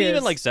hilarious. Or maybe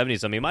even like 70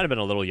 something. He might have been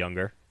a little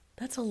younger.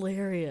 That's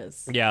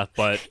hilarious. Yeah,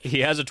 but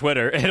he has a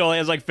Twitter. It only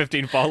has like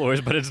 15 followers,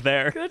 but it's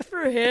there. Good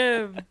for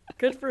him.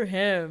 Good for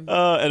him.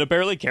 And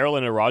apparently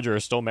Carolyn and Roger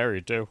are still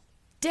married too.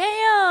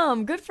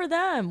 Damn, good for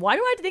them. Why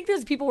do I think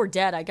those people were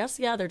dead? I guess,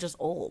 yeah, they're just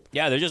old.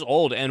 Yeah, they're just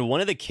old. And one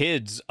of the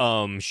kids,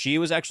 she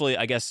was actually,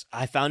 I guess,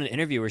 I found an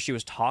interview where she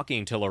was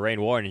talking to Lorraine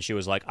Warren, and she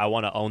was like, I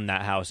want to own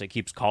that house. It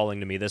keeps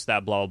calling to me, this,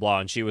 that, blah, blah, blah.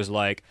 And she was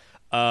like,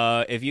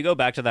 if you go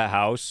back to that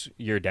house,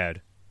 you're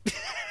dead.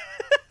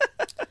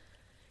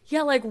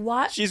 Yeah, like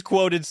what? She's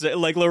quoted,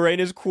 like Lorraine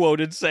is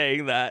quoted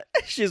saying that.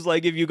 She's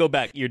like, if you go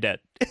back, you're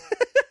dead.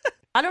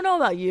 I don't know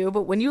about you,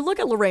 but when you look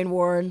at Lorraine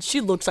Warren,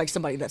 she looks like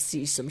somebody that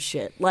sees some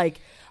shit. Like,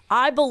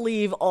 I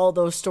believe all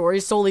those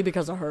stories solely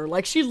because of her.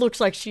 Like, she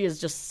looks like she is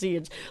just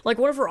seeing, like,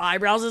 one of her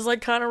eyebrows is,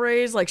 like, kind of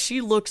raised. Like, she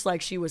looks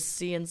like she was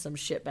seeing some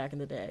shit back in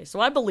the day.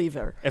 So I believe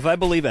her. If I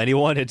believe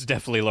anyone, it's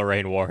definitely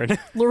Lorraine Warren.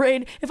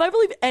 Lorraine, if I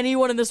believe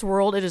anyone in this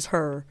world, it is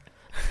her.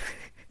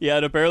 Yeah,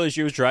 and apparently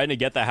she was trying to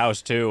get the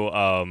house, too.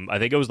 I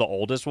think it was the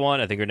oldest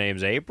one. I think her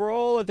name's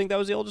April. I think that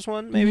was the oldest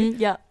one, maybe?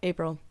 Mm-hmm. Yeah,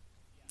 April.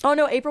 Oh,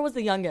 no, April was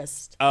the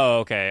youngest. Oh,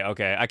 okay.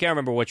 I can't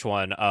remember which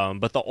one,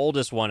 but the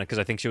oldest one, because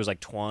I think she was like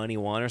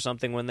 21 or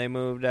something when they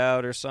moved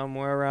out or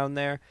somewhere around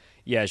there.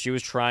 Yeah, she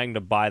was trying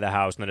to buy the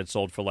house, and then it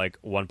sold for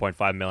like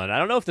 $1.5 million. I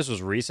don't know if this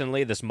was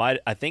recently.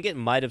 I think it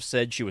might have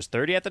said she was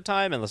 30 at the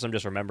time, unless I'm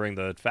just remembering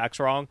the facts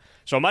wrong.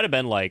 So it might have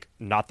been like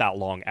not that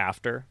long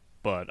after,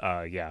 but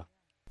yeah.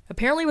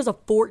 Apparently it was a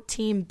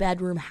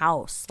 14-bedroom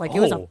house. Like, it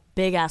was a Oh.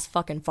 big-ass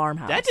fucking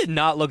farmhouse. That did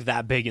not look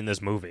that big in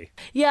this movie.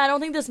 Yeah, I don't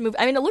think this movie...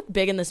 I mean, it looked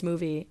big in this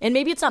movie. And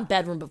maybe it's not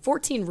bedroom, but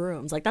 14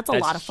 rooms. Like, that's a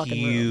lot of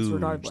fucking rooms, huge.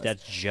 regardless.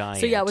 That's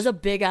giant. So, yeah, it was a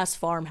big-ass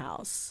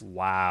farmhouse.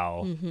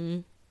 Wow. Mm-hmm.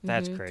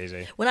 That's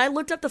crazy. When I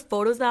looked up the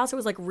photos of the house, it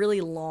was, like,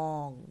 really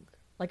long.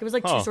 Like, it was,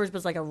 like, 2 stories, but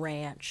it's, like, a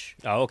ranch.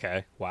 Oh,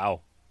 okay.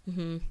 Wow.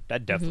 Mm-hmm.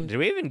 That definitely... Did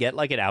we even get,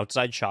 like, an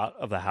outside shot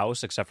of the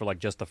house, except for, like,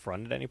 just the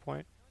front at any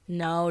point?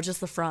 No,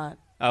 just the front.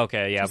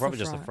 Okay, yeah, Just probably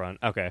the just the front.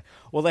 front. Okay.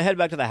 Well, they head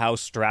back to the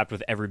house strapped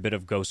with every bit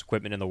of ghost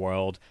equipment in the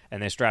world,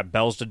 and they strap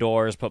bells to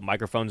doors, put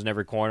microphones in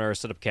every corner,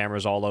 set up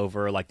cameras all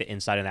over, like the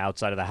inside and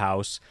outside of the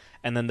house.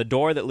 And then the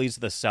door that leads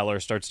to the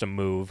cellar starts to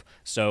move,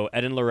 so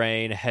Ed and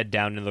Lorraine head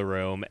down into the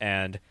room,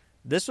 and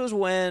this was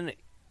when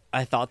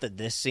I thought that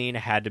this scene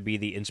had to be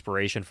the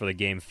inspiration for the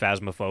game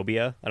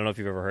Phasmophobia. I don't know if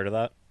you've ever heard of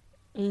that.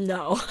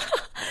 No.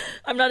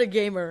 I'm not a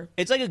gamer.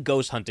 It's like a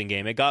ghost hunting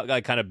game. It got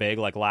like kind of big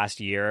like last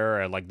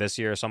year or like this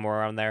year or somewhere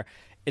around there.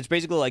 It's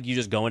basically like you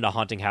just go into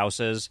haunting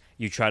houses,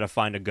 you try to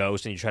find a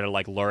ghost, and you try to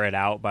like lure it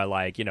out by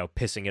like, you know,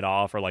 pissing it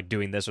off or like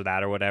doing this or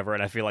that or whatever.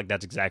 And I feel like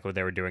that's exactly what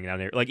they were doing down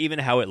there. Like even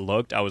how it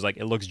looked, I was like,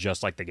 it looks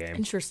just like the game.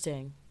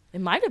 Interesting.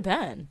 It might have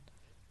been.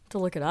 To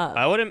look it up.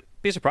 I wouldn't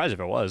be surprised if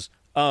it was.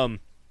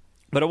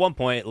 But at one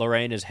point,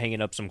 Lorraine is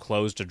hanging up some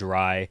clothes to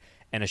dry,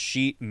 and a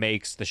sheet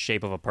makes the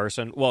shape of a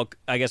person. Well,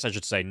 I guess I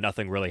should say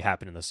nothing really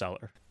happened in the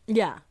cellar.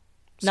 Yeah.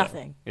 So,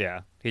 Nothing.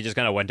 Yeah. He just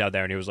kind of went out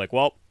there and he was like,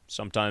 well,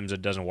 sometimes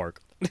it doesn't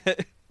work.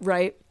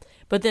 Right?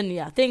 But then,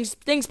 yeah, things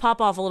pop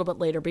off a little bit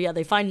later. But yeah,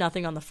 they find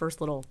nothing on the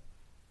first little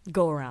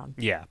go around.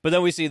 Yeah. But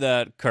then we see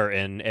the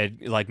curtain.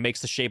 It like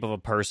makes the shape of a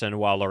person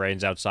while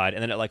Lorraine's outside.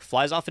 And then it like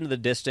flies off into the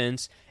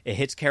distance. It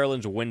hits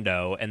Carolyn's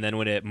window. And then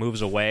when it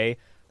moves away,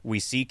 we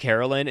see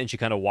Carolyn and she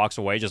kind of walks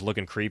away just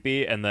looking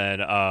creepy. And then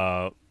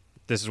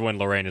this is when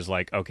Lorraine is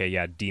like, okay,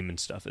 yeah, demon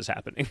stuff is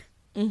happening.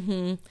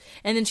 And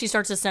then she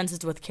starts to sense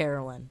it with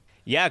Carolyn.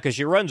 Yeah, because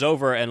she runs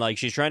over and like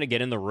she's trying to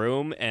get in the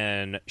room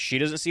and she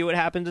doesn't see what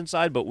happens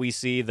inside, but we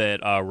see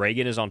that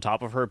Reagan is on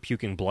top of her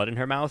puking blood in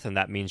her mouth, and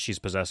that means she's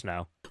possessed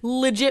now.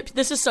 Legit,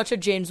 this is such a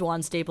James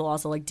Wan staple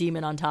also, like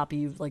demon on top of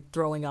you, like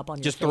throwing up on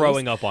your Just face.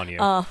 throwing up on you.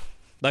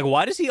 Like,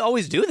 why does he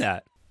always do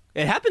that?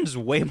 It happens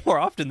way more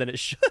often than it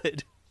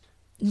should.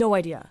 No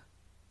idea.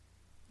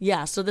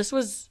 Yeah, so this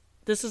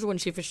is when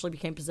she officially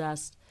became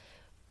possessed.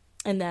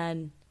 And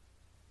then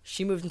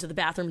she moved into the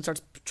bathroom and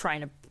starts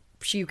trying to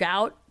puke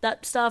out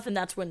that stuff, and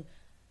that's when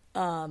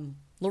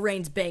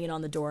Lorraine's banging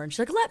on the door, and she's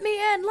like, let me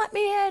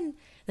in.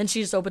 Then she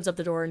just opens up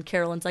the door, and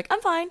Carolyn's like,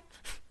 I'm fine.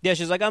 Yeah,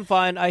 she's like, I'm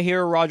fine. I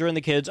hear Roger and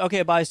the kids.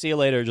 Okay, bye, see you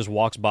later. Just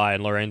walks by,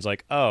 and Lorraine's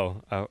like,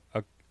 oh,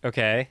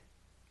 okay.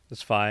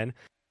 That's fine.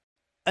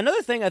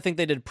 Another thing I think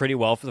they did pretty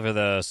well for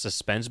the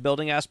suspense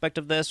building aspect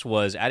of this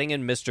was adding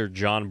in Mr.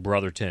 John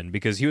Brotherton,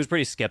 because he was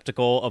pretty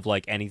skeptical of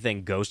like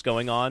anything ghost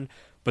going on,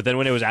 but then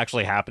when it was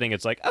actually happening,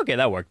 it's like, okay,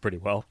 that worked pretty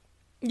well.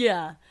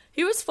 Yeah,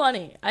 he was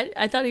funny.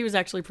 I thought he was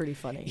actually pretty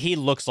funny. He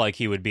looks like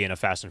he would be in a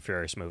Fast and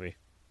Furious movie.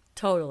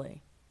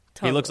 Totally.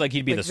 He looks like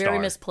he'd be the star. Very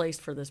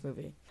misplaced for this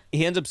movie.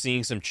 He ends up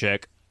seeing some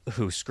chick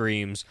who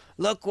screams,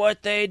 look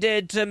what they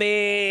did to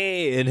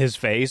me, in his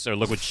face, or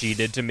look what she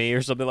did to me,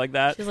 or something like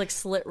that. She's like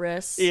slit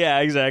wrists. Yeah,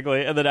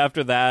 exactly. And then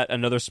after that,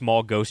 another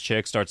small ghost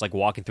chick starts like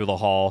walking through the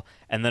hall,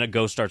 and then a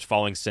ghost starts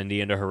following Cindy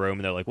into her room,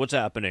 and they're like, what's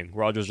happening?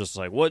 Roger's just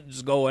like,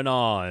 what's going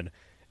on?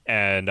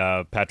 And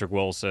Patrick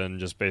Wilson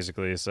just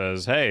basically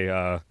says, hey,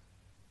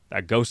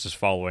 that ghost is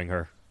following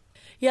her.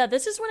 Yeah,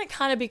 this is when it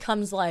kind of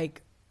becomes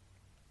like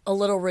a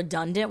little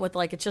redundant with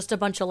like it's just a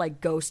bunch of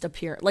like ghost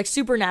appearance, like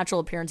supernatural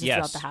appearances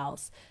throughout the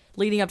house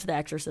leading up to the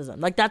exorcism.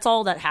 Like that's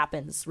all that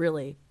happens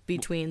really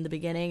between the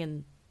beginning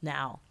and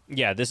now.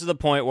 Yeah, this is the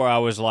point where I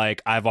was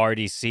like, I've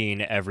already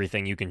seen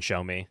everything you can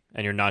show me,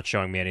 and you're not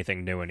showing me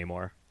anything new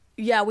anymore.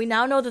 Yeah, we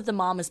now know that the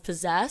mom is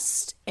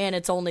possessed, and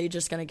it's only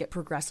just going to get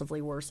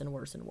progressively worse and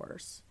worse and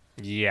worse.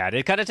 Yeah,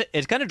 it kind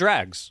of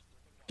drags.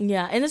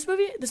 Yeah, and this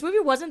movie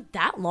wasn't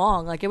that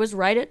long. Like, it was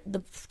right at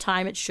the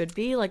time it should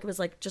be. Like, it was,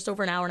 like, just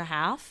over an hour and a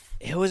half.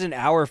 It was an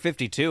hour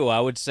 52. I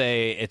would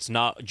say it's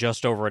not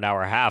just over an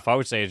hour and a half. I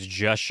would say it's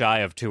just shy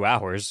of 2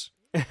 hours.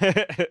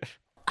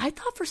 I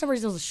thought for some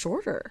reason it was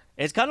shorter.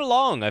 It's kind of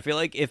long. I feel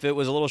like if it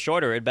was a little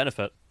shorter, it'd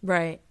benefit.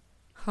 Right.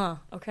 Huh.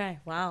 Okay.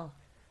 Wow.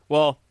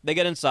 Well, they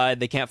get inside.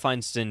 They can't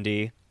find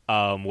Cindy,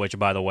 which,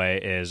 by the way,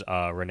 is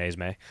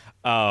Renesmee.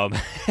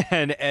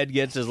 And Ed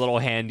gets his little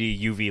handy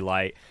UV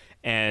light,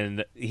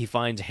 and he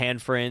finds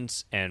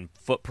handprints and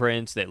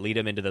footprints that lead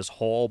him into this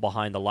hole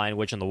behind the Lion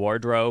Witch in the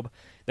wardrobe.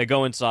 They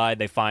go inside,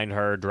 they find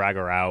her, drag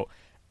her out.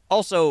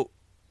 Also,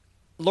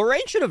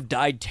 Lorraine should have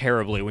died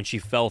terribly when she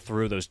fell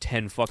through those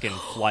 10 fucking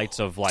flights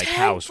of, like,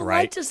 house,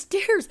 right? 10 flights of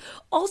stairs.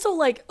 Also,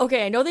 like,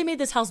 okay, I know they made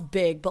this house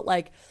big, but,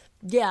 like,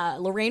 yeah,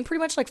 Lorraine pretty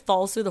much, like,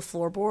 falls through the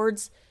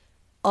floorboards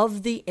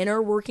of the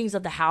inner workings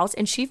of the house,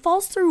 and she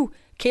falls through,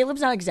 Caleb's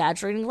not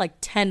exaggerating, like,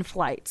 10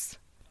 flights.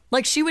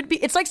 Like, she would be,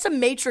 it's like some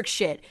Matrix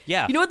shit.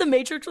 Yeah. You know what the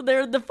Matrix, when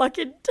they're in the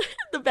fucking,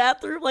 the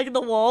bathroom, like in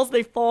the walls,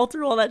 they fall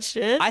through all that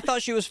shit? I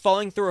thought she was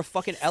falling through a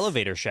fucking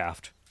elevator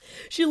shaft.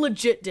 She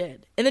legit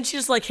did. And then she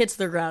just, like, hits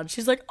the ground.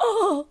 She's like,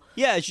 oh.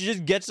 Yeah, she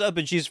just gets up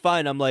and she's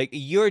fine. I'm like,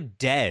 you're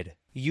dead.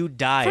 You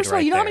died. First of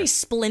all, you know there. how many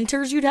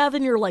splinters you'd have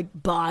in your, like,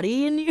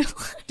 body and you?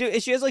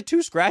 Dude, she has, like,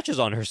 2 scratches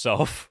on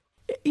herself.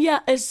 Yeah,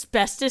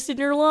 asbestos in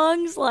your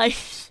lungs. Like,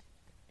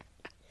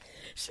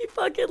 she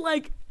fucking,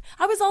 like,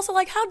 I was also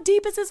like, how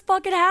deep is this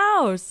fucking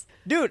house?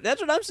 Dude,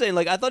 that's what I'm saying.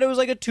 Like, I thought it was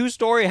like a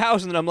 2-story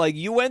house, and then I'm like,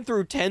 you went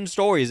through 10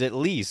 stories at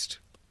least.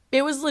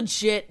 It was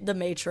legit the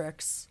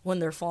Matrix when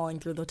they're falling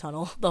through the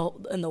tunnel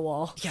in the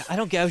wall. Yeah, I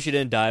don't get how she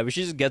didn't die, but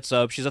she just gets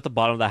up. She's at the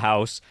bottom of the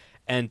house,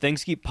 and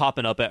things keep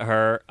popping up at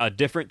her. A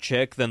different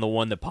chick than the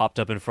one that popped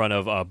up in front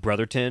of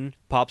Brotherton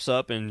pops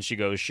up, and she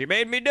goes, she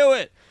made me do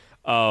it.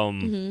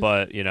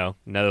 But, you know,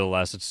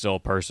 nevertheless, it's still a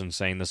person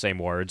saying the same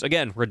words.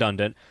 Again,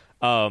 redundant.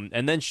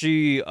 And then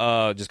she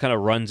just kind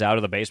of runs out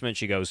of the basement.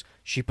 She goes,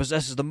 she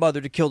possesses the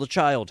mother to kill the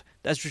child.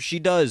 That's what she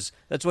does.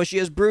 That's why she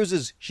has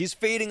bruises. She's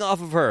feeding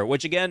off of her,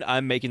 which, again,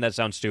 I'm making that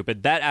sound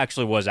stupid. That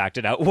actually was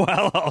acted out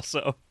well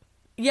also.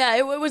 Yeah,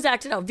 it was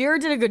acted out. Vera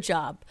did a good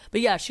job.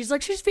 But yeah, she's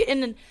like, she's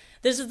feeding. And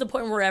this is the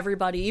point where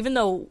everybody, even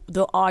though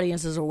the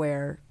audience is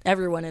aware,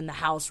 everyone in the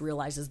house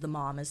realizes the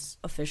mom is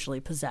officially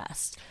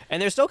possessed.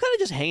 And they're still kind of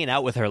just hanging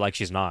out with her like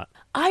she's not.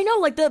 I know,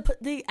 like,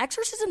 the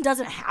exorcism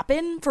doesn't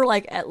happen for,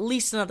 like, at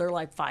least another,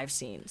 like, 5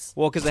 scenes.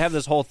 Well, because they have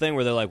this whole thing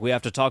where they're like, we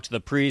have to talk to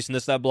the priest and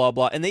this, that, blah,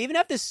 blah. And they even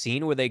have this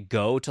scene where they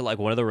go to, like,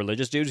 one of the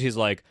religious dudes. He's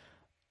like,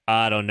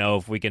 I don't know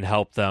if we can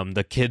help them.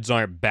 The kids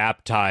aren't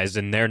baptized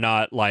and they're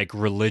not, like,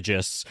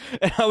 religious.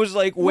 And I was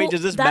like, wait,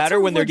 does this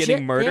matter when they're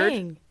getting murdered?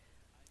 Thing.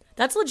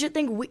 That's a legit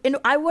thing. And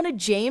I wanted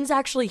James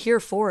actually here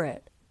for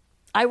it.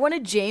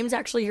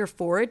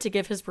 To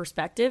give his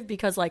perspective,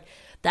 because, like,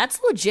 that's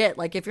legit.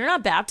 Like, if you're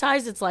not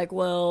baptized, it's like,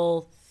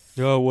 well...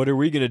 Oh, what are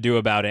we going to do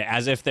about it?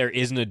 As if there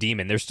isn't a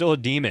demon. There's still a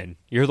demon.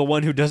 You're the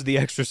one who does the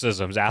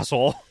exorcisms,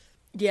 asshole.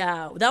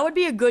 Yeah, that would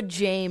be a good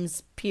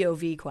James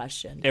POV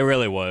question. It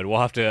really would. We'll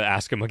have to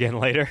ask him again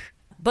later.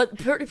 But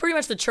pretty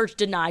much the church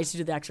denies to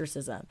do the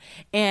exorcism,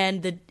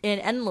 and Ed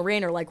and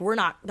Lorraine are like, we're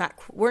not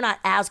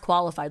as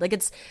qualified.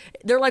 Like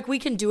they're like, we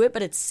can do it,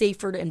 but it's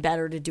safer and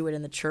better to do it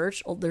in the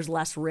church. There's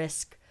less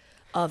risk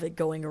of it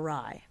going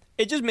awry.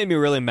 It just made me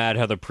really mad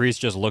how the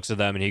priest just looks at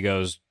them and he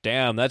goes,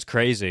 "Damn, that's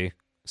crazy.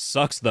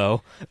 Sucks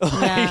though."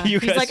 Yeah. You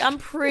He's guys- like, I'm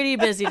pretty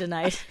busy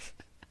tonight.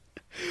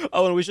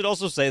 Oh, and we should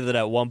also say that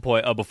at one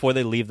point, before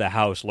they leave the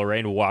house,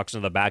 Lorraine walks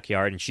into the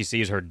backyard and she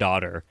sees her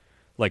daughter,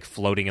 like,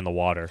 floating in the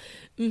water.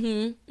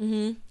 And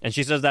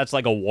she says that's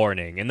like a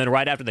warning. And then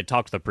right after they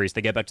talk to the priest,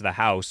 they get back to the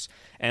house,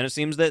 and it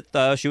seems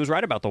that she was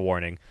right about the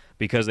warning,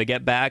 because they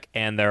get back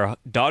and their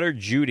daughter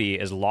Judy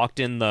is locked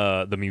in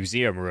the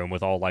museum room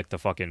with all, like, the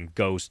fucking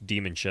ghost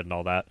demon shit and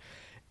all that.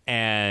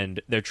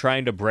 And they're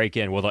trying to break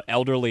in. Well, the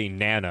elderly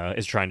Nana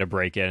is trying to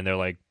break in, and they're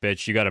like,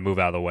 "Bitch, you got to move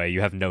out of the way. You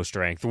have no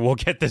strength. We'll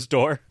get this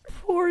door."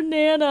 Poor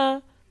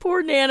Nana.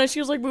 Poor Nana. She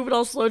was like moving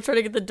all slow, trying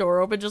to get the door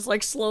open, just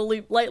like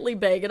slowly, lightly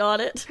banging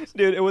on it.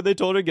 Dude, and when they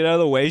told her to get out of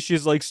the way,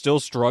 she's like still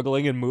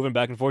struggling and moving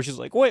back and forth. She's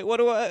like, "Wait, what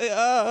do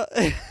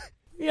I?"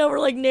 Yeah, we're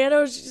like,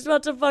 Nana, she's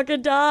about to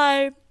fucking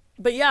die.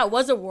 But yeah, it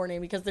was a warning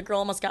because the girl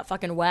almost got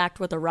fucking whacked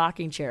with a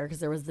rocking chair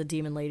because there was the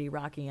demon lady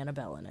rocking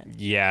Annabelle in it.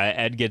 Yeah,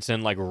 Ed gets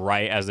in like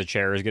right as the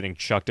chair is getting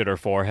chucked at her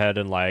forehead,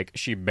 and like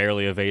she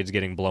barely evades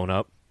getting blown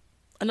up.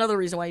 Another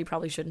reason why you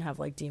probably shouldn't have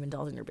like demon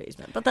dolls in your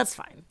basement, but that's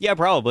fine. Yeah,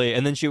 probably.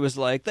 And then she was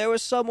like, "There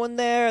was someone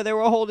there. They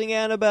were holding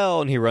Annabelle."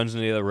 And he runs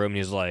into the other room and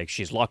he's like,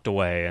 "She's locked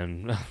away."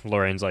 And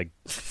Lorraine's like,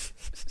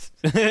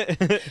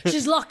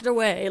 She's locked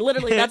away.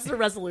 Literally, that's the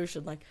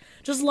resolution. Like,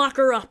 just lock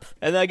her up.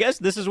 and I guess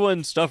this is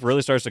when stuff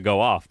really starts to go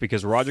off,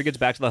 because Roger gets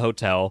back to the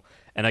hotel,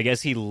 and I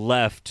guess he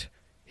left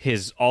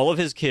all of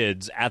his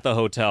kids at the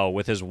hotel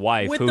with his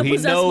wife, With who the he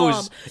possessed knows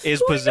mom. is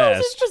Who he possessed.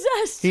 knows is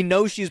possessed. He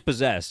knows she's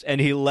possessed, and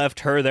he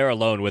left her there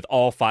alone with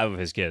all 5 of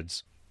his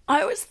kids.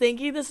 I was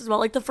thinking this as well.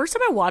 Like, the first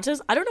time I watched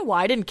this, I don't know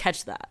why I didn't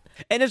catch that.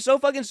 And it's so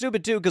fucking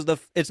stupid too, because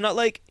it's not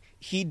like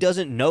he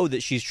doesn't know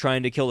that she's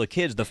trying to kill the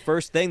kids. The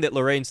first thing that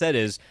Lorraine said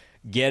is,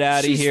 "Get out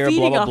of She's here, blah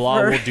feeding blah off blah.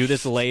 her." We'll do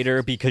this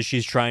later because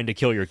she's trying to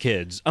kill your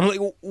kids." I'm like,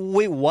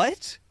 wait,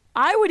 what?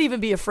 I would even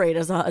be afraid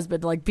as a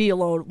husband to, like, be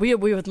alone, be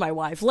with my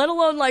wife, let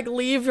alone, like,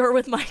 leave her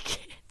with my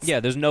kids. Yeah,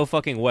 there's no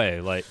fucking way.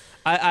 Like,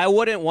 I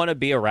wouldn't want to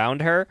be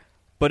around her,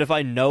 but if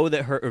I know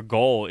that her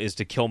goal is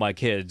to kill my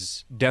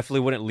kids,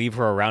 definitely wouldn't leave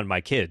her around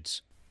my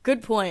kids.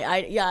 Good point.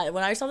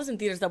 When I saw this in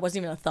theaters, that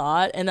wasn't even a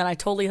thought, and then I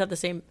totally had the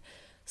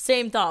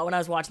same thought when I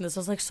was watching this. I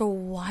was like, so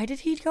why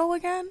did he go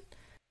again?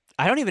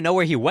 I don't even know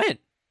where he went.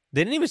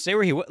 They didn't even say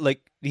where he went.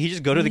 Like, did he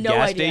just go to the No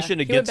gas idea. station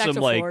to He went get back some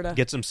to Florida.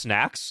 get some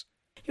snacks?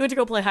 He went to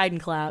go play hide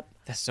and clap.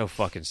 That's so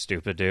fucking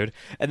stupid, dude.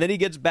 And then he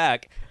gets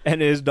back,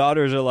 and his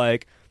daughters are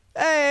like,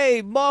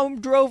 "Hey,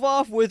 Mom drove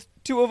off with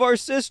 2 of our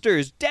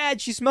sisters. Dad,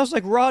 she smells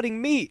like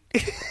rotting meat."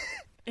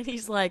 And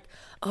he's like,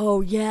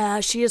 oh yeah,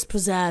 she is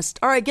possessed.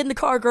 All right, get in the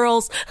car,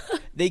 girls.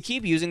 They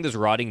keep using this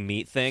rotting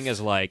meat thing as,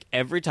 like,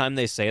 every time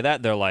they say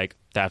that, they're like,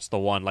 "That's the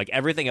one." Like,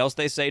 everything else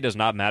they say does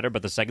not matter,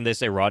 but the second they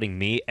say rotting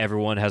meat,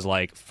 everyone has,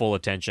 like, full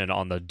attention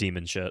on the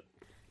demon shit.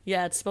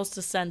 Yeah, it's supposed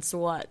to sense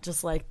what?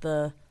 Just like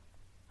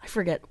I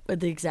forget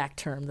the exact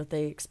term that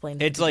they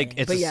explained. It's like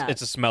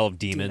it's a smell of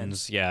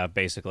demons. Yeah,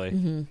 basically.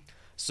 Mm-hmm.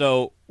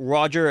 So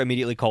Roger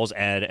immediately calls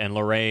Ed, and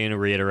Lorraine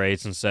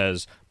reiterates and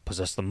says,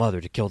 "Possess the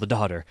mother to kill the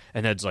daughter."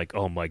 And Ed's like,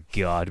 "Oh my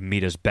god,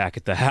 meet us back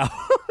at the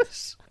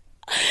house."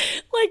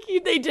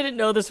 Like, they didn't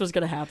know this was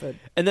going to happen.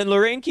 And then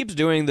Lorraine keeps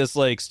doing this,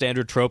 like,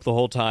 standard trope the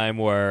whole time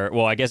where,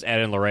 well, I guess Ed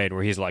and Lorraine,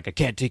 where he's like, "I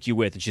can't take you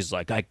with," and she's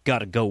like, "I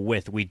gotta go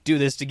with. We do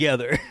this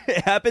together."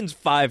 It happens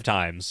 5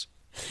 times.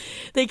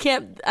 They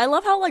can't. I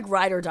love how, like,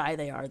 ride or die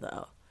they are,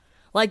 though.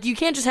 Like, you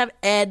can't just have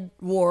Ed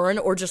Warren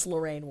or just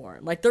Lorraine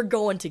Warren. Like, they're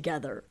going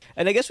together.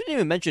 And I guess we didn't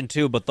even mention,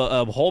 too, but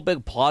the whole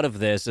big plot of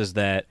this is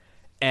that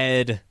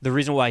Ed, the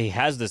reason why he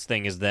has this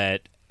thing is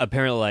that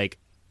apparently, like,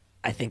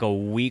 I think a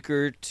week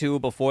or 2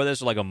 before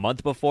this, or like a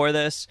month before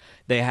this,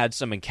 they had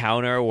some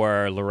encounter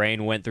where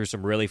Lorraine went through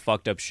some really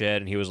fucked up shit,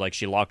 and he was like,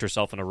 she locked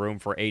herself in a room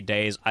for 8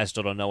 days. I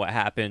still don't know what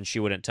happened. She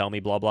wouldn't tell me,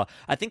 blah, blah.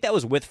 I think that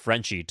was with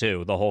Frenchie,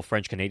 too, the whole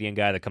French-Canadian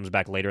guy that comes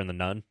back later in The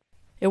Nun.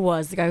 It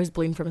was the guy who's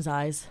bleeding from his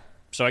eyes.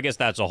 So I guess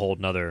that's a whole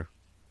nother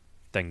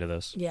thing to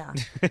this. Yeah.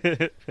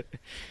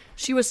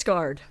 She was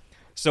scarred.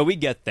 So we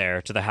get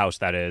there to the house,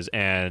 that is,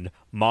 and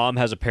Mom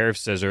has a pair of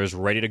scissors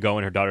ready to go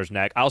in her daughter's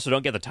neck. I also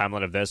don't get the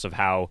timeline of this, of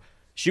how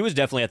she was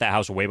definitely at that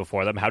house way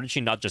before them. How did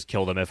she not just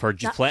kill them? If her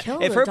Kill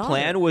if the her daughter.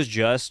 plan was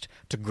just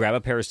to grab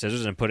a pair of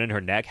scissors and put it in her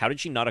neck, how did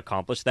she not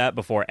accomplish that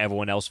before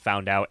everyone else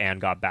found out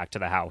and got back to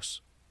the house?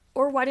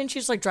 Or why didn't she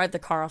just, like, drive the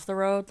car off the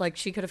road? Like,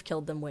 she could have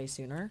killed them way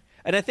sooner.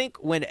 And I think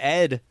when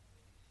Ed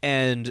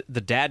and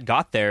the dad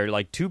got there,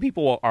 like, 2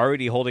 people were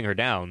already holding her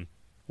down.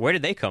 Where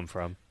did they come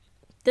from?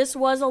 This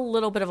was a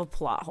little bit of a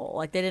plot hole.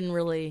 Like, they didn't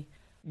really...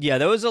 Yeah,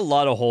 there was a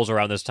lot of holes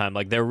around this time.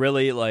 Like, they're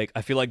really, like,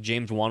 I feel like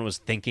James Wan was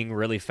thinking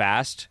really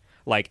fast.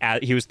 Like,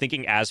 he was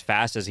thinking as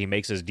fast as he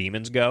makes his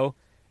demons go.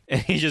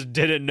 And he just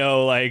didn't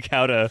know, like,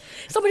 how to...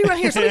 Somebody run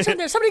here. Somebody turn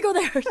there. Somebody go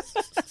there.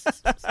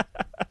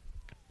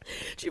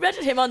 you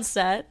imagine him on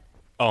set?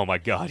 Oh my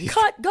god, he's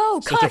Cut, go,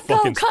 such cut, a go,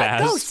 fucking cut, spaz.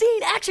 go,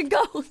 scene, action,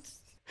 go.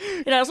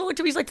 And I also looked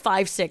at him, he's like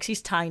 5'6".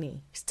 He's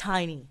tiny. He's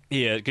tiny.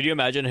 Yeah, could you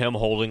imagine him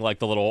holding like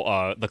the little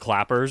the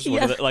clappers,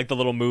 Yeah. like the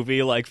little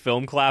movie like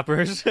film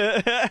clappers?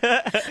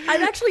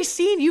 I've actually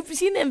you've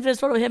seen the infamous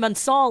photo of him on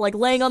Saw, like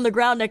laying on the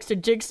ground next to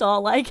Jigsaw,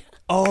 like,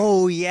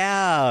 Oh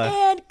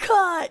yeah, and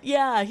cut.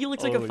 Yeah, he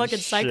looks like a Holy fucking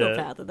shit.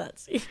 psychopath in that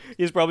scene.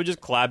 he's probably just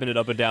clapping it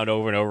up and down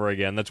over and over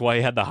again. That's why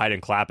he had the hide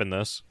and clap in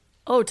this.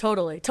 Oh,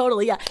 totally,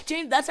 yeah.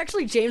 That's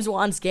actually James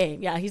Wan's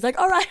game. Yeah, he's like,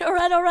 all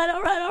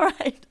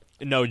right.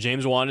 No,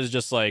 James Wan is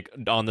just like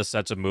on the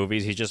sets of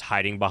movies. He's just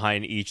hiding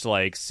behind each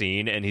like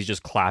scene, and he's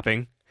just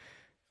clapping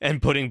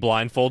and putting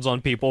blindfolds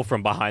on people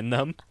from behind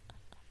them.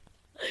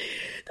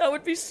 That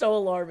would be so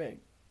alarming.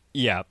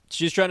 Yeah,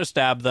 she's trying to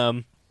stab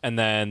them, and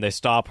then they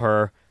stop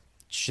her.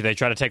 They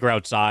try to take her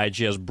outside.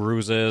 She has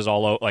bruises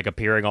like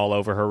appearing all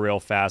over her real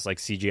fast, like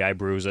CGI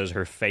bruises.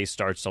 Her face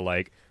starts to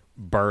like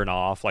burn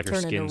off, like her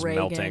Turn into skin's Reagan,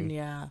 melting.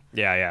 yeah.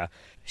 Yeah.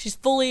 She's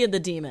fully in the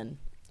demon.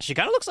 She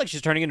kind of looks like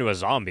she's turning into a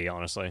zombie,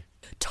 honestly.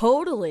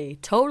 Totally.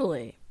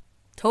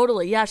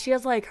 Yeah, she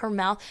has like her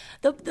mouth.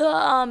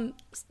 The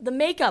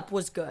makeup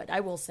was good, I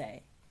will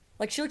say.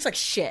 Like she looks like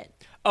shit.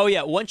 Oh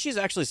yeah, once she's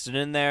actually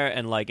sitting there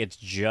and like it's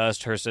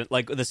just her,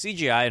 like the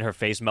CGI and her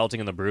face melting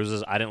and the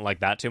bruises, I didn't like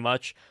that too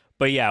much.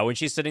 But yeah, when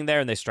she's sitting there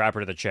and they strap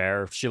her to the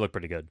chair, she looked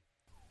pretty good.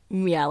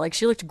 Yeah, like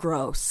she looked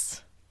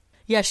gross.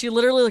 Yeah, she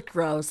literally looked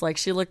gross. Like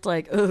she looked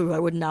like, ooh, I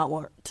would not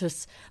want to.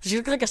 She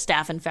looked like a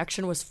staph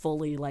infection was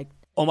fully like.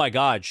 Oh my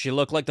god, she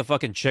looked like the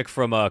fucking chick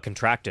from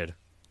Contracted.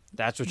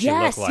 That's what she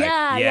Yes, looked like.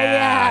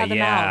 yeah, the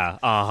mouth.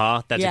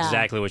 Uh-huh. That's Yeah.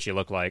 exactly what she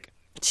looked like.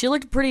 She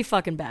looked pretty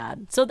fucking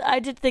bad. So I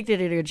did think they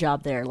did a good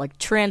job there, like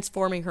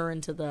transforming her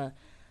into the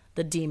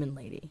demon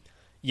lady.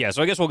 Yeah,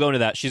 so I guess we'll go into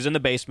that. She's in the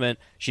basement.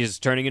 She's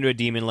turning into a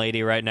demon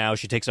lady right now.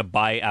 She takes a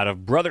bite out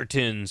of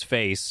Brotherton's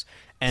face,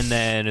 and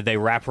then they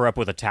wrap her up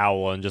with a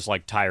towel and just,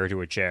 like, tie her to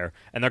a chair.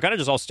 And they're kind of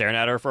just all staring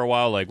at her for a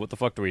while, like, what the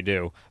fuck do we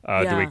do? Do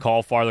Yeah. we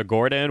call Father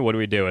Gordon? What do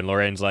we do? And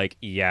Lorraine's like,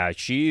 yeah,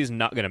 she's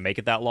not going to make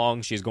it that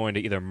long. She's going to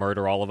either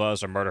murder all of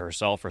us or murder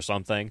herself or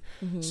something.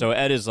 So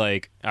Ed is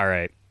like, all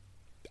right,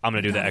 I'm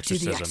going to do the Gotta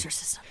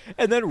exorcism.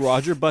 And then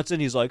Roger butts in.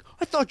 He's like,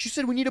 I thought you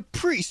said we need a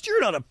priest. You're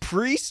not a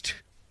priest.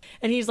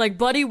 And he's like,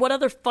 buddy, what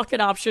other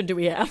fucking option do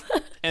we have?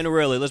 And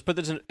really, let's put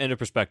this into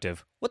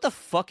perspective. What the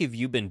fuck have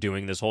you been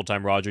doing this whole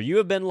time, Roger? You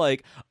have been,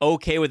 like,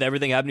 okay with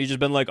everything happening. You've just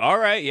been like, all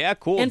right, yeah,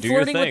 cool, And do your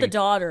flirting thing. with the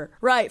daughter.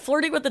 Right,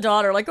 flirting with the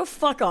daughter. Like, go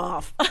fuck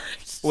off.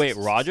 Wait,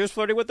 Roger's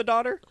flirting with the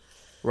daughter?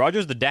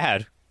 Roger's the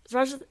dad.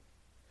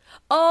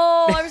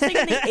 Oh, I was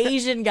thinking the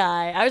Asian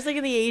guy.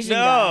 guy.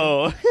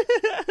 No.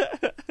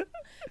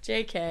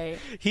 JK.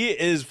 He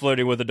is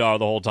flirting with the daughter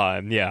the whole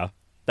time. Yeah,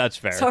 that's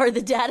fair. Sorry,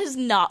 the dad is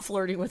not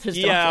flirting with his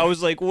daughter. Yeah, I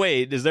was like,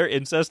 wait, is there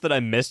incest that I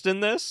missed in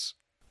this?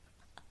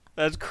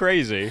 That's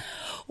crazy.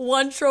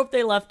 One trope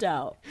they left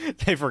out.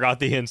 They forgot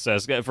the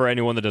incest. For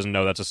anyone that doesn't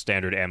know, that's a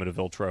standard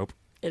Amityville trope.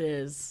 It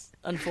is,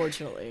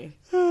 unfortunately.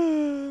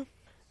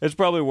 It's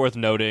probably worth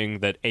noting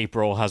that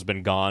April has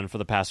been gone for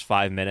the past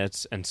 5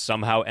 minutes and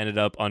somehow ended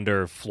up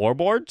under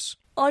floorboards.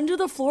 Under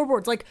the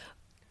floorboards, like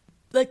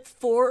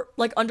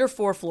under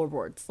 4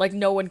 floorboards. Like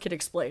no one can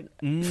explain.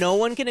 No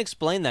one can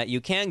explain that.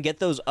 You can't get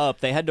those up.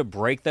 They had to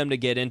break them to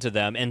get into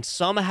them. And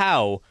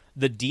somehow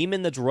the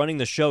demon that's running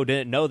the show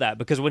didn't know that,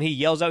 because when he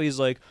yells out, he's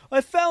like,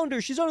 I found her.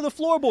 She's under the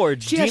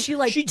floorboards. Yeah, she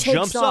takes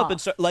jumps off. up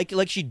and like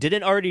she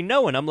didn't already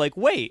know. And I'm like,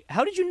 wait,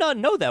 how did you not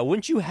know that?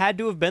 Wouldn't you had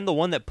to have been the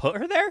one that put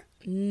her there?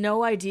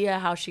 No idea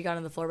how she got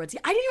on the floorboards.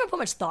 I didn't even put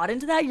much thought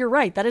into that. You're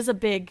right. That is a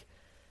big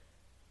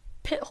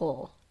pit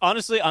hole.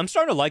 Honestly, I'm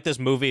starting to like this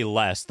movie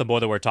less the more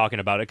that we're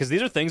talking about it, because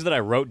these are things that I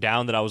wrote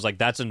down that I was like,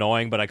 that's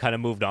annoying, but I kind of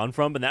moved on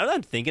from. But now that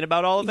I'm thinking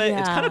about all of it,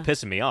 it's Yeah. kind of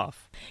pissing me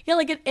off. Yeah,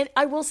 like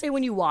I will say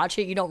when you watch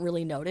it, you don't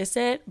really notice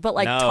it. But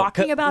like No,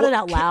 talking about it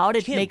out loud,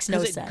 it Kim, makes no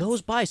 'cause sense. It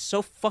goes by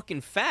so fucking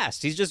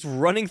fast. He's just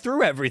running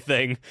through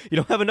everything. You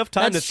don't have enough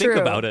time That's to true.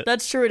 think about it.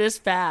 That's true. It is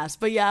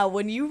fast. But yeah,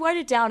 when you write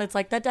it down, it's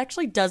like that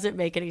actually doesn't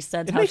make any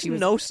sense. It how makes she was.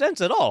 no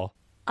sense at all.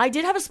 I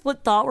did have a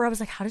split thought where I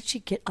was like, how did she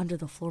get under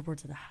the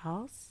floorboards of the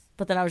house?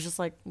 But then I was just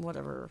like,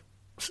 whatever.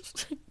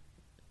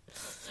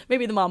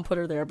 Maybe the mom put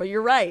her there, but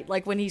you're right.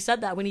 Like when he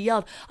said that, when he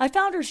yelled, I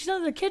found her, she's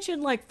under the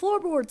kitchen, like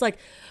floorboards, like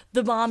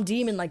the mom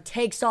demon like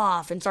takes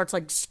off and starts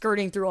like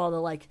skirting through all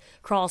the like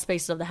crawl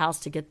spaces of the house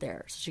to get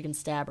there so she can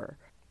stab her.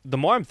 The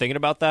more I'm thinking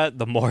about that,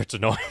 the more it's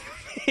annoying.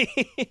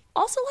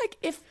 Also, like,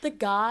 if the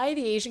guy,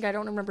 the Asian guy, I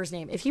don't remember his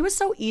name, if he was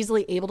so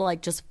easily able to,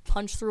 like, just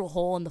punch through a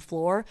hole in the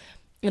floor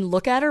and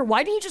look at her,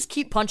 why didn't he just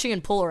keep punching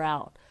and pull her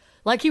out?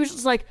 Like, he was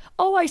just like,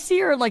 oh, I see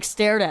her, and, like,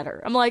 stared at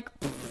her. I'm like,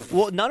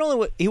 Well, not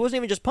only he wasn't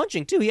even just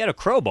punching, too. He had a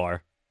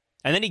crowbar.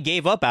 And then he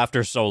gave up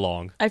after so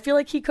long. I feel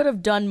like he could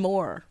have done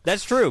more.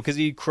 That's true, because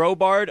he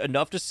crowbarred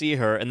enough to see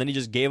her, and then he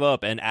just gave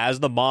up. And as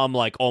the mom,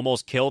 like,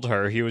 almost killed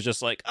her, he was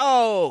just like,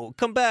 oh,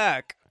 come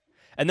back.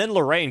 And then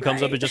Lorraine comes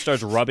up Right. and just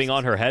starts rubbing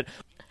on her head.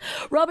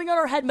 Rubbing on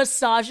her head,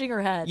 massaging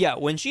her head. Yeah,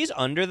 when she's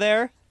under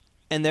there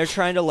and they're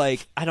trying to,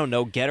 like, I don't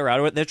know, get her out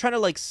of it, they're trying to,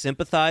 like,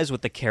 sympathize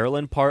with the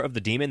Carolyn part of the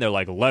demon. They're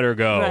like, let her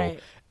go. Right.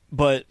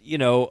 But, you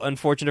know,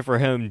 unfortunate for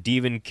him,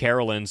 Demon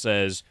Carolyn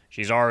says,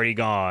 she's already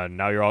gone.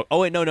 Now you're all... Oh,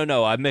 wait,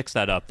 no. I mixed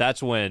that up.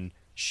 That's when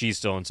she's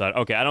still inside.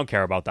 Okay, I don't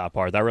care about that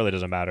part. That really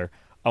doesn't matter.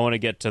 I want to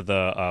get to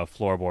the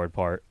floorboard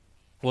part.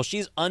 Well,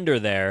 she's under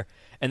there,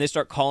 and they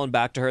start calling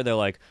back to her. They're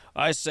like,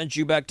 I sent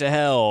you back to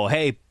hell.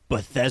 Hey,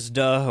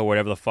 Bethesda, or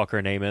whatever the fuck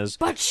her name is.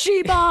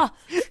 Bathsheba!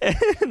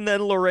 And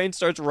then Lorraine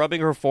starts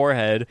rubbing her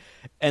forehead,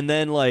 and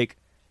then, like,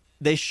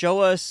 they show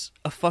us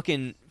a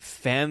fucking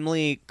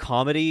family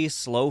comedy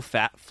slow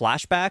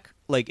flashback.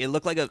 Like, it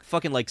looked like a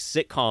fucking, like,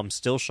 sitcom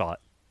still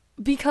shot.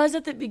 Because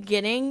at the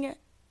beginning,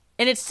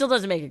 and it still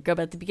doesn't make it good,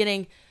 but at the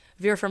beginning,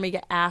 Vera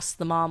Farmiga asks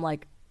the mom,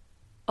 like,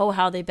 oh,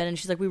 how they've been. And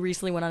she's like, we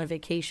recently went on a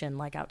vacation,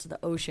 like, out to the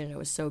ocean. It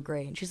was so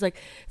great. And she's like,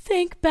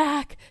 think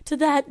back to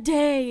that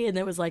day. And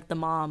it was, like, the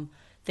mom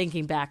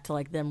thinking back to,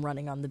 like, them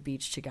running on the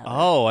beach together.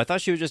 Oh, I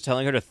thought she was just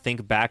telling her to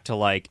think back to,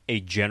 like,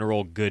 a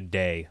general good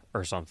day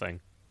or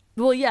something.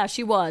 Well, yeah,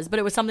 she was, but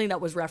it was something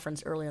that was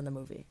referenced earlier in the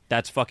movie.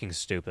 That's fucking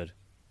stupid.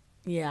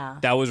 Yeah.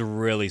 That was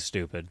really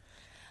stupid.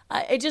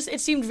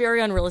 It seemed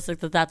very unrealistic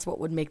that that's what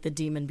would make the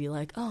demon be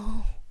like,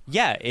 oh.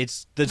 Yeah,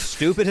 it's the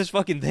stupidest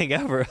fucking thing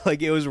ever.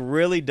 Like, it was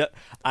really...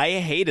 I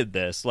hated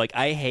this. Like,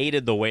 I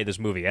hated the way this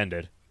movie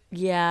ended.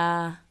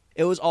 Yeah.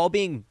 It was all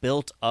being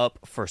built up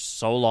for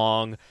so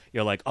long.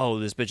 You're like, oh,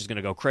 this bitch is going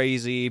to go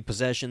crazy,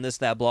 possession, this,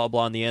 that, blah,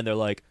 blah. In the end, they're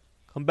like,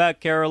 come back,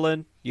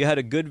 Carolyn. You had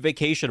a good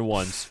vacation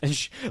once.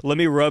 And let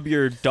me rub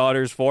your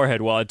daughter's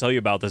forehead while I tell you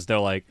about this. They're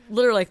like...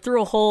 Literally, like,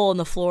 threw a hole in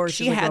the floor.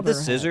 She had the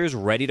scissors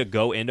ready to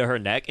go into her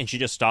neck, and she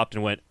just stopped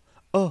and went,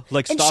 oh,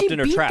 like stopped in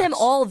her tracks. And she beat them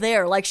all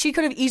there. Like, she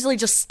could have easily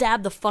just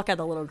stabbed the fuck out of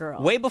the little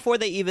girl. Way before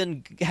they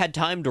even had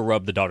time to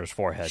rub the daughter's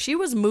forehead. She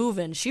was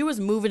moving. She was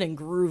moving and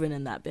grooving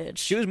in that bitch.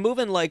 She was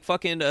moving like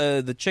fucking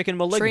the chicken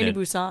Malignant. Train to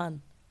Busan.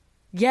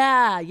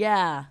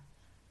 Yeah.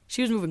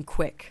 She was moving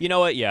quick. You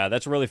know what? Yeah,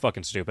 that's really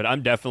fucking stupid.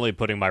 I'm definitely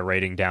putting my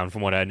rating down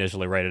from what I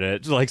initially rated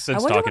it. Like,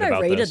 since talking about this. I wonder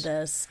what I rated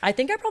this. I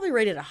think I probably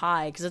rated it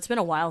high, because it's been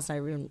a while since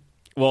I even...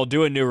 Well,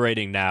 do a new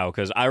rating now,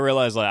 because I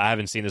realized like I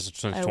haven't seen this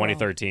since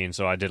 2013,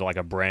 so I did like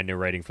a brand new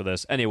rating for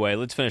this. Anyway,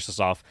 let's finish this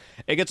off.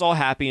 It gets all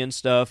happy and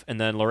stuff, and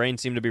then Lorraine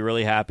seemed to be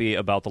really happy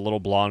about the little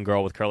blonde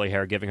girl with curly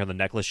hair giving her the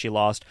necklace she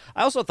lost.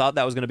 I also thought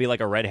that was going to be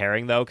like a red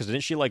herring, though, because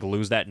didn't she like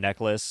lose that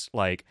necklace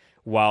like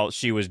while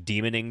she was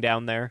demoning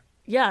down there?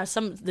 Yeah,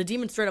 the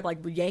demon straight up like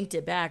yanked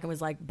it back and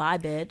was like, bye,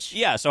 bitch.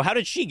 Yeah, so how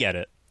did she get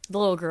it? The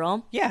little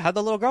girl. Yeah, how'd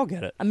the little girl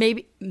get it?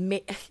 Maybe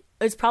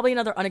it's probably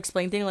another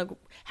unexplained thing. Like,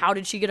 how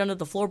did she get under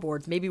the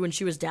floorboards? Maybe when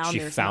she was down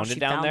there. She found it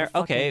down there?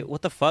 Okay,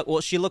 what the fuck?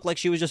 Well, she looked like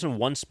she was just in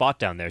one spot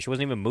down there. She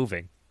wasn't even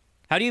moving.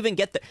 How do you even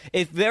get there?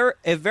 If Vera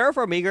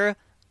Farmiga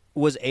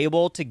was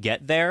able to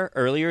get there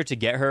earlier to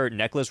get her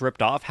necklace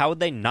ripped off, how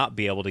would they not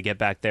be able to get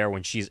back there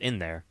when she's in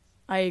there?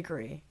 I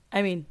agree.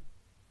 I mean...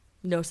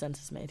 no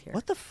sense is made here.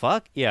 What the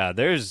fuck? Yeah,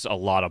 there's a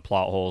lot of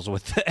plot holes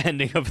with the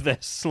ending of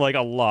this. Like,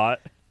 a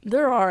lot.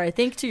 There are. I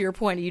think, to your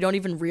point, you don't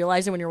even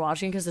realize it when you're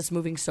watching because it's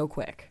moving so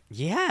quick.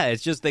 Yeah,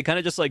 it's just, they kind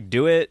of just, like,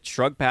 do it,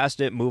 shrug past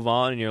it, move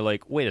on, and you're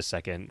like, wait a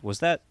second, was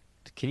that,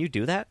 can you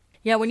do that?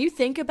 Yeah, when you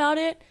think about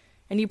it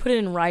and you put it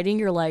in writing,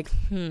 you're like,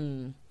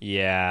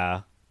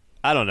 Yeah.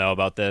 I don't know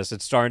about this.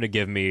 It's starting to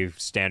give me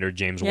standard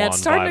James Wan vibe again. Yeah,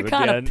 it's starting to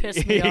kind of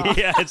piss me off.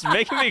 Yeah, it's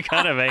making me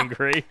kind of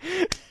angry.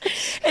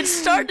 It's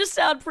starting to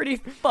sound pretty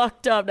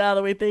fucked up now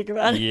that we think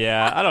about it.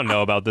 Yeah, I don't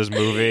know about this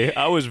movie.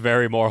 I was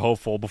very more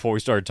hopeful before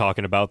we started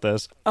talking about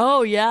this.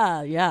 Oh,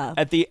 yeah.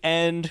 At the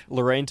end,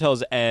 Lorraine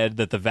tells Ed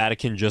that the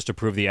Vatican just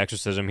approved the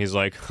exorcism. He's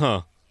like,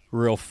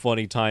 real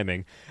funny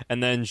timing.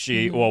 And then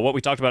well, what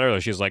we talked about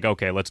earlier, she's like,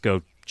 okay, let's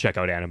go check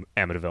out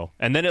Amityville.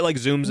 And then it like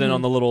zooms in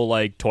on the little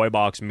like toy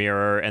box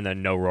mirror, and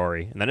then no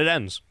Rory. And then it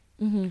ends.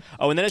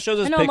 Oh, and then it shows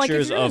us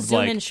pictures of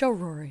zoom in, show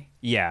Rory.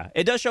 Yeah,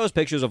 it does show us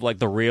pictures of like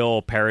the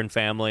real Perrin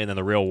family and then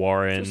the real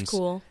Warrens. That's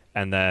cool.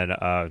 And then,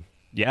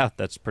 yeah,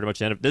 that's pretty much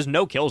the end of. There's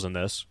no kills in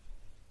this.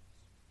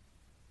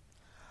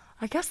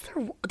 I guess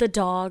the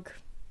dog.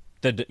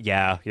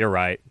 Yeah, you're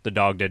right. The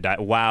dog did die.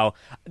 Wow,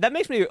 that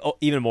makes me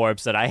even more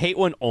upset. I hate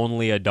when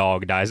only a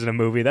dog dies in a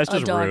movie. That's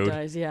just rude. A dog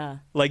dies, yeah.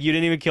 Like, you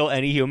didn't even kill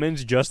any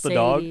humans, just the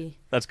dog?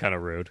 That's kind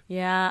of rude.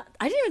 Yeah,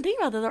 I didn't even think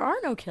about that. There are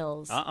no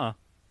kills.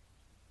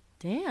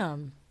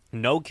 Damn.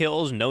 No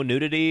kills, no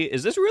nudity.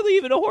 Is this really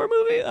even a horror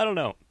movie? I don't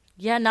know.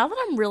 Yeah, now that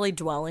I'm really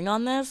dwelling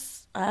on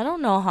this, I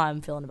don't know how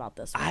I'm feeling about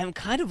this one. I'm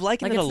kind of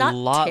liking like, it a lot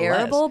less. It's not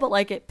terrible, but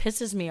like it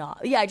pisses me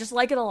off. Yeah, I just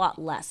like it a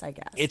lot less, I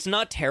guess. It's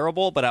not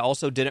terrible, but I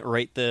also didn't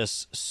rate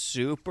this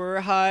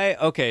super high.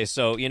 Okay,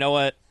 so you know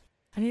what?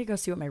 I need to go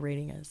see what my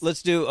rating is.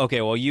 Let's do...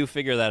 Okay, well, you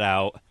figure that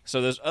out.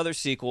 So there's other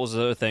sequels,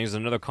 other things,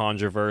 another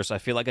Conjureverse. I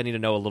feel like I need to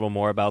know a little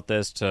more about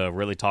this to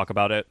really talk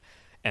about it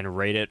and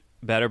rate it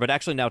better. But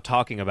actually, now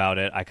talking about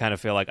it, I kind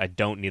of feel like I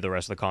don't need the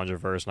rest of the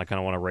Conjureverse, and I kind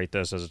of want to rate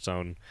this as its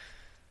own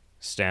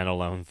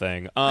standalone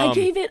thing. I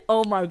gave it...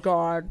 Oh, my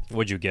God.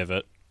 What'd you give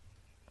it?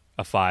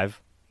 A 5?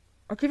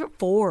 I gave it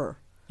 4.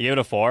 You gave it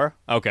a 4?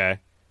 Okay.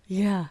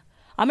 Yeah.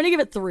 I'm going to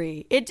give it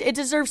 3. It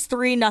deserves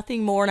 3,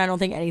 nothing more, and I don't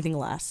think anything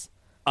less.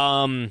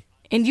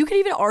 And you could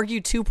even argue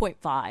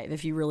 2.5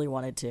 if you really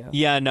wanted to.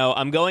 Yeah, no,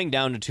 I'm going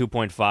down to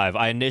 2.5.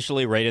 I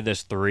initially rated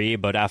this 3,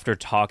 but after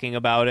talking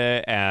about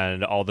it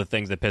and all the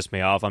things that pissed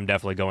me off, I'm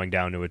definitely going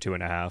down to a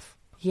 2.5.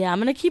 Yeah,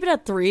 I'm going to keep it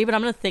at 3, but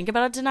I'm going to think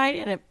about it tonight,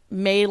 and it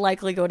may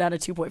likely go down to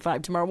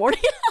 2.5 tomorrow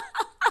morning.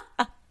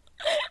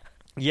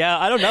 Yeah,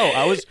 I don't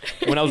know.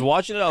 When I was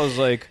watching it, I was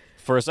like,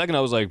 for a second,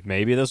 I was like,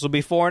 maybe this will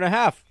be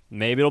 4.5.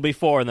 Maybe it'll be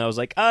 4. And then I was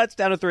like, oh, it's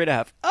down to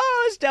 3.5.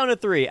 Oh, it's down to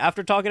 3.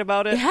 After talking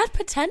about it, It had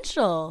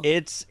potential.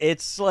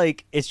 it's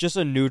like, it's just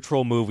a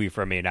neutral movie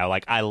for me now.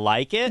 Like, I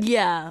like it,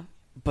 Yeah.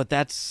 but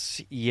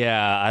that's,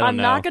 yeah, I don't I'm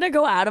know. not going to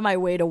go out of my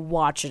way to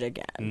watch it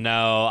again.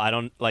 No, I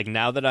don't, like,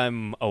 now that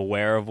I'm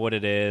aware of what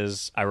it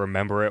is, I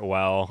remember it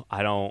well,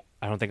 I don't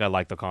think I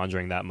like The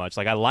Conjuring that much.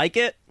 Like, I like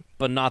it,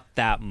 but not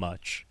that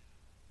much.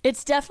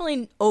 It's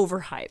definitely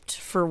overhyped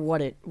for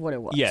what it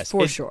was. Yes,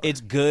 for sure. It's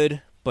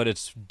good, but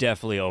it's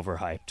definitely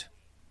overhyped.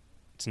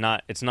 It's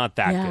not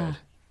that Yeah. good.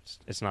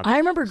 It's not. I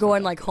remember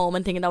going like home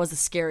and thinking that was the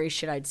scariest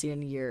shit I'd seen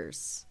in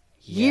years.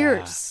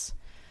 Years.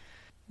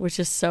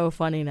 Which is so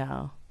funny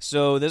now.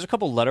 So there's a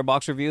couple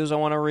Letterboxd reviews I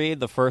want to read.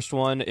 The first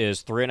one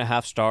is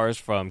 3.5 stars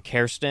from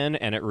Kirsten,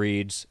 and it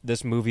reads,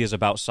 "This movie is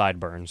about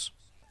sideburns."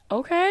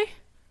 Okay.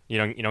 You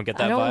don't get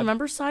that I don't vibe?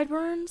 remember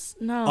sideburns.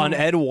 No. On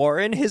Ed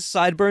Warren, his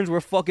sideburns were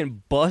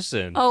fucking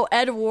bussin'. Oh,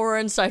 Ed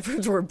Warren's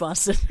sideburns were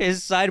busted.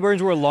 His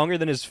sideburns were longer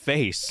than his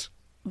face.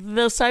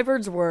 The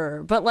sideburns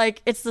were, but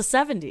like it's the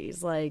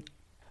 70s. Like,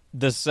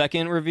 The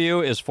second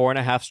review is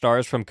 4.5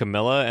 stars from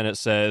Camilla, and it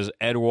says,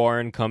 "Ed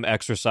Warren, come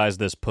exercise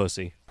this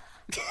pussy."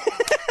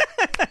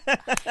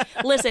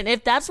 listen,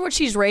 if that's what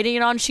she's rating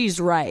it on, she's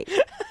right.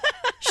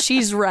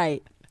 She's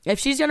right. If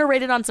she's gonna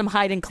rate it on some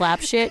hide and clap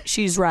shit,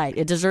 she's right.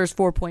 It deserves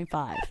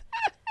 4.5.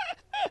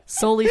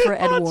 Solely for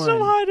Ed On Warren.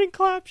 some hide and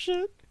clap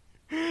shit.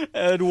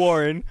 Ed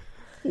Warren,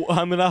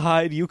 I'm gonna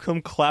hide. You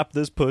come clap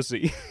this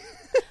pussy.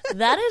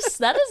 That is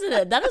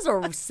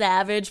a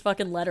savage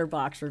fucking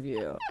letterbox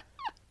review.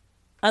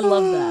 I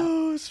love that.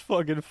 Oh, it's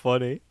fucking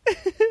funny.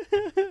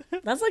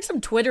 That's like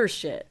some Twitter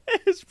shit.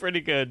 It's pretty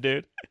good,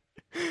 dude.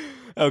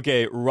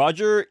 Okay,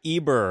 Roger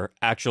Ebert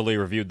actually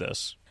reviewed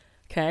this.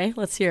 Okay,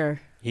 let's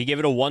hear. He gave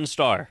it a 1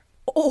 star.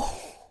 Oh.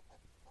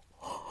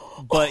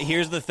 But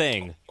here's the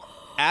thing.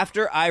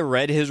 After I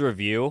read his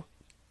review,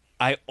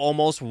 I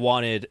almost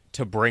wanted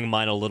to bring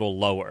mine a little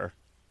lower.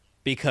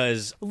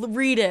 Because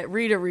Read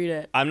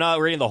it. I'm not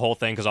reading the whole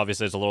thing because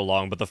obviously it's a little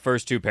long, but the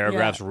first 2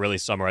 paragraphs really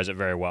summarize it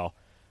very well.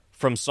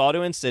 From Saw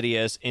to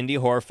Insidious, indie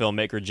horror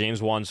filmmaker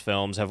James Wan's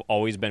films have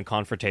always been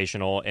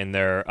confrontational in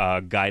their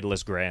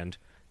guideless grand.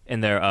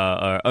 In their,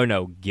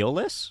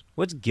 gillless?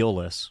 What's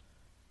gillless?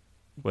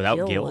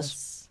 Without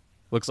gills?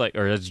 Looks like,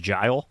 or it's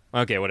Gile?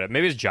 Okay, whatever.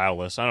 Maybe it's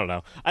Gileless. I don't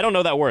know. I don't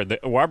know that word.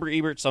 Robert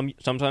Ebert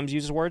sometimes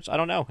uses words. I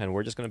don't know, and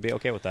we're just going to be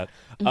okay with that.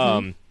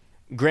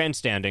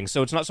 Grandstanding.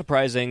 So it's not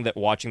surprising that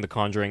watching The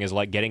Conjuring is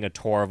like getting a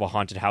tour of a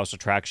haunted house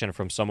attraction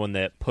from someone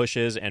that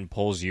pushes and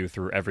pulls you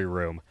through every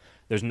room.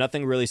 There's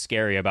nothing really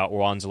scary about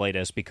Wan's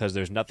latest because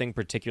there's nothing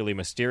particularly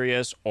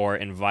mysterious or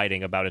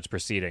inviting about its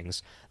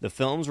proceedings. The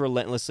film's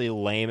relentlessly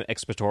lame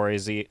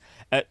expository...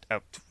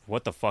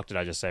 what the fuck did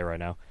I just say right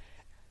now?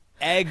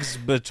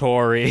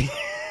 Expository.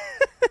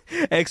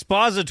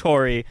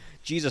 Expository.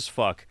 Jesus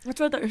fuck. That's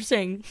what they're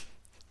saying.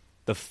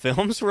 The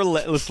film's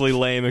relentlessly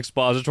lame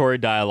expository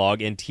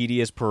dialogue and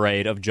tedious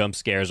parade of jump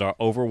scares are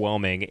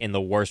overwhelming in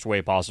the worst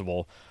way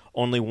possible.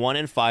 Only 1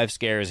 in 5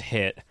 scares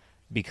hit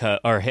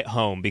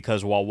home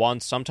because while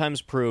Wan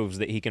sometimes proves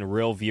that he can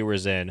reel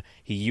viewers in,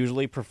 he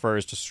usually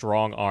prefers to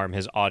strong arm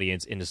his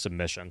audience into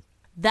submission.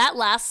 That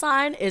last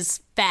line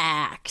is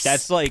facts.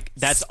 That's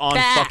on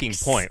Facts. fucking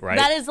point, right?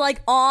 That is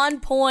like on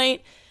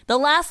point. The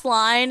last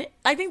line,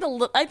 I think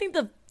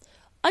the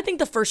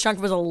first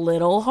chunk was a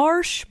little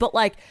harsh, but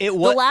like that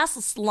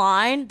last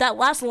line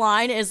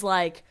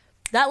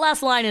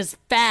is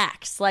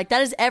facts. Like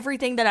that is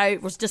everything that I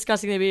was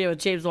discussing in the video with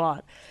James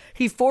Wan.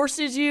 He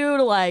forces you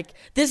to like,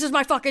 this is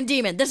my fucking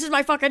demon. This is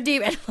my fucking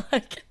demon.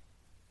 Like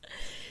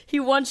he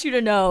wants you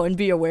to know and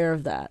be aware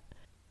of that.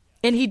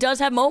 And he does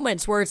have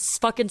moments where it's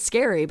fucking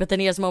scary, but then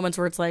he has moments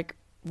where it's like,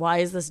 why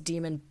is this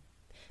demon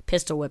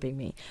pistol whipping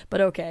me? But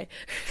okay.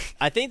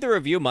 I think the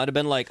review might have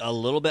been like a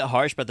little bit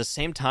harsh, but at the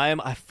same time,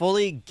 I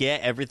fully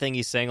get everything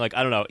he's saying. Like,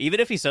 I don't know, even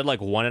if he said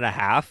like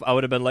 1.5, I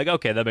would have been like,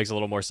 okay, that makes a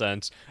little more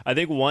sense. I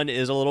think 1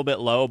 is a little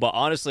bit low, but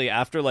honestly,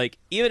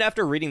 even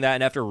after reading that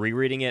and after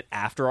rereading it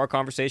after our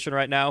conversation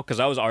right now, because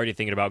I was already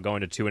thinking about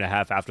going to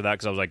 2.5 after that,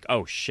 because I was like,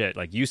 oh shit,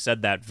 like you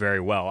said that very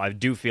well. I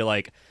do feel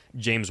like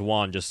James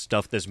Wan just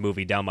stuffed this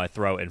movie down my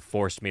throat and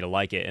forced me to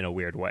like it in a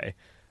weird way.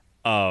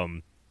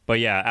 But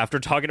yeah, after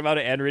talking about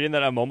it and reading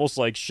that, I'm almost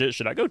like, shit,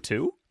 should I go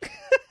 2?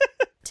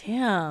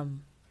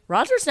 Damn.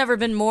 Roger's never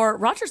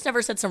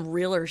said some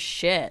realer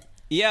shit.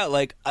 Yeah,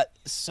 like,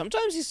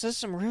 sometimes he says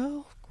some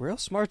real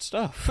smart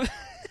stuff.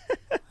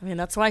 I mean,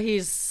 that's why he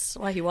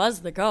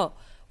was the GOAT.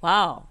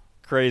 Wow.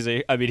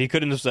 Crazy. I mean, I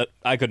couldn't have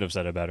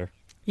said it better.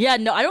 Yeah,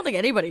 no, I don't think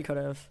anybody could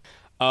have.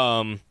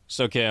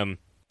 So Kim,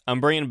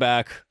 I'm bringing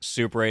back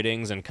soup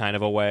ratings in kind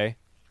of a way.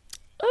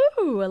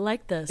 Ooh, I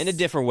like this. In a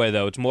different way,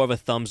 though. It's more of a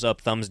thumbs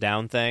up, thumbs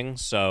down thing.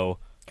 So,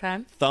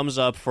 Okay. thumbs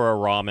up for a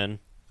ramen,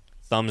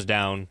 thumbs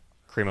down,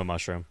 cream of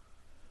mushroom.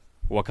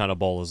 What kind of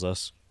bowl is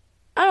this?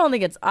 I don't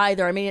think it's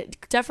either. I mean, it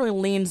definitely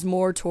leans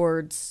more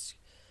towards.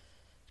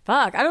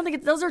 Fuck, I don't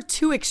think those are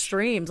two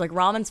extremes. Like,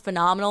 ramen's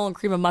phenomenal and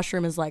cream of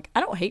mushroom is like, I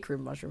don't hate cream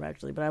of mushroom,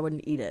 actually, but I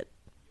wouldn't eat it.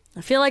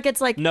 I feel like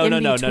it's like No. in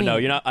between.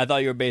 You're not. I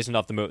thought you were basing it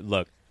off the movie.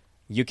 Look,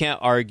 you can't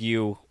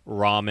argue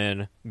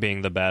ramen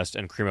being the best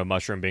and cream of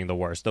mushroom being the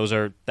worst.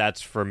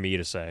 That's for me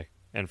to say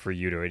and for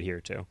you to adhere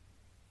to.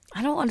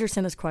 I don't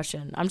understand this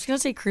question. I'm just gonna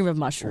say cream of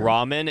mushroom.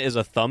 Ramen is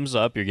a thumbs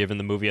up. You're giving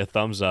the movie a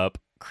thumbs up.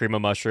 Cream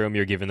of mushroom,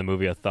 you're giving the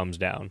movie a thumbs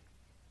down.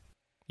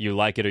 You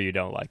like it or you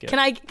don't like it. Can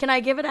I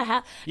give it a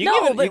half? You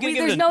No, can but give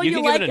there's it, no you you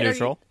can like give it a it or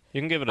neutral.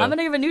 You can give it a. I'm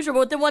gonna give a neutral,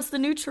 but then what's the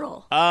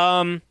neutral?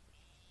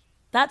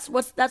 That's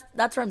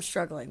where I'm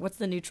struggling. What's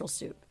the neutral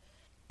soup?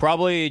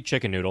 Probably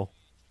chicken noodle.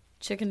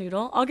 Chicken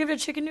noodle. I'll give it a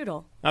chicken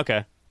noodle.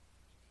 Okay.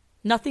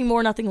 Nothing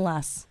more, nothing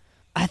less.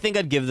 I think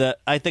I'd give it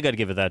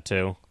that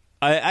too.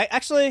 I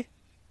actually,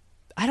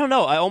 I don't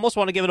know. I almost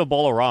want to give it a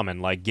bowl of ramen.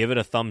 Like, give it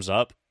a thumbs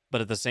up, but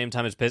at the same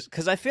time, it's pissed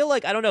because I feel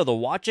like I don't know. The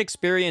watch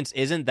experience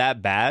isn't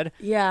that bad.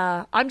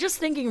 Yeah, I'm just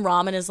thinking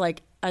ramen is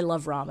like I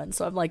love ramen,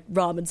 so I'm like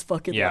ramen's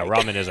fucking Yeah,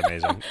 like ramen is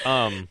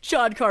amazing.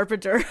 John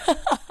Carpenter.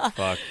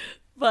 Fuck.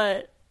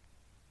 But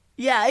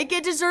yeah,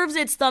 it deserves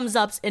its thumbs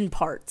ups in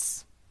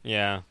parts.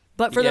 Yeah.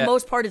 But for Yeah. the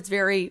most part, it's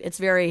very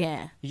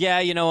Yeah,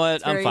 you know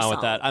what? I'm very fine with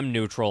solid. that. I'm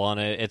neutral on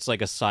it. It's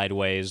like a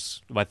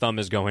sideways. My thumb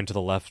is going to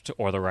the left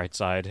or the right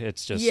side.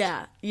 It's just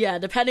yeah.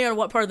 Depending on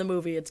what part of the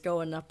movie, it's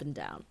going up and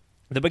down.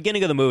 the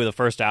beginning of the movie. The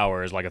first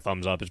hour is like a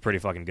thumbs up. It's pretty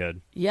fucking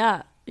good.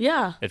 Yeah.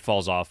 It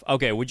falls off.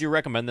 Okay, would you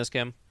recommend this,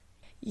 Kim?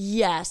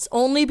 Yes,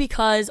 only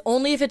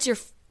if it's your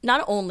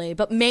not only,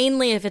 but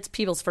mainly if it's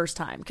people's first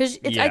time. Because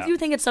I Yeah. do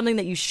think it's something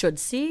that you should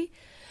see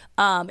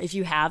if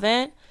you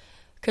haven't.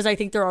 Because I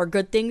think there are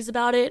good things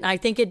about it, and I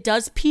think it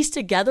does piece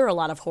together a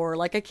lot of horror.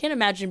 Like, I can't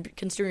imagine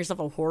considering yourself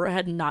a horror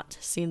head and not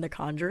seen The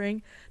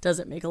Conjuring.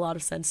 Doesn't make a lot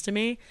of sense to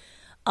me.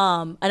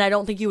 And I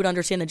don't think you would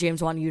understand the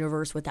James Wan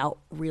universe without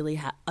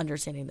really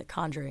understanding The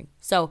Conjuring.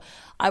 So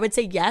I would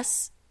say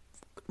yes,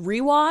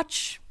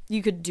 rewatch.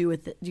 You could do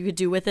with it. You could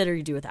do with it, or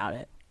you do without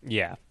it.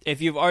 Yeah.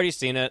 If you've already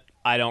seen it,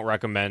 I don't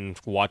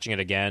recommend watching it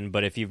again.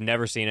 But if you've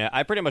never seen it,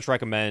 I pretty much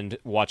recommend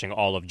watching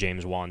all of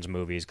James Wan's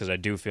movies because I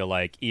do feel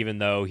like even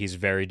though he's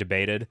very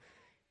debated,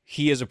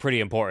 he is a pretty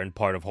important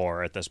part of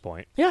horror at this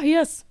point. Yeah, he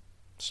is.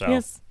 So,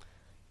 Yes.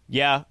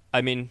 yeah, I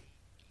mean,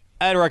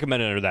 I'd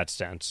recommend it under that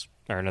stance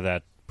or under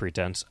that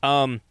pretense.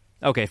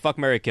 Okay, fuck,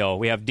 marry, kill.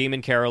 We have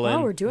Demon Carolyn,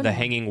 Wow, we're doing the that.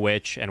 Hanging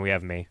Witch, and we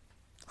have me.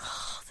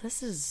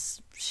 This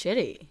is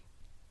shitty.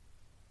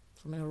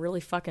 I'm gonna really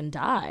fucking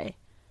die.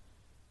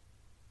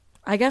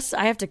 I guess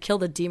I have to kill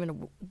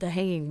the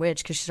hanging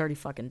witch, because she's already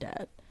fucking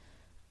dead.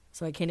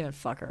 So I can't even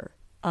fuck her.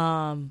 So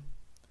I'm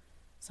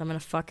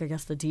gonna fuck, I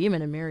guess, the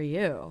demon and marry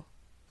you.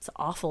 It's an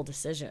awful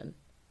decision.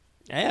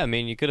 Yeah, I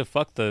mean, you could have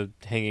fucked the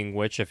Hanging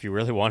Witch if you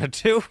really wanted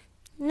to.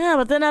 Yeah,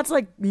 but then that's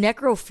like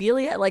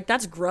necrophilia. Like,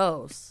 that's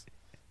gross.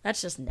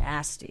 That's just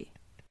nasty.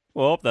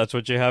 Well, that's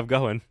what you have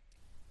going.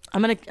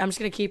 I'm just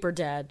gonna keep her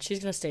dead. She's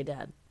gonna stay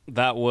dead.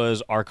 That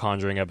was our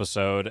Conjuring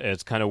episode.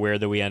 It's kind of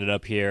weird that we ended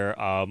up here.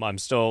 I'm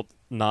still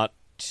not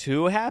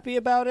too happy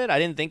about it. I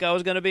didn't think I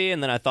was going to be,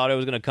 and then I thought I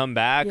was going to come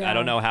back. Yeah. I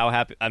don't know how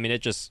happy. I mean,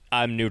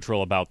 I'm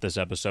neutral about this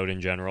episode in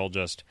general.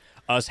 Just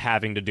us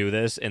having to do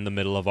this in the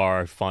middle of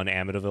our fun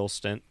Amityville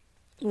stint.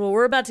 Well,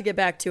 we're about to get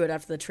back to it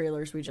after the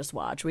trailers we just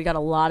watched. We got a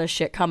lot of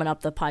shit coming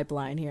up the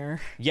pipeline here.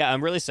 Yeah,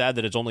 I'm really sad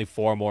that it's only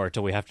 4 more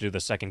till we have to do the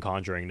second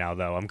Conjuring now,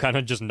 though. I'm kind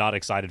of just not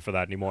excited for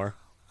that anymore.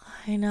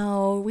 I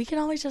know. We can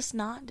always just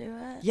not do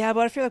it. Yeah,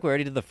 but I feel like we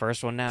already did the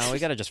first one now. We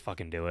gotta just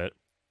fucking do it.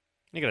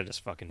 You gotta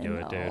just fucking do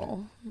it, dude.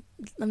 No.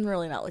 I'm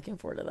really not looking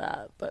forward to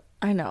that, but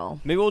I know.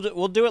 Maybe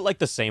we'll do it like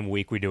the same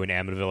week we do an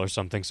Amityville or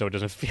something, so it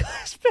doesn't feel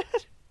as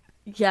bad.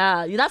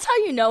 Yeah, that's how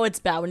you know it's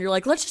bad, when you're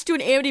like, let's just do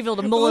an Amityville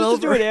to mull it Let's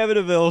just over. do an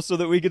Amityville so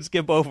that we can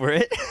skip over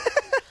it.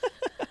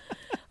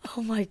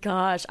 Oh my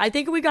gosh. I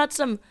think we've got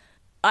some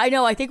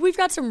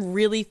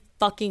really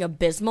fucking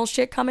abysmal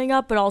shit coming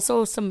up, but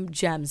also some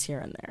gems here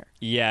and there.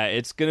 Yeah,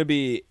 it's gonna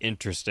be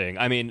interesting.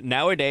 I mean,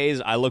 nowadays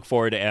I look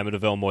forward to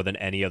Amityville more than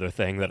any other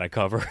thing that I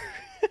cover.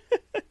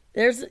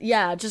 Just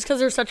because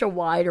there's such a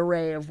wide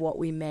array of what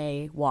we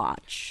may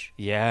watch.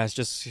 Yeah, it's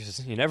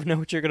just you never know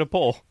what you're gonna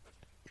pull.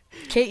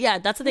 Yeah,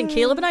 that's the thing.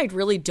 Caleb and I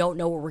really don't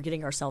know what we're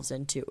getting ourselves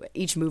into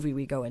each movie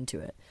we go into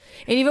it.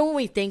 And even when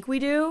we think we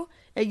do,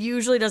 it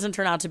usually doesn't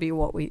turn out to be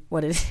what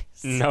it is.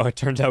 No, it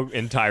turns out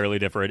entirely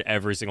different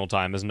every single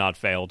time. Has not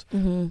failed.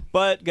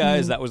 But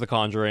guys, that was The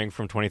Conjuring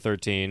from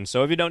 2013.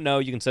 So if you don't know,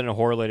 you can send a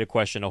horror-related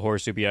question to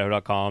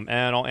horrorsoup@yahoo.com,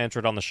 and I'll answer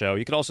it on the show.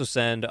 You could also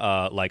send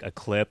like a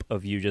clip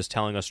of you just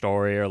telling a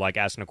story or like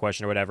asking a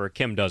question or whatever.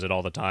 Kim does it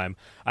all the time.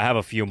 I have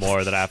a few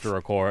more that I have to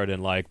record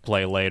and like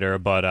play later,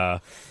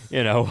 but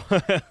you know,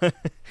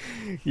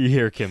 you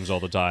hear Kim's all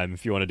the time.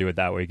 If you want to do it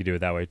that way, you can do it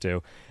that way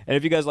too. And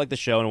if you guys like the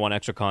show and want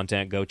extra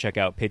content, go check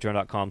out patreon.com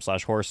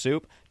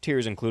patreon.com/horror-soup.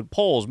 Tiers include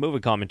polls, movie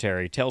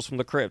commentary, Tales from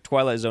the Crypt,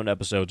 Twilight Zone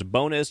episodes,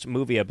 bonus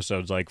movie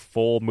episodes, like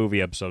full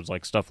movie episodes,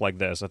 like stuff like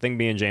this. I think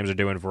me and James are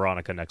doing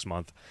Veronica next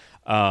month.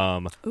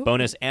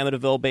 Bonus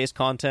Amityville-based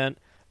content,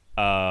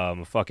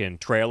 fucking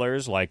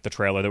trailers, like the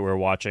trailer that we were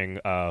watching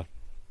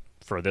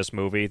for this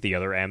movie, the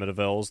other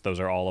Amityvilles. Those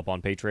are all up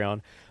on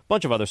Patreon.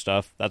 Bunch of other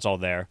stuff. That's all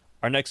there.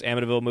 Our next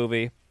Amityville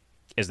movie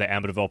is the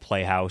Amityville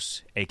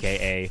Playhouse,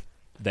 a.k.a.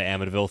 the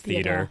Amityville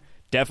Theater.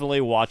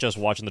 Definitely watch us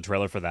watching the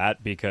trailer for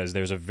that, because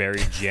there's a very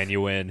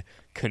genuine,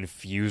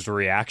 confused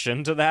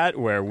reaction to that,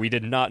 where we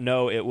did not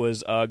know it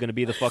was going to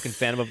be the fucking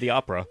Phantom of the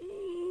Opera.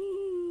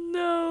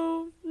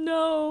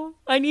 No.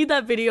 I need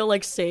that video,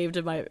 like, saved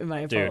in my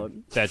Dude,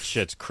 phone. that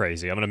shit's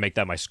crazy. I'm going to make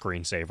that my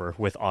screensaver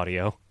with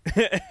audio.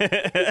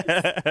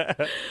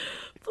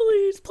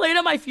 Please, play it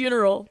at my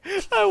funeral.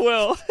 I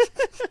will.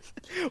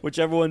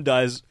 Whichever one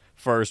dies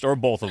first, or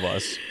both of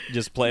us,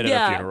 just play it at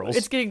our funerals.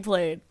 It's getting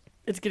played.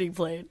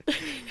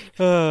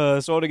 So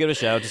I want to give a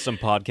shout out to some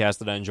podcasts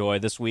that I enjoy.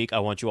 This week, I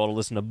want you all to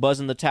listen to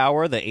Buzz in the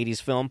Tower, the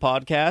 80s film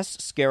podcast,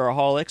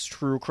 Scaraholics,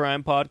 true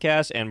crime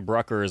podcast, and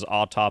Brucker's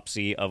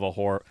Autopsy of a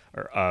Horror...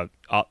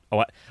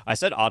 I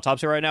said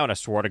autopsy right now, and I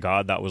swear to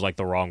God that was like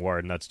the wrong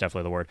word, and that's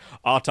definitely the word.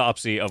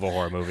 Autopsy of a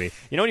horror movie.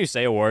 You know when you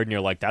say a word and you're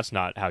like, that's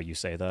not how you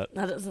say that?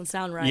 That doesn't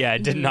sound right. Yeah,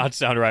 it did not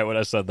sound right when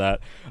I said that.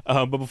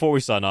 But before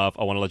we sign off,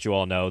 I want to let you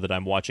all know that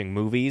I'm watching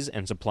movies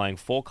and supplying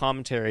full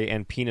commentary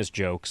and penis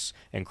jokes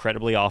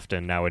incredibly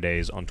often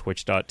nowadays on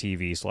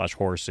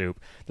twitch.tv/horrorsoup.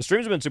 The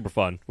streams have been super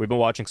fun. We've been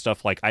watching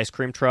stuff like Ice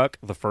Cream Truck,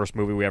 the first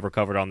movie we ever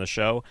covered on the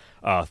show,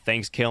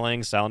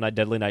 Thanksgiving, Silent Night,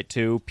 Deadly Night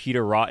 2,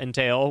 Peter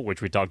Rottentail,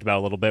 which we talked about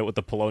a little bit with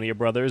the Polonia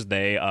brothers.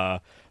 They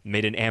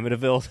made an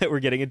Amityville that we're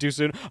getting into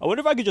soon. I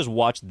wonder if I could just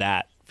watch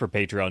that for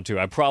Patreon too.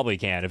 I probably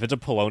can. If it's a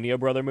Polonia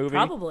brother movie,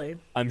 Probably.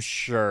 I'm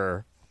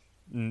sure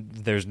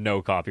there's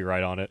no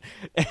copyright on it.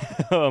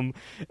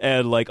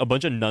 And like a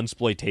bunch of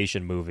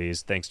nunsploitation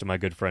movies, thanks to my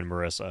good friend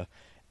Marissa.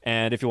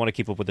 And if you want to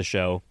keep up with the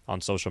show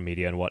on social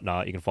media and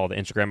whatnot, you can follow the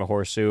Instagram at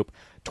Horror Soup,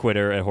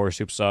 Twitter at Horror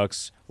Soup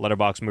Sucks,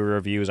 Letterboxd Movie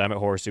Reviews. I'm at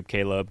Horror Soup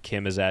Caleb.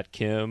 Kim is at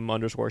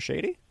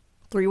Kim_Shady.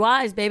 3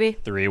 Ys, baby.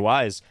 3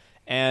 Ys.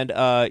 And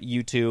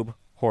YouTube,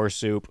 Horror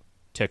Soup,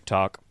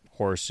 TikTok,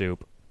 Horror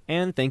Soup.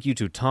 And thank you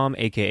to Tom,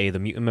 a.k.a. the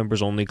Mutant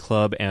Members Only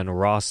Club, and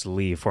Ross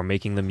Lee for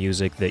making the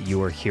music that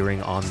you are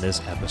hearing on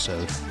this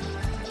episode.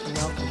 You're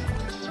welcome.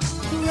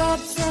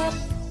 Grubs up,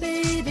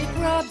 baby,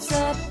 grubs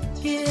up.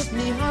 Give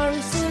me horror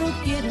soup,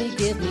 give me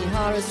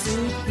horror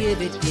soup.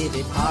 Give it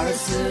horror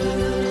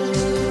soup.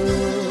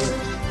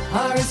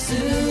 Horror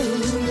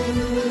soup.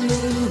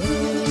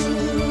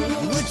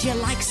 Would you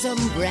like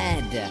some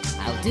bread?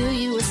 I'll do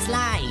you a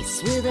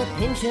slice with a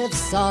pinch of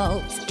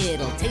salt.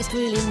 It'll taste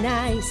really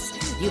nice.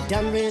 You've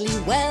done really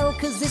well,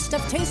 'cause this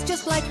stuff tastes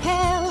just like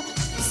hell.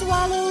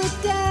 Swallow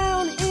it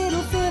down,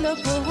 it'll fill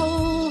up a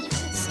hole.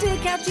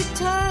 Stick out your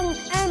tongue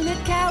and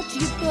lick out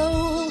your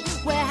bowl.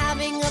 We're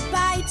having a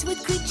bite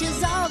with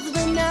creatures of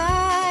the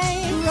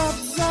night.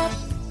 Grubs up,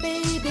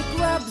 baby,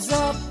 grubs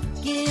up.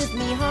 Give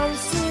me horror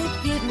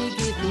soup, give me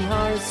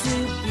horror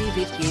soup. Give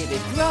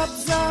it,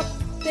 grubs up,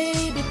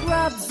 baby,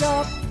 grubs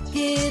up.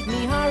 Give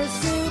me horror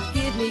soup,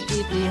 give me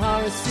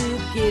horror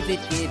soup. Give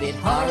it,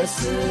 horror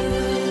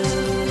soup.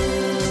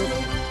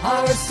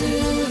 Horror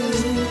soup.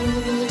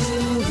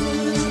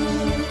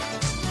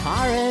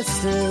 Horror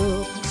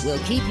soup will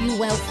keep you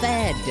well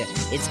fed.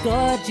 Its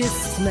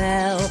gorgeous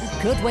smell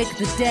could wake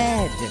the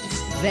dead.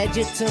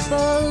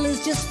 Vegetable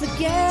is just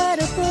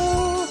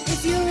forgettable.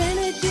 If your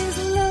energy's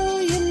low,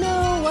 you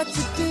know what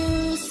to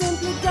do.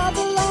 Simply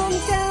gobble on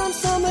down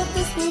some of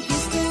the spooky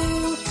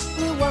stew.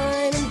 We'll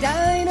wine and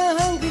dine a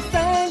hungry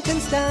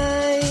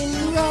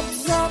Frankenstein.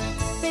 Grubs up,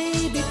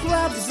 baby,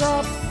 grubs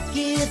up.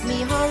 Give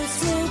me horror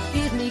soup,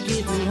 give me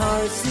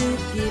horror soup.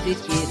 Give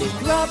it,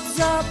 grubs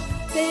up,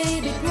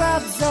 baby,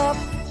 grubs up.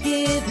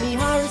 Give me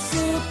horror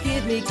soup,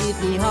 give me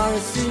horror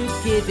soup.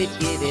 Give it,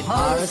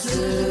 horror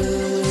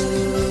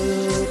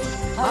soup.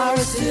 Horror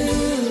soup.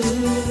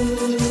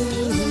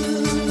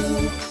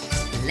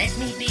 Let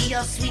me be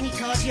your Sweeney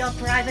Todd, your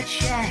private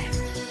chef.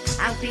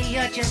 I'll be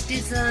your just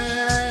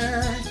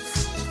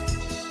desserts.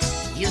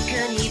 You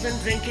can even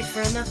drink it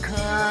from a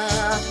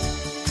cup.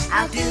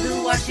 I'll do the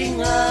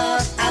washing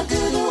up,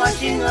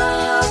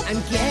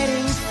 I'm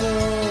getting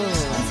full.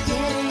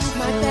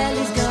 My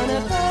belly's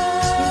gonna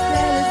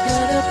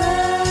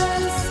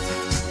burst.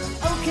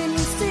 Oh, can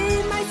you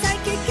see my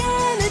psychic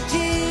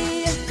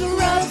energy?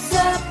 Grubs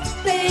up,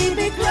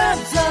 baby,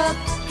 grubs up.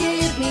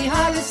 Give me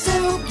horror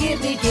soup, give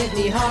me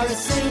horror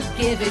soup.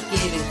 Give it,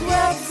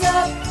 grubs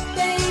up,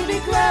 baby,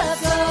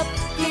 grubs up.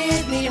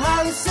 Give me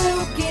horror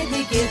soup, give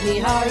me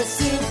horror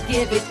soup.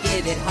 Give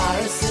it,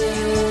 horror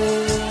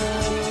soup.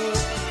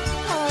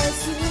 Horror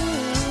soup.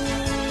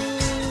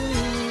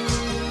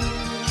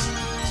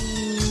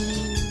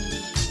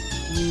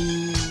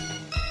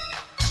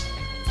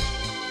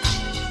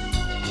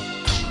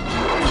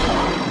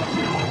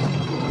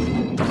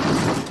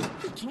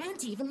 He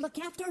can't even look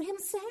after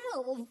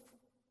himself.